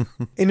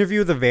 Interview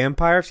with the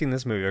Vampire. I've seen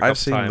this movie a couple I've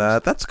seen times.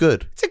 that. That's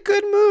good. It's a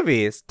good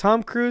movie. It's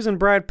Tom Cruise and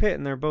Brad Pitt,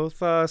 and they're both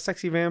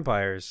sexy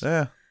vampires.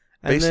 Yeah.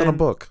 And Based on a then-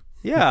 book.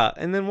 Yeah,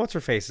 and then what's her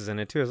face is in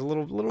it too? As a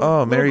little Oh,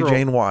 little Mary girl.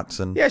 Jane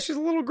Watson. Yeah, she's a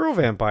little girl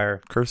vampire.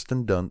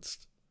 Kirsten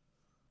Dunst.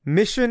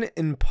 Mission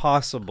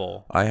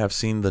Impossible. I have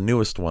seen the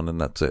newest one,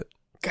 and that's it.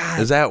 God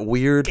Is that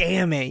weird?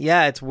 damn it.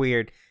 Yeah, it's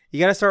weird. You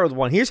got to start with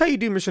one. Here's how you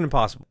do Mission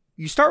Impossible.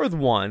 You start with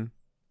one,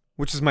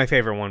 which is my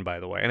favorite one, by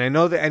the way. And I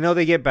know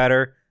they get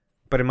better,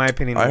 but in my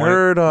opinion, I one,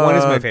 heard one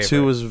is my favorite.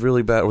 2 was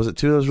really bad. Was it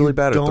 2 that was really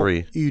bad or Don't-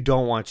 3? You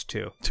don't watch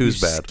 2.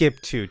 2's You bad.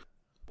 Skip 2.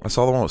 I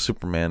saw the one with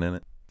Superman in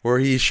it. Where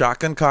he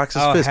shotgun cocks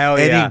his Oh, fist. hell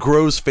And yeah. he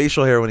grows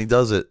facial hair when he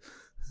does it.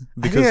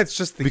 I think that's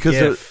just the because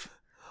gif.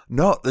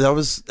 No, that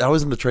was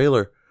in the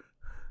trailer.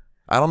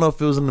 I don't know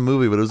if it was in the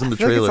movie, but it was in the I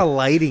feel like trailer. it's a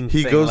lighting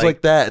He thing. goes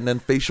like that, and then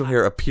facial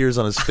hair appears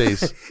on his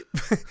face.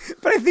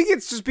 But I think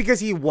it's just because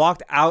he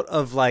walked out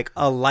of like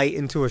a light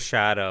into a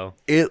shadow.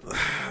 It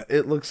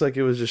looks like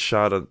it was just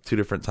shot at 2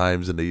 different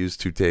times, and they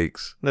used 2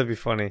 takes. That'd be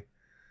funny.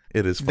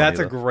 It is funny. That's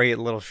a though. great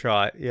little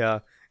shot. Yeah.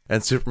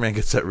 And Superman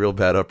gets that real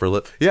bad upper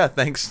lip. Yeah,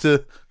 thanks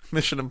to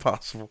Mission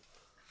Impossible,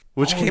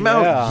 which Oh, came yeah.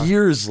 out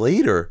years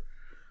later.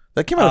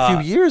 That came out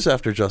a few years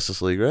after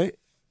Justice League, right?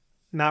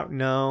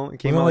 No, it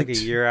came Wasn't out like like a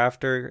year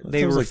after.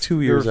 it was like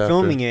 2 years They were after.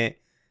 filming it.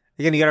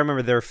 Again, you got to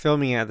remember they were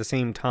filming it at the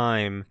same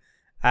time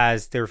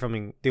as they were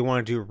filming. They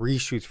wanted to do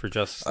reshoots for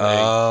Justice League,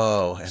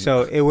 Oh,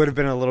 so it would have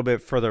been a little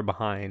bit further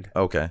behind.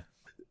 okay.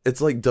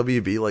 It's like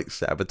WB like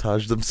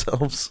sabotaged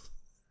themselves.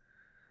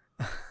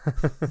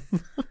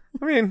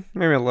 I mean,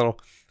 maybe a little.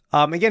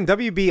 Again,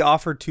 WB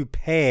offered to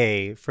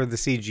pay for the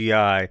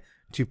CGI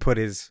to put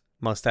his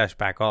mustache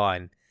back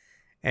on,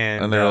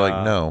 and they're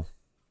like, no.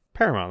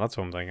 Paramount. That's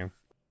what I'm thinking.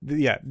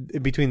 Yeah,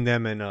 between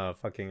them and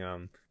fucking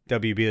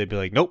WB, they'd be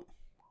like, nope,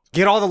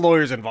 get all the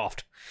lawyers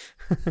involved.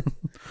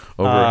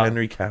 Over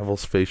Henry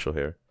Cavill's facial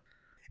hair.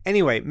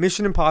 Anyway,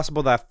 Mission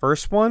Impossible, that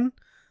first one,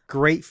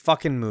 great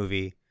fucking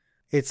movie.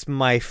 It's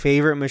my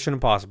favorite Mission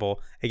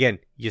Impossible. Again,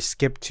 you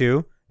skip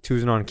 2.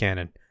 2's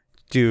non-canon.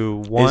 Do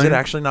 1. Is it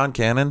actually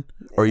non-canon,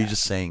 or are you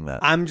just saying that?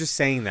 I'm just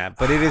saying that,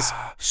 but it is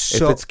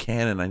so. If it's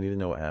canon, I need to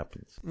know what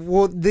happens.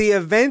 Well, the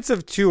events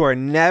of 2 are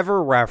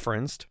never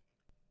referenced,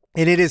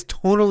 and it is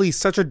totally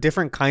such a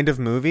different kind of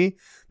movie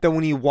that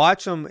when you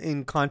watch them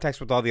in context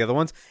with all the other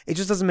ones, it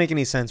just doesn't make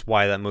any sense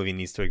why that movie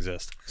needs to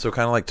exist. So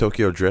kind of like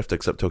Tokyo Drift,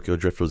 except Tokyo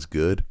Drift was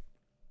good,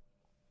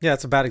 Yeah,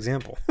 it's a bad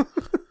example.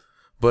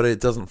 but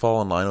it doesn't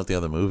fall in line with the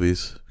other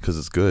movies because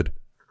it's good.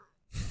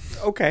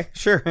 Okay,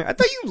 sure. I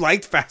thought you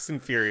liked Fast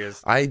and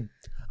Furious. I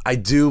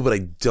do, but I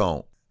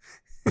don't.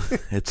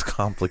 It's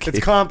complicated.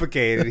 It's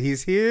complicated.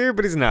 He's here,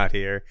 but he's not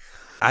here.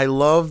 I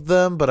love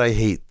them, but I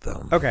hate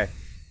them. Okay.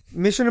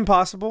 Mission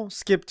Impossible,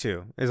 skip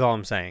 2 is all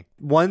I'm saying.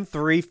 1,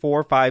 3,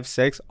 4, 5,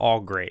 6, all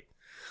great.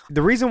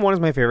 The reason 1 is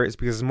my favorite is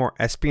because it's more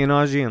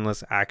espionage-y and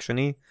less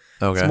action-y.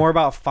 Okay. It's more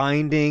about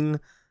finding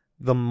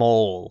the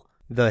mole,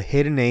 the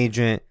hidden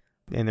agent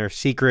in their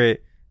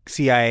secret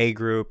CIA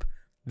group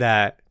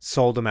that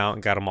sold them out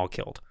and got them all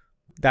killed.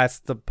 That's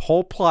the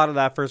whole plot of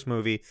that first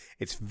movie.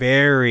 It's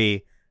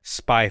very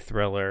spy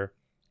thriller.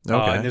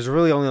 Okay. And there's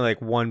really only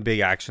like one big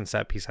action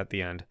set piece at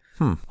the end.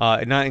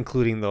 Not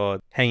including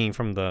the hanging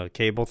from the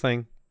cable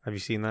thing. Have you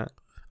seen that?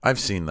 I've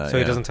seen that. So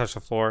he doesn't touch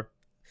the floor.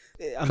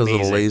 because of the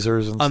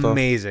lasers and stuff.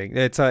 Amazing.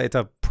 It's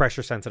a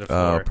pressure sensitive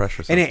floor.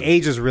 Pressure And sensitive. it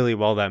ages really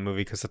well, that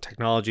movie, because the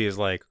technology is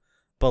like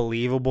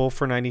believable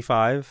for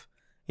 95.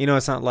 You know,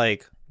 it's not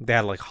like they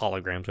had like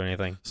holograms or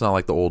anything. It's not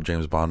like the old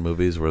James Bond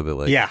movies where they're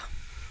like, Yeah.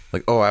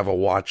 like, oh, I have a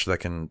watch that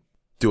can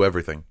do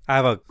everything. I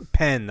have a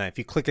pen that if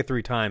you click it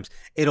 3 times,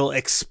 it'll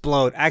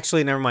explode.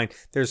 Actually, never mind.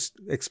 There's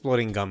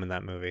exploding gum in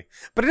that movie.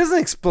 But it doesn't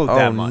explode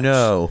that Oh, much.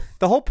 no.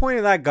 The whole point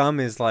of that gum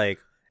is like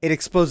it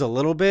explodes a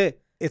little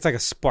bit. It's like a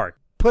spark.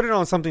 Put it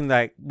on something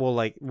that will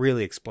like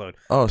really explode.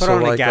 Oh, Put so it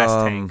on like, a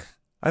gas tank.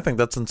 I think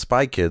that's in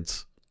Spy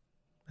Kids.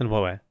 In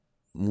what way?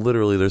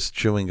 Literally, there's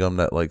chewing gum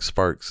that like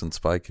sparks in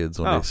Spy Kids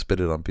when Oh. they spit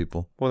it on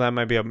people. Well, that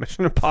might be a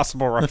Mission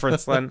Impossible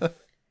reference then.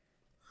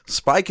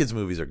 Spy Kids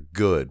movies are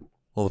good.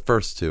 Well, the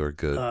first 2 are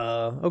good.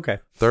 Okay.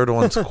 Third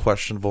one's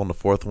questionable, and the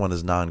fourth one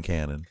is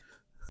non-canon.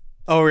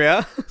 Oh,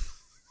 yeah?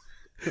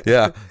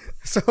 Yeah.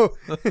 So,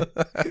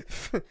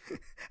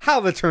 how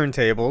the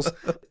turntables.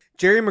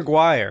 Jerry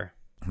Maguire.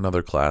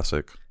 Another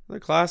classic. The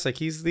classic.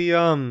 He's the,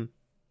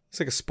 he's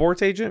like a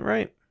sports agent,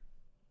 right?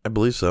 I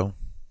believe so.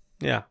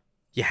 Yeah.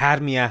 You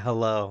had me at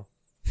hello.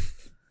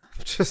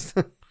 Just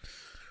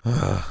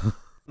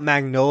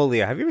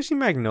Magnolia. Have you ever seen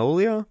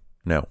Magnolia?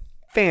 No.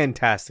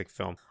 Fantastic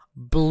film.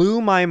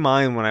 Blew my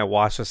mind when I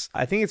watched this.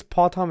 I think it's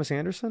Paul Thomas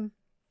Anderson.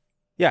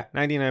 Yeah,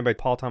 99 by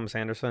Paul Thomas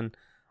Anderson.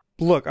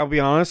 Look, I'll be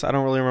honest, I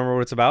don't really remember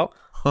what it's about.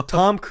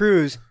 Tom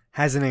Cruise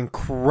has an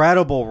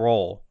incredible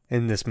role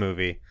in this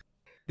movie.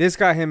 This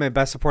got him a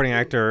Best Supporting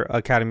Actor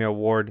Academy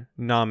Award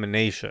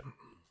nomination.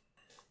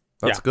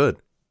 That's Yeah. good.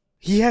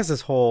 He has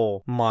this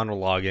whole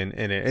monologue in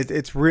it.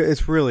 It's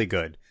really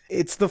good.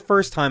 It's the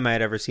first time I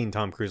had ever seen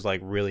Tom Cruise like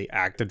really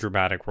act a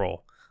dramatic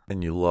role.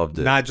 And you loved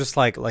it. Not just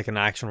like an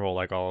action role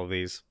like all of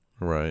these.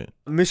 Right.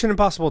 Mission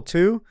Impossible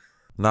 2,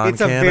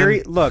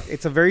 Non-canon?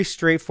 it's a very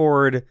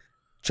straightforward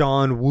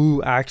John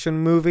Woo action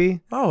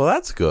movie. Oh,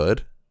 that's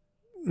good.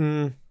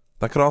 Mm,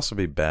 That could also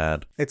be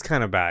bad. it's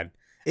kind of bad.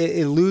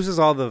 It loses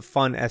all the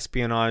fun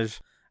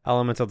espionage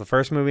elements of the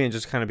first movie and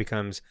just kind of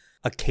becomes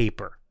a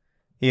caper.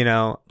 You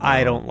know,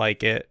 I don't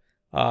like it.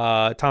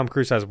 Tom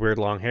Cruise has weird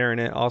long hair in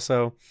it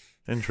also.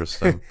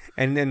 Interesting.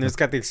 And then there's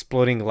got the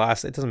exploding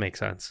glass. It doesn't make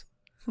sense.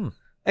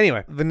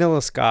 Anyway,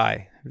 Vanilla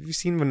Sky. Have you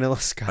seen Vanilla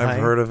Sky? I've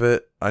heard of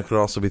it. I could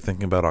also be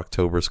thinking about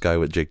October Sky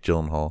with Jake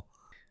Gyllenhaal.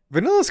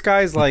 Vanilla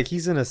Sky is like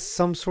he's in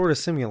some sort of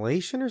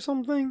simulation or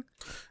something.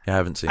 Yeah, I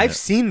haven't seen I've it.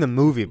 seen the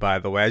movie, by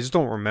the way. I just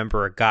don't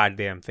remember a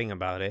goddamn thing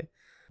about it.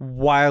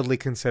 Wildly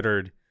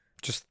considered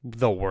just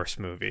the worst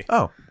movie.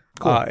 Oh,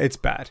 cool. It's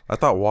bad. I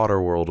thought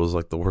Waterworld was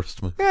like the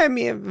worst movie. Yeah, I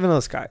mean,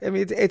 Vanilla Sky. I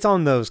mean, it's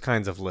on those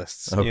kinds of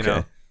lists. Okay. You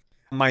know,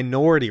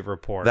 Minority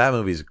Report. That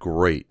movie's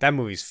great. That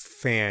movie's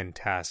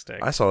fantastic.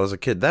 I saw it as a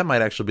kid. That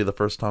might actually be the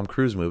first Tom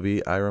Cruise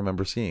movie I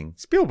remember seeing.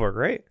 Spielberg,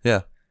 right?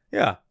 Yeah.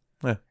 Yeah.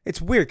 Yeah.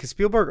 It's weird because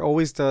Spielberg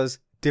always does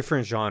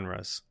different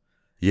genres.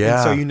 Yeah.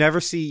 And so you never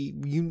see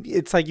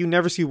It's like you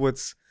never see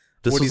what's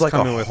This what was he's like a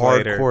coming with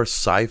later. hardcore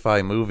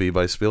sci-fi movie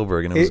by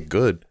Spielberg, and it was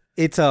good.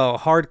 It's a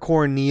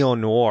hardcore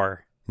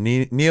neo-noir.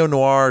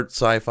 Neo-noir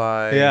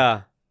sci-fi.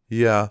 Yeah.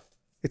 Yeah.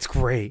 It's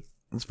great.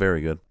 It's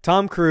very good.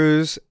 Tom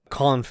Cruise,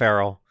 Colin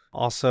Farrell.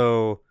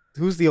 Also,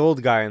 who's the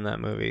old guy in that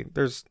movie?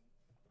 There's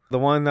the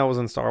one that was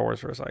in Star Wars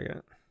for a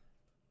second.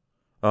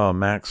 Oh,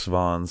 Max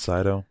von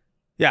Sydow.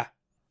 Yeah.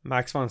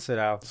 Max von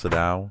Sydow.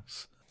 Sydow.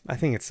 I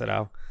think it's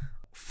Sydow.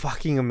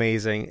 Fucking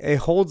amazing. It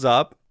holds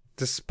up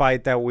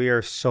despite that we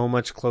are so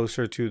much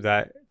closer to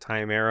that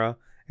time era.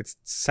 It's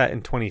set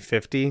in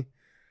 2050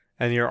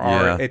 and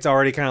it's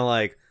already kind of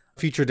like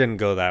future didn't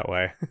go that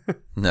way.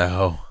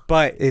 No.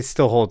 But it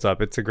still holds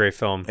up. It's a great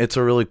film. It's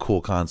a really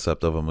cool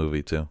concept of a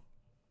movie too.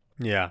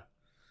 Yeah.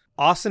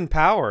 Austin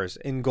Powers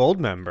in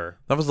Goldmember.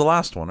 That was the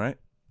last one, right?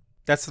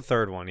 That's the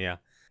third one, yeah.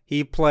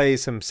 He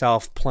plays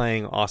himself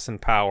playing Austin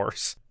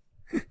Powers.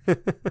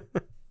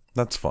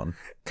 That's fun.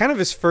 Kind of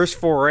his first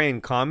foray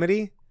in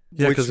comedy.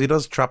 Yeah, because he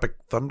does Tropic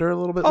Thunder a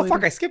little bit later.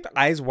 Fuck, I skipped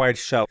Eyes Wide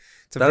Shut.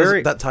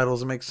 That title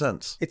doesn't make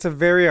sense. It's a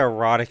very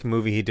erotic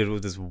movie he did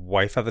with his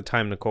wife at the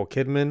time, Nicole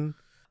Kidman.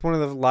 One of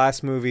the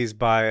last movies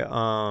by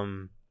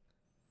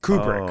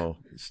Kubrick. Oh,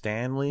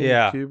 Stanley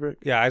Kubrick?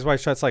 Yeah, Eyes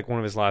Wide Shut's like one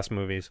of his last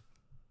movies.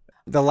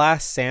 The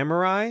Last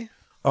Samurai?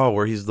 Oh,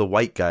 where he's the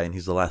white guy and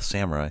he's the last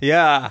samurai.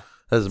 Yeah.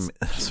 That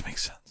doesn't make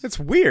sense. It's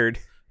weird.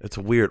 It's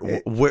weird.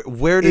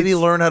 Where did he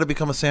learn how to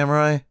become a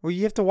samurai? Well,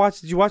 you have to watch...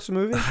 Did you watch the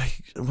movie?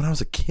 When I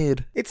was a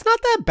kid. It's not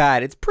that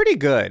bad. It's pretty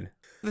good.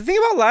 The thing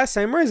about Last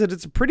Samurai is that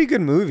it's a pretty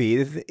good movie.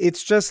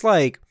 It's just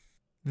like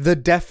the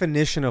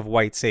definition of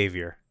white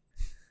savior.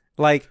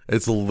 Like...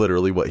 It's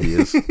literally what he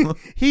is.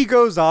 He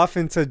goes off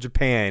into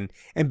Japan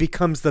and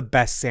becomes the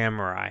best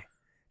samurai.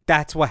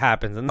 That's what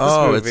happens in this movie.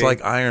 Oh, it's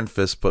like Iron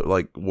Fist, but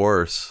like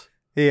worse.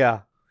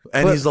 Yeah.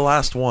 And he's the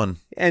last one.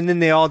 And then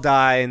they all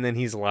die, and then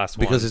he's the last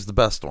one. Because he's the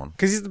best one.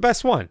 Because he's the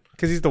best one.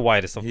 Because he's the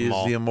whitest of them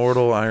all. He's the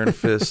immortal Iron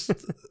Fist,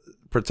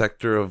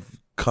 protector of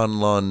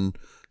Kunlun,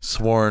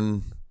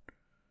 sworn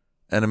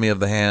enemy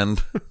of the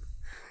hand.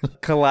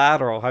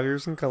 Collateral. Have you ever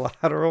seen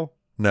Collateral?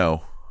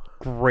 No.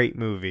 Great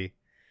movie.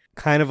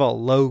 Kind of a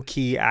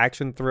low-key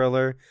action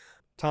thriller.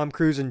 Tom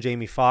Cruise and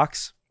Jamie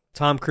Foxx.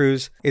 Tom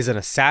Cruise is an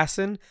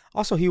assassin.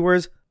 Also, he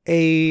wears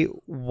a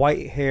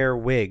white hair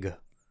wig.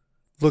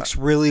 Looks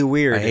really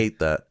weird. I hate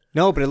that.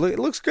 No, but it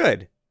looks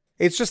good.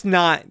 It's just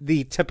not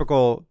the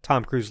typical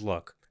Tom Cruise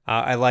look.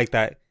 I like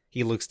that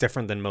he looks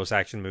different than most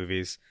action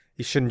movies.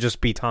 He shouldn't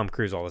just be Tom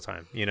Cruise all the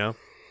time, you know?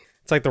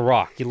 It's like The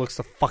Rock. He looks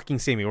the fucking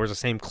same. He wears the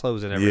same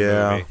clothes in every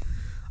movie.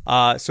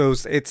 So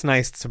it's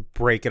nice to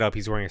break it up.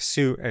 He's wearing a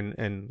suit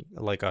and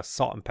like a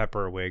salt and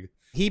pepper wig.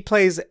 He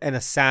plays an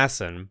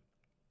assassin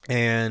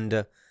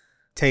and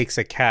takes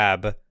a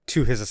cab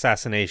to his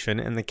assassination,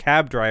 and the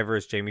cab driver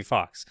is Jamie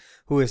Foxx,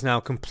 who is now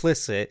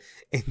complicit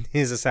in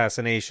his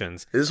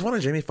assassinations. Is this one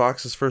of Jamie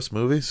Foxx's first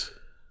movies?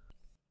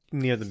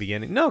 Near the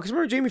beginning. No, because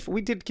remember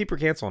we did Keep Your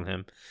Cancel on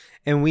him.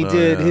 And we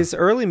did, his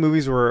early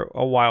movies were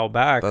a while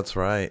back. That's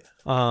right.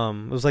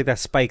 It was like that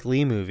Spike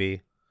Lee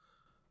movie.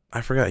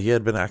 I forgot he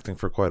had been acting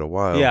for quite a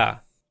while. Yeah.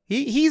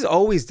 He's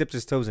always dipped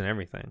his toes in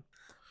everything.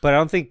 But I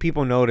don't think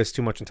people noticed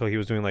too much until he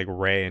was doing like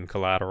Ray and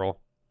Collateral.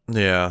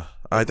 Yeah.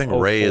 I think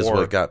Ray is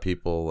what got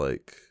people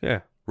like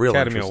real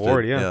Academy interested.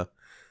 Award, yeah.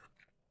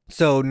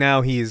 So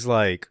now he's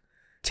like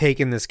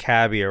taking this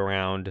cabbie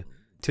around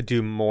to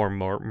do more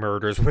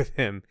murders with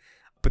him.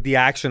 But the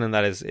action in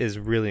that is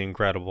really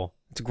incredible.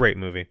 It's a great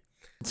movie.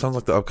 It sounds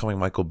like the upcoming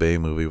Michael Bay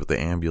movie with the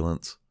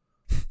ambulance.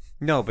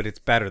 No, but it's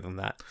better than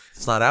that.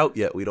 It's not out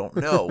yet. We don't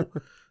know.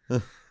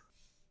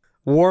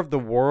 War of the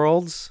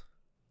Worlds.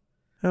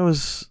 It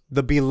was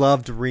the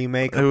beloved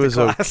remake of the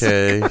classic.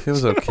 Okay. It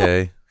was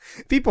okay.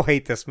 People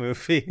hate this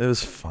movie. It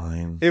was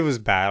fine. It was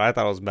bad. I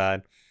thought it was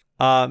bad.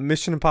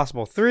 Mission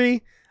Impossible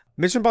 3.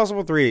 Mission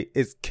Impossible 3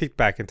 is kicked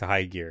back into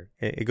high gear.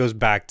 It goes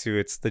back to,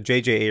 it's the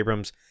J.J.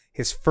 Abrams,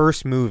 his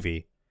first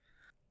movie.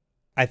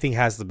 I think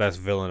has the best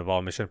villain of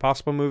all Mission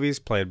Impossible movies,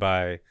 played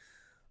by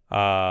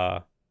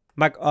Philip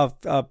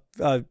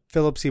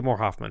Seymour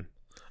Hoffman.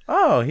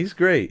 Oh, he's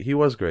great. He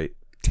was great.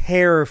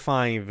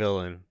 Terrifying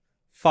villain.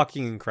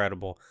 Fucking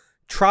incredible.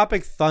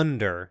 Tropic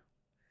Thunder.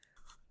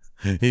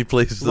 He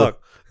plays the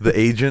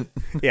agent.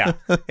 Yeah.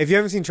 If you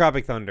haven't seen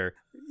Tropic Thunder,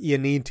 you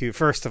need to,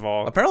 first of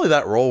all. Apparently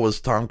that role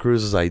was Tom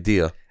Cruise's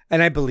idea.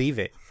 And I believe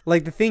it.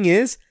 Like, the thing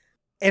is,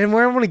 and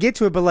where I want to get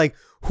to it, but like,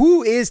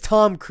 who is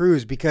Tom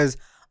Cruise? Because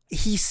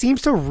he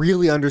seems to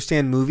really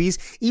understand movies,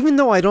 even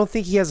though I don't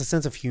think he has a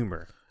sense of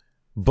humor.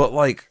 But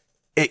like,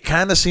 it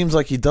kind of seems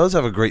like he does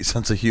have a great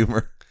sense of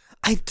humor.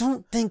 I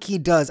don't think he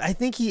does. I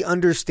think he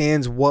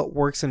understands what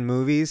works in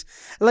movies.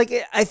 Like,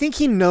 I think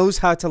he knows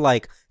how to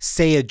like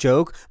say a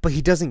joke, but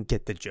he doesn't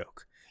get the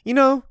joke. You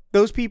know,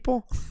 those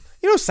people,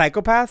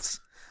 psychopaths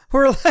who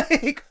are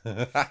like,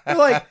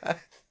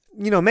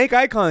 make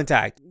eye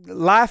contact,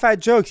 laugh at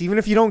jokes, even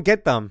if you don't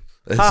get them.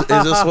 Is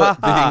this what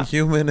being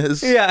human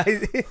is? Yeah.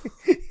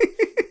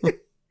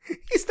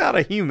 He's not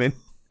a human.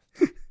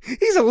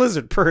 He's a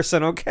lizard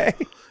person, okay?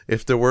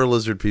 If there were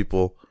lizard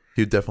people,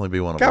 He'd definitely be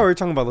one of God, we them. were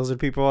talking about lizard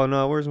people, and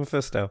Where's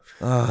Mephisto?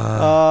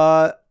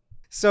 Uh,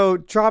 So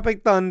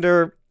Tropic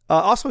Thunder.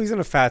 Also, he's in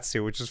a fat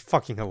suit, which is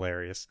fucking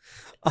hilarious.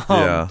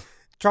 yeah.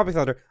 Tropic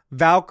Thunder.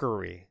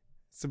 Valkyrie.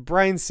 It's a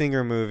Bryan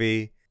Singer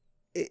movie.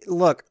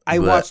 Look, I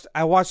Blech.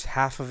 watched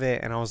half of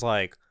it, and I was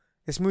like,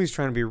 this movie's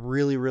trying to be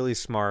really, really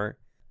smart,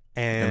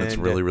 And it's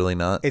really, really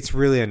not. it's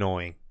really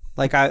annoying.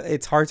 Like,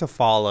 it's hard to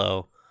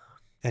follow,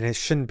 and it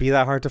shouldn't be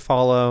that hard to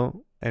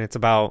follow. And it's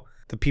about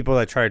the people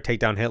that try to take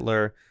down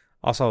Hitler.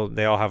 Also,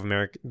 they all have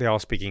they all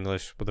speak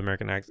English with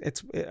American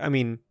accents. I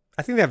mean,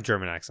 I think they have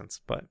German accents,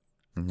 but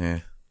Yeah.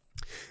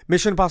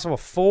 Mission Impossible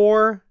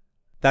 4,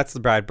 that's the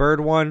Brad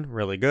Bird one,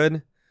 really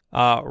good.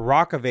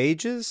 Rock of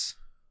Ages,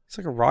 it's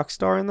like a rock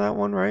star in that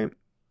one, right?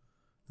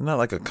 Isn't that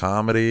like a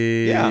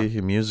comedy,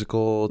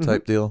 musical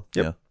type deal?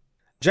 Yep. Yeah.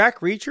 Jack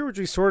Reacher, which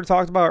we sort of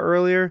talked about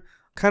earlier,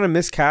 kind of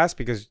miscast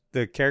because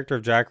the character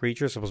of Jack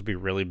Reacher is supposed to be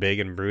really big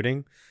and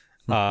brooding.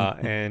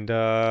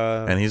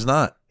 And he's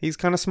not. He's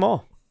kind of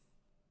small.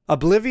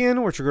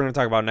 Oblivion, which we're going to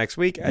talk about next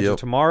week. Edge of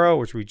Tomorrow,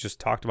 which we just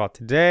talked about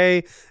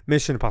today.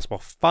 Mission Impossible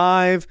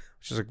 5,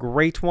 which is a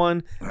great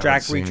one.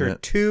 Jack Reacher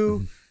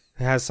 2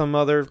 has some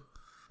other,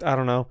 I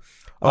don't know.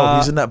 Oh,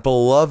 he's in that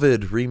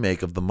beloved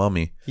remake of The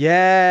Mummy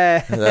Yeah.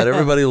 that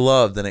everybody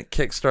loved, and it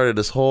kickstarted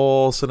this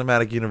whole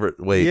cinematic universe.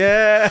 Wait.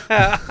 Yeah.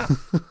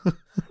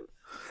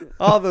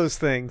 All those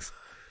things.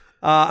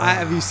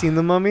 Have you seen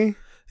The Mummy?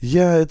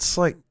 Yeah, it's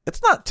like,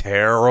 it's not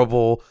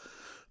terrible,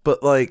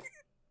 but like,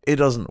 it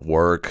doesn't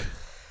work.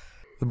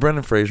 The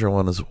Brendan Fraser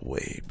one is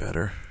way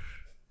better.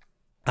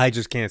 I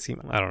just can't see.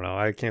 I don't know.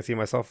 I can't see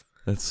myself.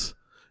 It's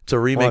a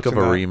remake of Watching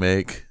a that.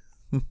 remake.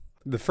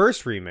 The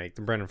first remake,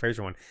 the Brendan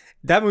Fraser one,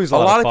 that movie's A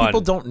lot of fun.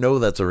 people don't know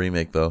that's a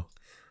remake, though.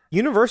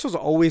 Universal's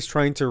always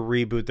trying to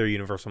reboot their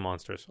Universal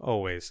monsters.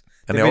 Always.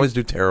 And they always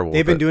do terrible.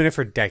 They've with been it. doing it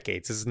for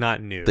decades. This is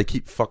not new. They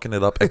keep fucking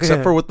it up,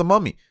 except for with The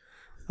Mummy.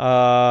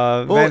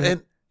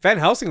 Van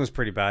Helsing was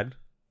pretty bad.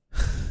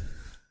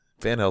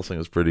 Van Helsing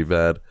was pretty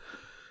bad.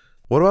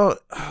 What about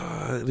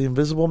The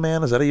Invisible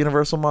Man? Is that a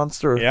Universal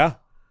monster? Yeah.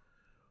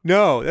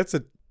 No, that's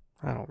a...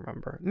 I don't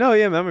remember. No,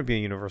 yeah, that might be a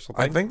Universal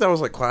thing. I think that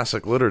was like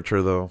classic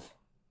literature, though,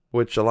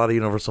 which a lot of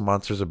Universal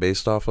monsters are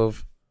based off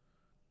of.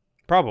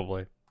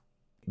 Probably.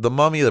 The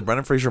Mummy, the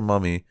Brendan Fraser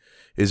Mummy,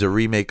 is a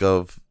remake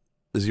of...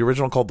 Is the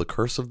original called The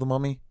Curse of the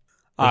Mummy?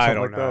 Or I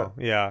something don't like know.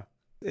 Yeah.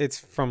 It's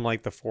from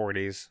like the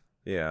 40s.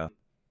 Yeah.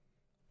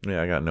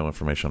 Yeah, I got no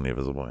information on The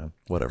Invisible Man.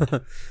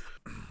 Whatever.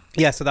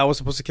 Yeah, so that was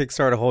supposed to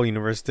kickstart a whole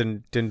universe.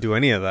 Didn't do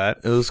any of that.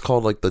 It was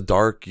called like the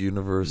Dark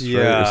Universe, right?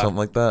 Yeah. Or something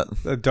like that.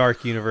 A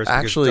dark universe.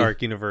 Actually,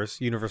 Dark Universe.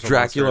 Universal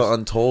Dracula monsters.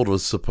 Untold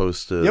was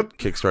supposed to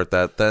kickstart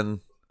that.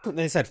 Then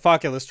They said,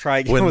 fuck it, let's try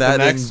again when with that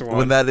the next one.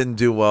 when that didn't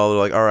do well, they're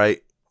like, all right,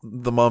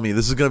 The Mummy,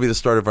 this is going to be the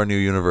start of our new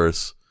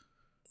universe.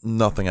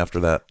 Nothing after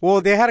that. Well,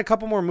 they had a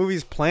couple more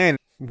movies planned.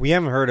 We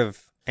haven't heard of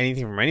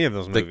anything from any of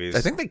those movies. I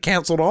think they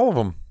canceled all of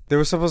them. there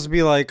was supposed to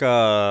be like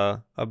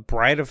a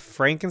Bride of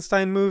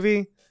Frankenstein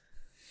movie.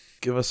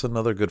 Give us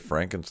another good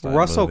Frankenstein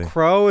Russell movie.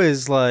 Crowe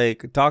is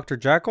like Dr.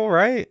 Jekyll,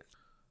 right?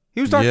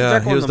 He was Dr.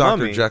 Jekyll he was in The Dr.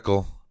 Mummy.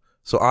 Jekyll.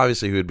 So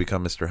obviously he would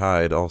become Mr.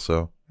 Hyde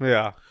also.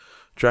 Yeah.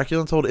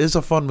 Dracula Untold is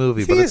a fun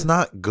movie, See, but it's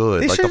not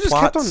good. they Like, the should've just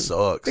plot kept on-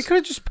 sucks. They could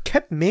have just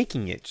kept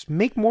making it. Just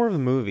make more of the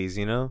movies,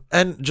 you know?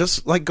 And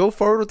just like go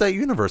forward with that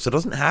universe. It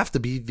doesn't have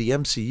to be the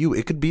MCU.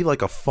 It could be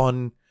like a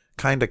fun,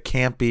 kind of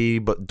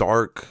campy but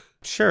dark.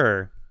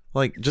 Sure.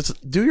 Like,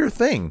 just do your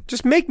thing.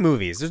 Just make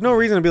movies. There's no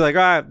reason to be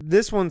like,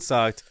 this one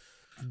sucked.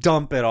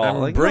 Dump it all. And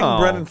Like, bring no.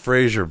 Brendan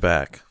Fraser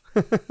back.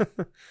 I don't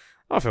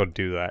know if he'll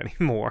do that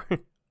anymore.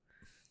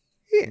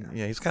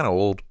 Yeah, he's kind of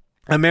old.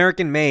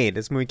 American Made.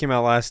 This movie came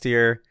out last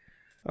year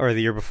or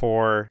the year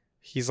before.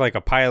 He's like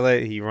a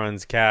pilot. He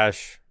runs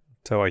cash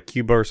to like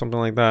Cuba or something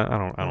like that. I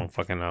don't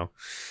fucking know.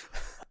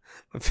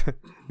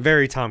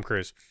 Very Tom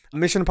Cruise.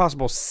 Mission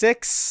Impossible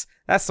 6.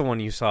 That's the one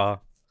you saw.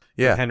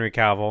 Yeah. With Henry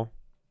Cavill.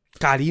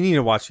 God, you need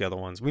to watch the other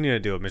ones. We need to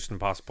do a Mission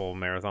Impossible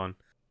marathon.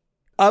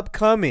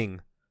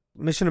 Upcoming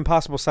Mission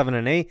Impossible 7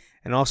 and 8,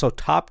 and also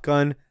Top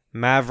Gun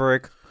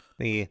Maverick.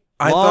 The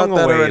I thought that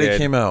already long-awaited-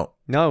 came out.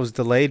 No, it was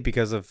delayed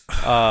because of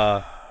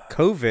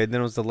COVID. Then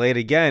it was delayed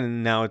again,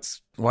 and now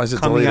it's Why is it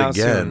coming delayed out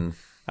again? soon.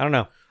 I don't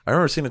know. I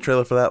remember seeing a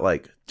trailer for that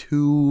like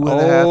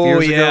 2.5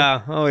 years ago.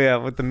 Yeah. Oh yeah,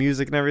 with the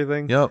music and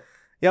everything. Yep.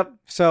 Yep.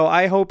 So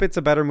I hope it's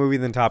a better movie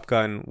than Top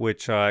Gun,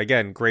 which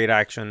again, great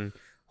action,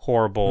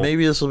 horrible.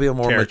 Maybe this will be a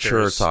more mature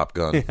characters. Top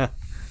Gun. Yeah.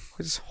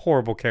 Just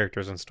horrible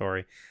characters and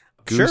story.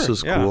 Goose Sure,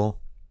 was yeah. cool.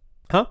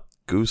 Huh?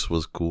 Goose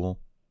was cool.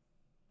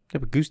 Yeah,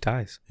 but Goose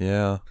dies.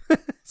 Yeah.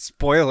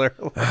 Spoiler.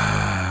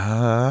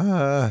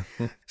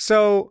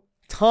 So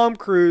Tom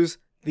Cruise,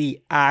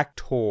 the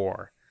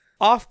actor,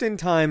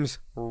 oftentimes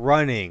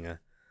running,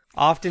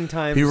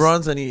 oftentimes He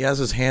runs and he has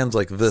his hands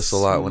like this a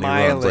lot when he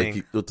runs, like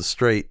Smiling. with the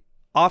straight.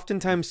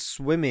 oftentimes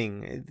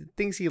swimming,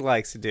 things he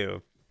likes to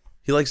do.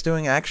 He likes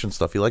doing action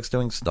stuff. He likes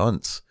doing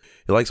stunts.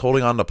 He likes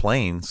holding on to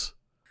planes.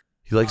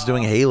 He likes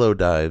doing halo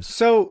dives.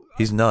 So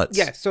He's nuts.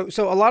 yeah, so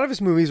a lot of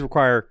his movies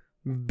require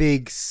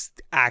big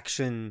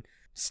action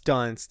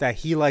stunts that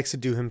he likes to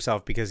do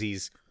himself because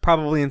he's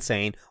probably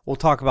insane. We'll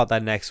talk about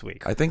that next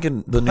week. I think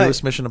in the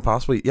newest Mission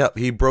Impossible,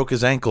 he broke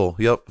his ankle.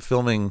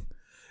 Filming.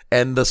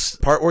 And the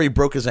part where he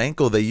broke his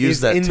ankle, they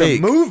used that in take.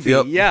 the movie.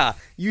 Yep. Yeah,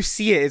 you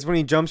see it. It's when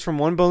he jumps from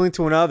one building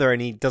to another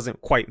and he doesn't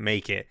quite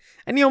make it.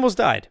 And he almost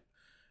died.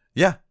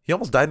 Yeah, he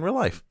almost died in real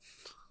life.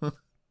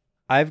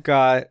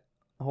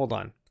 Hold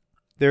on.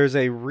 There's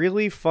a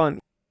really fun...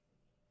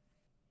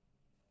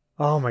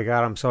 Oh my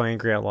God, I'm so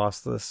angry I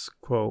lost this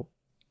quote.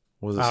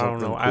 Was it I don't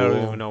something know. cool? I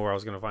don't even know where I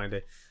was going to find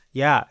it.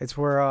 Yeah, it's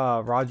where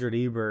Roger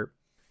Ebert,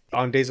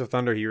 on Days of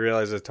Thunder, he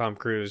realizes Tom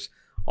Cruise,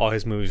 all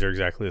his movies are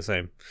exactly the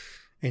same.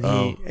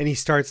 And he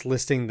starts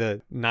listing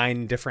the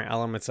 9 different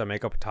elements that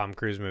make up a Tom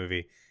Cruise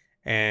movie.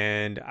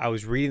 And I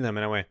was reading them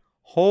and I went,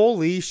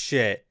 holy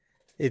shit,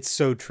 it's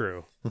so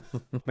true.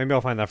 Maybe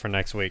I'll find that for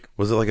next week.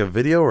 Was it like a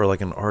video or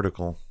like an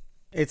article?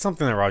 It's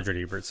something that Roger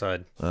Ebert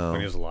said when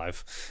he was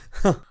alive.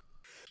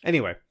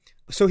 Anyway,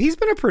 so he's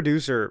been a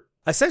producer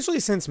essentially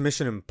since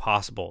Mission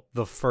Impossible,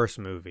 the first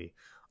movie.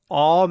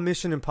 All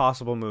Mission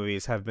Impossible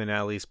movies have been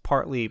at least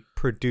partly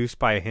produced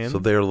by him. So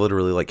they're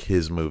literally like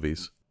his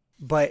movies.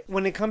 But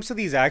when it comes to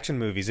these action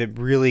movies, it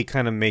really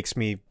kind of makes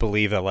me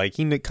believe that like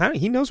he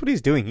knows what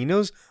he's doing. He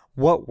knows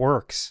what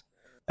works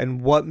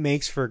and what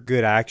makes for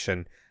good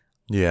action.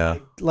 Yeah.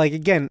 Like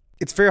again,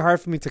 it's very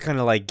hard for me to kind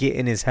of like get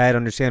in his head,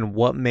 understand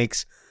what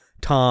makes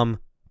Tom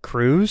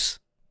Cruise,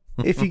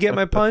 if you get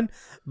my pun.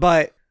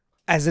 But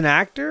as an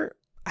actor,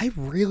 I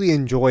really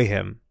enjoy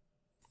him.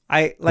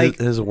 I like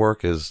his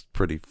work is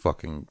pretty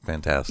fucking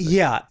fantastic.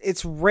 Yeah,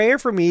 it's rare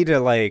for me to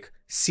like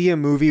see a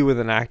movie with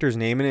an actor's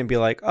name in it and be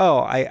like, oh,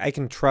 I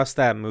can trust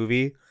that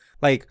movie.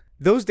 Like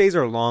those days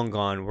are long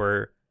gone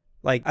where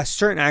like a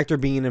certain actor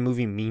being in a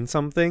movie means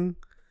something.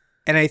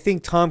 And I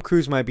think Tom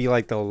Cruise might be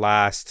like the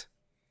last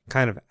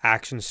kind of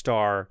action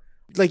star.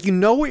 Like you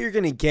know what you're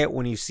going to get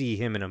when you see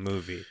him in a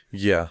movie.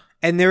 Yeah.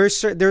 And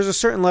there's a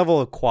certain level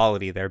of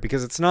quality there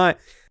because it's not,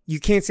 you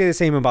can't say the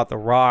same about The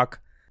Rock.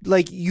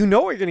 Like, you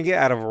know what you're going to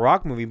get out of a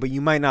Rock movie, but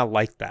you might not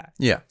like that.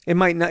 Yeah. It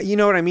might not, you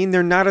know what I mean?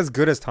 They're not as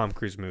good as Tom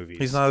Cruise movies.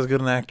 He's not as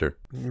good an actor.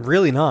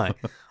 Really not.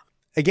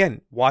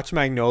 Again, watch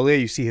Magnolia,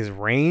 you see his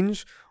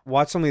range.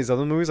 Watch some of these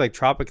other movies like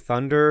Tropic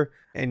Thunder,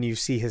 and you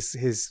see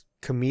his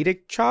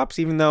comedic chops,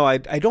 even though I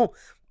don't,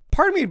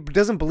 part of me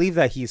doesn't believe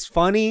that he's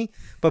funny,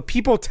 but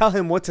people tell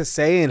him what to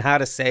say and how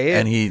to say it.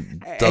 And he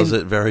does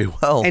it very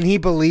well. And he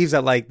believes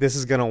that, like, this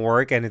is going to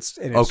work, and it's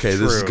okay,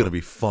 true. This is going to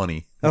be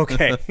funny.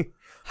 Okay.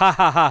 Ha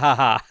ha ha ha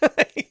ha.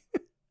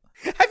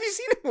 Have you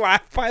seen him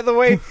laugh, by the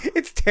way?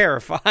 It's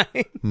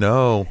terrifying.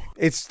 No.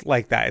 It's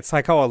like that. It's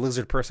like how a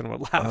lizard person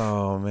would laugh.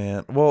 Oh,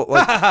 man. Well,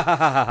 like,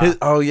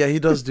 he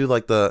does do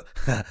like the...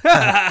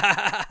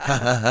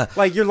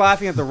 like you're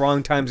laughing at the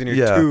wrong times and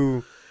you're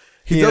too...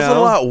 He does it a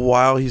lot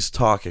while he's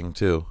talking,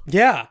 too.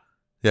 Yeah.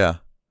 Yeah.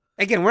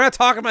 Again, we're not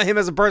talking about him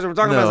as a person. We're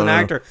talking about him as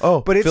an actor. Oh,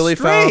 but it's Philly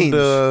strange.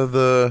 found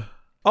the...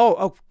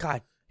 Oh,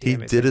 God damn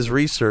He it. did his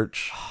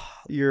research.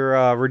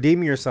 You're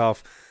redeeming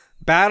yourself.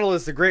 Battle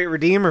is the great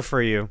redeemer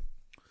for you.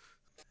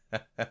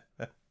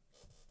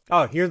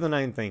 Oh, here are the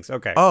 9 things.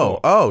 Okay. Oh,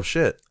 cool.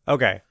 Shit.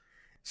 Okay.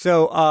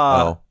 So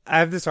I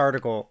have this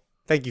article.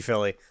 Thank you,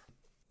 Philly.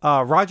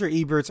 Roger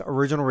Ebert's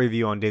original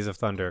review on Days of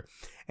Thunder.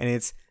 And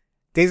it's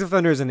Days of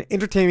Thunder is an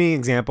entertaining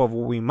example of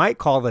what we might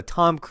call the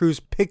Tom Cruise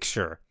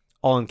picture,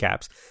 all in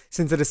caps,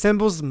 since it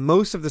assembles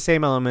most of the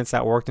same elements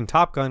that worked in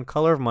Top Gun,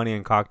 Color of Money,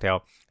 and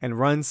Cocktail, and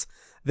runs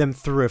them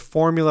through a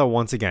formula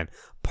once again.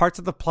 Parts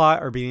of the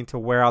plot are beginning to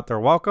wear out their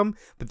welcome,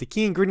 but the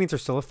key ingredients are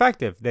still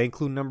effective. They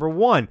include number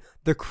 1,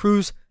 the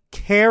Cruise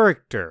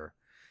character.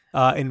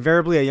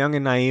 Invariably a young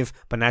and naive,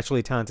 but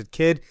naturally talented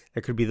kid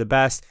that could be the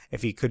best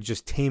if he could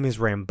just tame his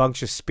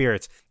rambunctious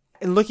spirits.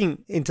 And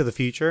looking into the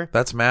future,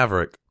 that's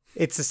Maverick.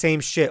 It's the same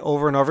shit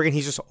over and over again.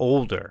 He's just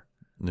older.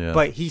 Yeah.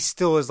 But he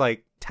still is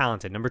like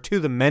talented. Number 2,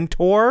 the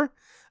mentor,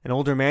 an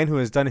older man who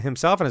has done it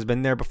himself and has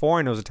been there before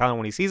and knows the talent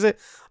when he sees it.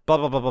 Blah,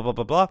 blah, blah, blah, blah,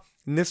 blah, blah.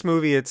 In this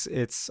movie, it's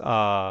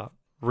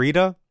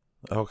Rita.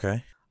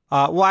 Okay.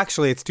 Well,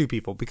 actually, it's 2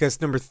 people because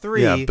number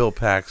 3... Yeah, Bill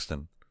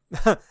Paxton.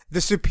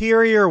 The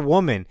superior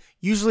woman,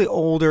 usually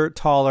older,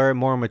 taller, and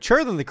more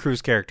mature than the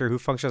Cruise character who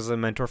functions as a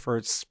mentor for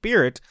its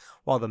spirit,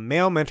 while the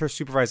male mentor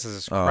supervises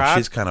his craft.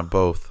 She's kind of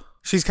both.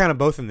 She's kind of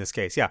both in this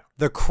case, yeah.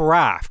 The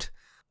craft.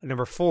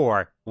 Number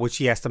 4, which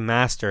he has to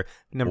master.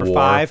 Number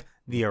 5,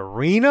 the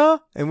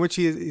arena in which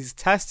he is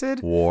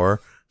tested. War.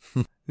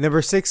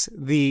 Number 6,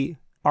 the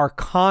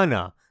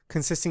arcana,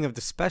 consisting of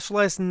the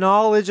specialized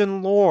knowledge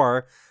and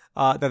lore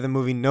that the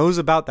movie knows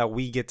about that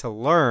we get to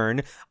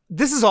learn.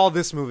 This is all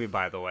this movie,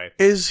 by the way.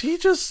 Is he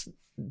just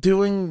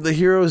doing the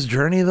hero's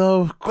journey,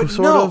 though? But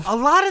no, a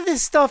lot of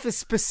this stuff is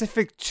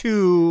specific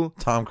to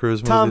Tom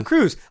Cruise movies. Tom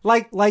Cruise,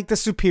 like the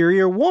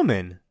superior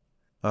woman.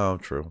 Oh,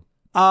 true.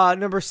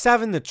 Number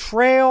 7, the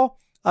trail,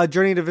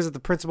 journey to visit the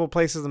principal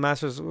places the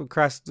Masters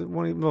crest,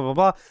 blah, blah,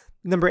 blah.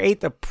 Number 8,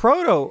 the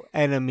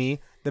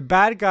proto-enemy, the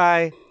bad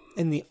guy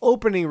in the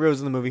opening rows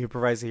of the movie who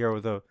provides the hero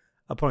with a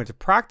point to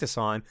practice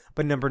on.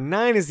 But number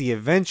 9 is the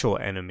eventual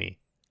enemy.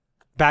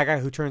 bad guy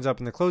who turns up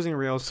in the closing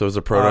reels. So is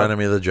a proto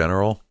enemy the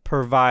general?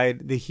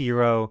 Provide the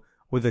hero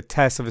with a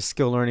test of his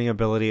skill learning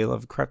ability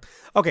of craft.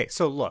 Okay,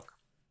 so look.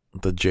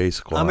 The J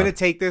Squad. I'm going to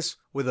take this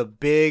with a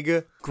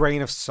big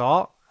grain of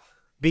salt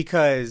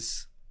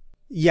because,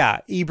 yeah,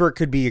 Ebert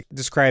could be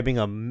describing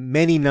a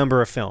many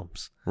number of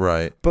films.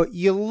 Right. But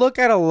you look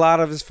at a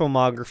lot of his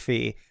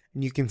filmography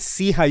and you can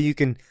see how you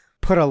can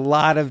put a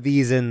lot of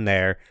these in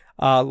there.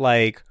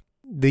 Like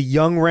the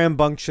young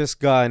rambunctious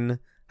gun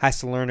has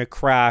to learn a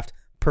craft,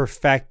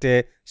 perfect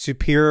it,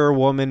 superior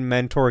woman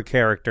mentor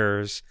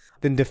characters,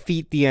 then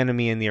defeat the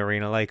enemy in the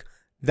arena. Like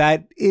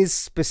that is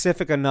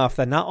specific enough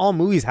that not all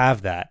movies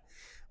have that.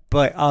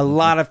 But a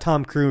lot of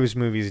Tom Cruise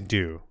movies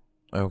do.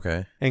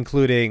 Okay.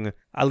 Including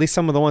at least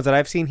some of the ones that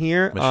I've seen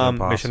here.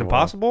 Mission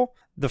Impossible.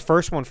 The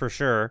first one for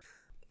sure.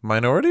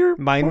 Minority Report?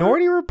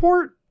 Minority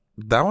Report?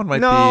 That one might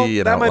be an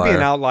outlier. That might be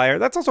an outlier.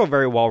 That's also a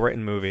very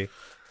well-written movie.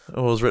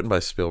 Well, it was written by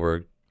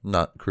Spielberg,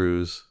 not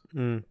Cruise,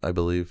 I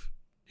believe.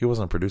 He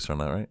wasn't a producer on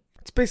that, right?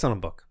 It's based on a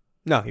book.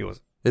 No, he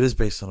wasn't. It is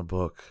based on a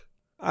book.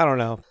 I don't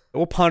know.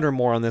 We'll ponder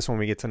more on this when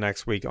we get to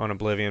next week on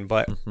Oblivion,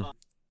 but...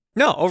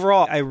 No,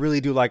 overall, I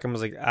really do like him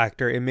as an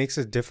actor. It makes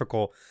it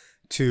difficult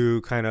to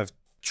kind of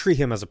treat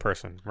him as a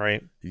person,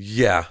 right?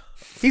 Yeah.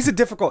 He's a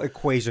difficult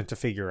equation to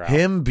figure out.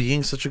 Him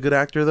being such a good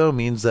actor, though,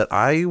 means that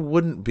I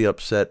wouldn't be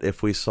upset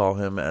if we saw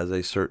him as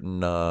a certain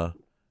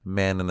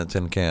man in a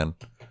tin can.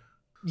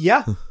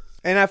 Yeah.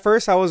 And at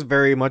first, I was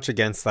very much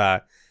against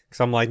that. Because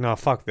I'm like, no,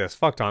 fuck this.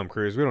 Fuck Tom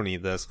Cruise. We don't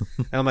need this.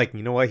 And I'm like,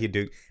 you know what? He'd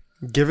do...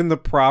 Given the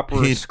proper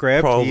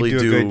script, he'd do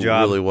a good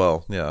job. Really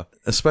well, yeah.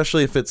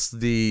 Especially if it's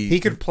the... He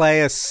could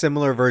play a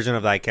similar version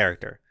of that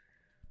character.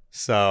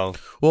 So...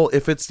 Well,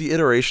 if it's the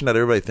iteration that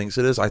everybody thinks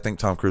it is, I think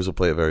Tom Cruise will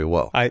play it very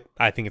well. I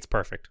think it's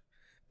perfect.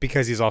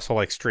 Because he's also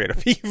like straight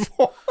up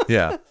evil.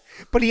 Yeah.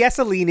 But he has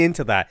to lean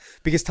into that.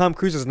 Because Tom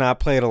Cruise has not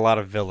played a lot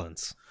of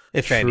villains,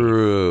 if any.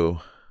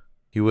 True.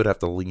 He would have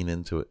to lean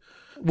into it.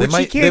 Which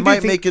they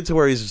might make it to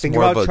where he's just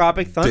more of a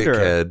Tropic Thunder.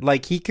 Dickhead.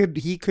 Like, he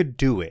could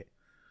do it.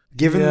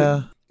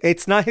 Given...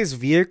 It's not his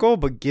vehicle,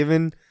 but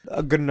given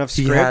a good enough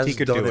script, he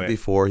could do it. He has done it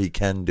before. He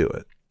can do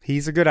it.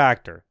 He's a good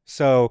actor.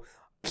 So,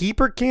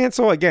 keep or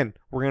cancel. Again,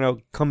 we're going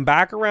to come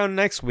back around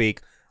next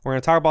week. We're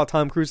going to talk about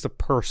Tom Cruise, the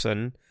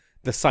person,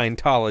 the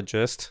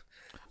Scientologist.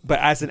 But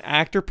as an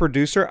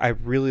actor-producer, I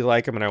really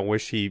like him, and I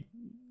wish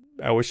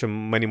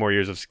him many more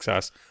years of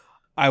success.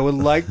 I would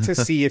like to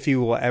see if he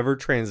will ever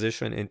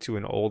transition into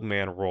an old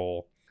man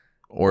role.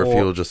 Or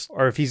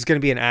if he's going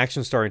to be an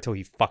action star until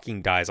he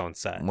fucking dies on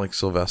set. Like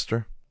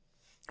Sylvester.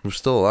 Who's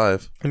still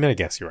alive. I mean, I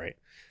guess you're right.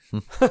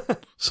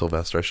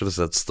 Sylvester. I should have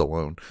said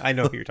Stallone. I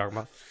know who you're talking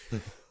about.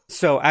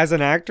 So, as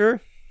an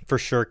actor, for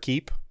sure,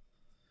 keep.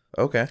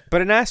 Okay.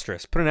 But an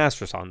asterisk. Put an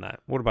asterisk on that.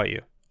 What about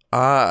you?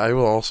 I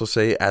will also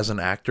say, as an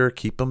actor,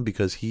 keep him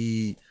because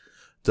he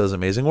does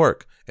amazing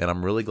work. And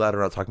I'm really glad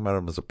we're not talking about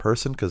him as a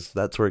person because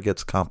that's where it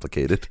gets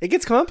complicated. It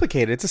gets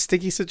complicated. It's a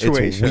sticky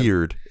situation. It's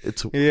weird.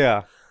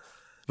 Yeah.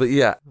 But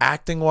yeah,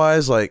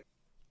 acting-wise, like,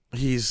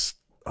 he's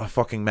a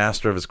fucking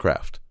master of his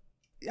craft.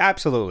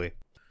 Absolutely.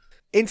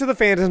 Into the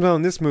Phantom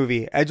Zone, this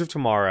movie, Edge of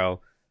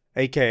Tomorrow,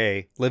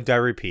 a.k.a. Live, Die,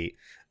 Repeat.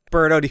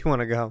 Birdo, do you want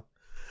to go?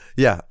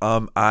 Yeah,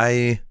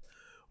 I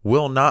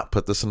will not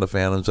put this in the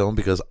Phantom Zone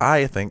because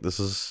I think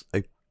this is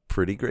a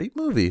pretty great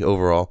movie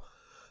overall.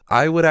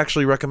 I would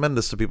actually recommend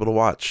this to people to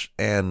watch,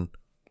 and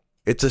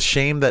it's a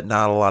shame that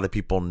not a lot of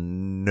people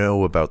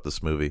know about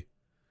this movie.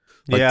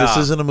 Like, this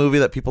isn't a movie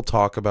that people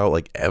talk about,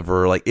 like,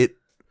 ever. Like,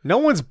 no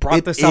one's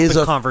brought this up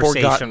in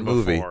conversation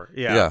movie. Before.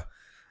 Yeah.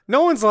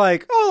 No one's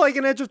like, oh, like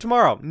an Edge of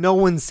Tomorrow. No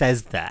one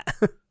says that.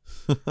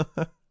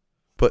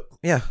 But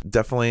yeah,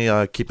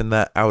 definitely keeping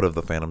that out of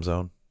the Phantom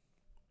Zone.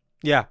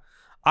 Yeah.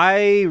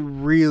 I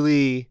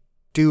really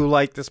do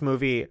like this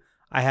movie.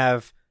 I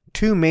have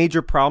two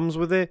major problems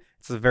with it.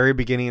 It's the very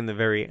beginning and the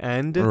very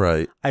end.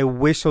 Right. I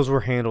wish those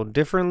were handled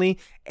differently.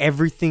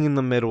 Everything in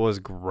the middle is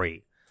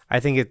great. I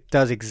think it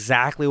does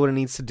exactly what it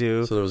needs to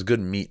do. So there was good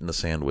meat in the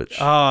sandwich.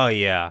 Oh,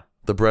 yeah.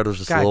 The bread was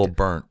just a little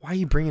burnt. Why are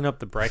you bringing up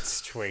the bread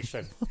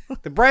situation?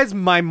 The bread's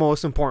my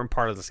most important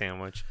part of the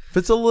sandwich. If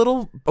it's a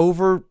little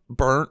over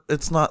burnt,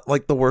 it's not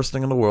like the worst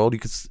thing in the world.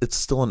 It's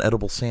still an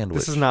edible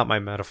sandwich. This is not my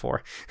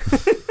metaphor.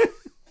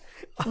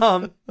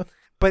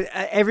 But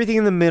everything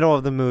in the middle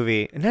of the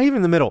movie, and not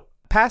even the middle,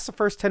 past the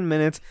first 10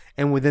 minutes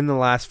and within the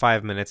last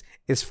 5 minutes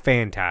is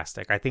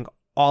fantastic. I think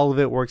all of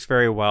it works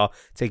very well.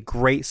 It's a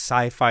great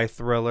sci-fi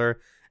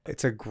thriller.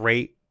 It's a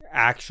great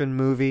action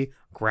movie.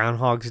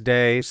 Groundhog's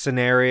Day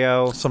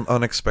scenario. Some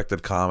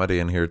unexpected comedy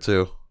in here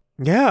too.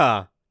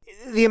 Yeah.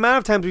 The amount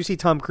of times we see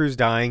Tom Cruise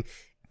dying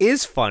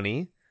is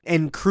funny.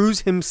 And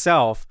Cruise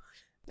himself,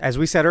 as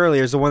we said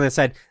earlier, is the one that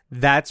said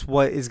that's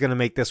what is going to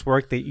make this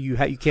work, that you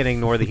can't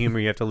ignore the humor.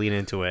 You have to lean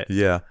into it.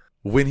 Yeah.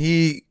 When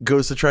he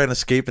goes to try and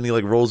escape and he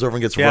like rolls over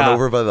and gets run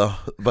over by the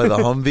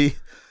Humvee,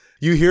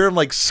 you hear him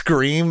like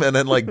scream, and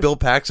then like Bill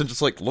Paxton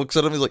just like looks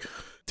at him. He's like,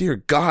 "Dear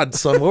God,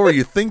 son, what were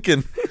you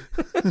thinking?"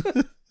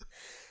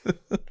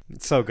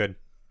 It's so good.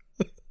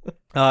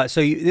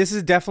 This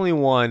is definitely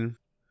one.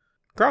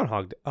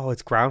 Groundhog Day. Oh,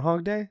 it's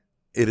Groundhog Day?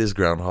 It is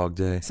Groundhog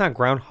Day. It's not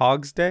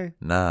Groundhog's Day,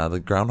 Nah, the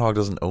groundhog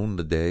doesn't own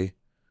the day.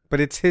 but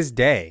it's his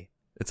day.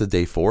 It's a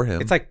day for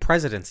him. It's like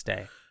President's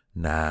Day.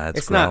 Nah, it's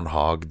It's not-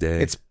 Groundhog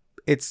Day.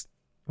 It's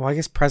well, I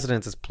guess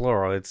President's is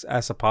plural. It's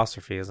S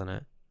apostrophe, isn't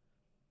it?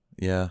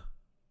 Yeah.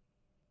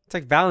 It's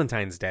like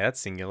Valentine's Day. That's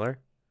singular.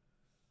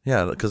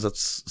 Yeah, because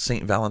that's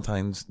St.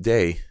 Valentine's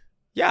Day.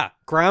 Yeah,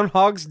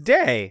 Groundhog's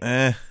Day.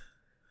 Eh.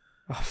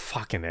 Oh,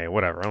 fucking A,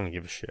 whatever. I don't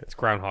give a shit. It's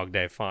Groundhog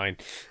Day, fine.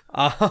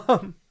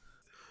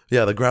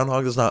 Yeah, the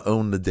groundhog does not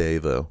own the day,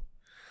 though.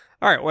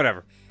 All right,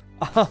 whatever.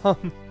 What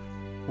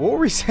were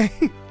we saying?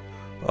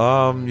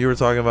 You were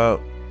talking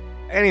about...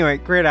 Anyway,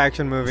 great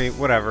action movie,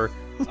 whatever.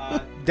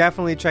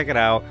 Definitely check it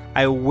out.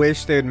 I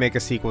wish they would make a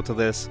sequel to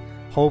this.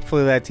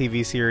 Hopefully that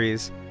TV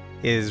series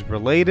is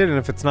related, and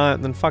if it's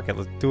not, then fuck it.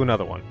 Let's do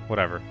another one.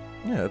 Whatever.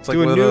 Yeah, it's like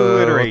Do a what, new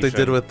what iteration. they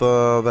did with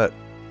that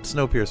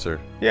Snowpiercer.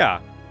 Yeah.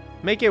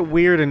 Make it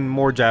weird and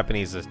more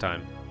Japanese this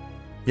time.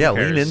 Yeah,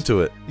 cares? lean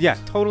into it. Yeah,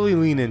 totally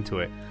lean into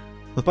it.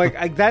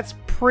 But that's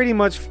pretty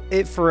much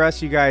it for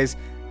us, you guys.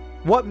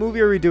 What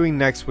movie are we doing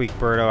next week,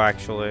 Berto,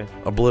 actually?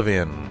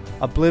 Oblivion.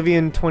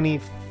 Oblivion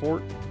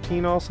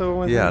 2014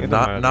 also? I think? Yeah, It doesn't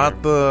matter.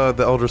 not the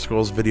Elder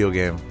Scrolls video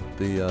game.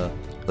 The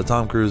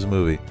Tom Cruise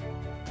movie.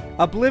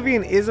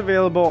 Oblivion is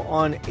available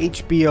on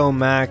HBO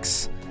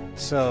Max,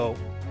 so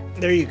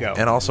there you go.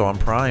 And also on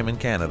Prime in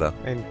Canada.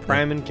 And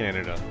Prime in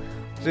Canada.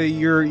 So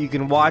you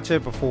can watch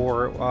it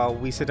before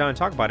we sit down and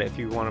talk about it if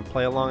you want to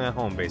play along at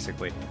home,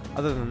 basically.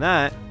 Other than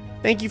that,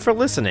 thank you for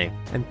listening,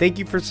 and thank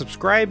you for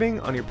subscribing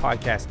on your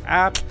podcast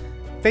app.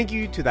 Thank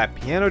you to that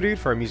piano dude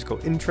for our musical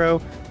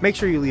intro. Make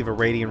sure you leave a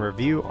rating and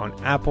review on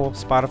Apple,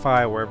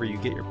 Spotify, wherever you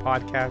get your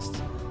podcasts.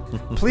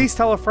 Please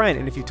tell a friend,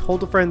 and if you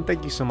told a friend,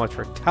 thank you so much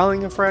for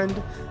telling a friend.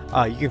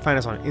 You can find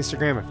us on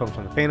Instagram at Films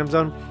from the Phantom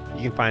Zone.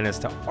 You can find us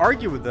to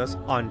argue with us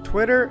on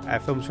Twitter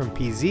at Films from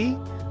PZ.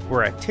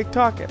 We're at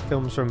TikTok at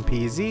Films from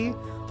PZ.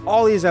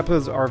 All these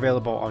episodes are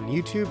available on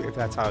YouTube if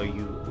that's how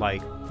you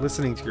like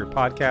listening to your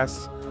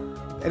podcasts.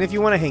 And if you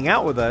want to hang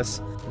out with us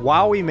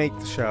while we make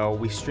the show,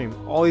 we stream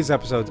all these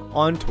episodes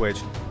on Twitch,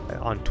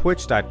 on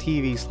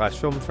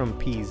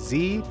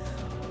twitch.tv/filmsfrompz.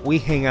 We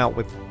hang out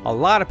with a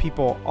lot of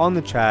people on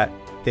the chat.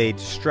 They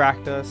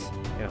distract us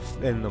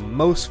in the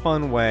most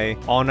fun way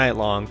all night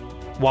long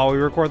while we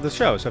record the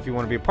show. So if you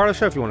want to be a part of the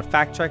show, if you want to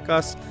fact check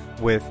us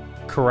with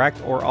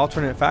correct or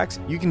alternate facts,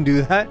 you can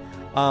do that.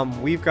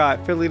 We've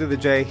got Philly to the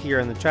J here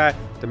in the chat,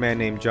 the man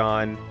named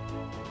John.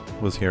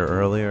 Was here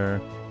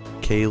earlier.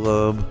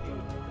 Caleb,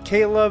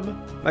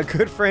 my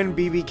good friend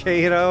BB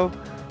Cato.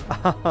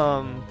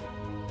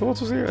 Who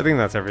else was here? I think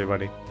that's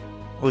everybody.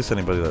 at least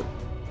anybody that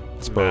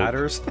spoke.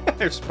 Matters.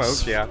 Or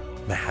spoke, yeah.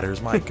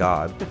 Matters, my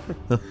God.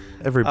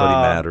 Everybody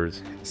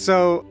matters.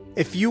 So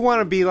if you want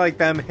to be like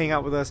them, hang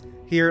out with us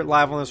here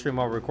live on the stream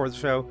while we record the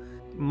show.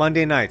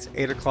 Monday nights,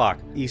 8 o'clock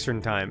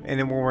Eastern time. And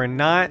then when we're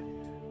not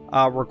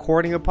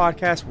recording a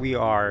podcast, we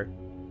are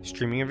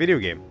streaming a video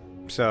game.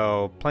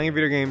 So playing a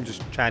video game,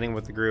 just chatting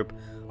with the group.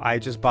 I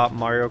just bought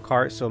Mario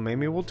Kart, so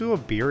maybe we'll do a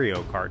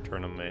Beerio Kart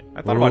tournament.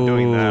 I thought about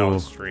doing that on Ooh.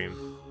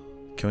 stream.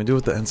 Can we do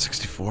it the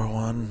N64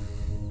 one?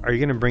 Are you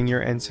going to bring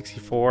your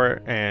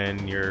N64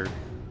 and your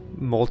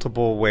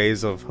multiple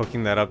ways of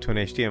hooking that up to an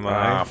HDMI?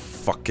 Ah,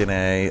 fucking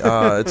A.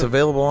 It's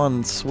available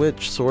on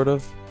Switch, sort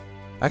of.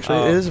 Actually,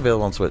 Oh. it is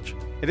available on Switch.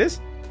 It is?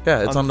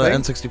 Yeah, it's On on the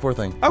thing? N64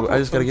 thing. Oh, cool. I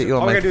just got to get you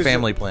on All we my gotta do is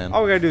family plan.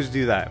 All we gotta do is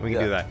do that. We can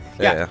Yeah. do that.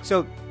 Yeah, Yeah, yeah.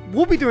 So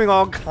we'll be doing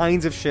all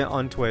kinds of shit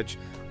on Twitch.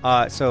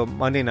 So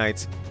Monday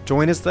nights,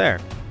 join us there.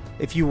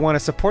 If you want to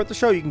support the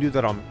show, you can do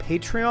that on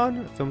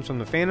Patreon, Films from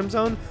the Phantom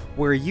Zone,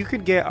 where you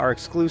could get our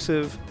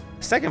exclusive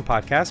second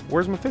podcast,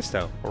 Where's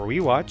Mephisto? Where we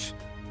watch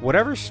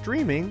whatever's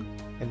streaming,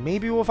 and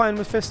maybe we'll find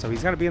Mephisto.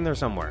 He's got to be in there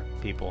somewhere,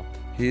 people.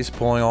 He's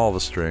pulling all the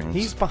strings.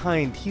 He's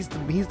behind. He's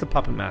the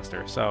puppet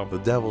master. So the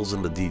devil's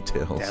in the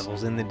details.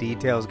 devil's in the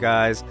details,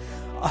 guys.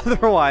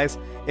 Otherwise,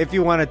 if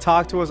you want to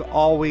talk to us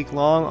all week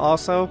long,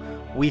 also,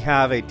 we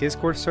have a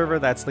Discord server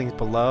that's linked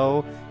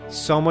below.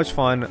 So much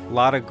fun. A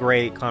lot of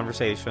great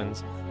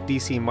conversations.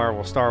 DC,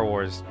 Marvel, Star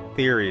Wars,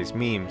 theories,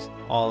 memes,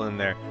 all in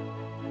there.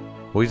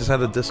 We just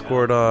had a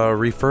Discord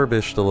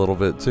refurbished a little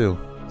bit, too.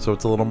 So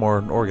it's a little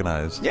more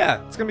organized.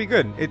 Yeah, it's going to be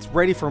good. It's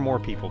ready for more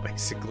people,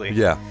 basically.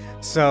 Yeah.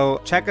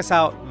 So check us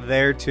out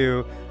there,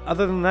 too.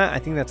 Other than that, I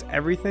think that's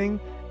everything.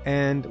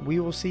 And we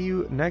will see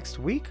you next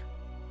week.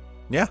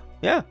 Yeah.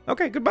 Yeah.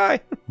 Okay,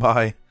 goodbye.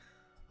 Bye.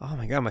 Oh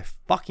my God, my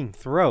fucking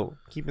throat.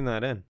 Keeping that in.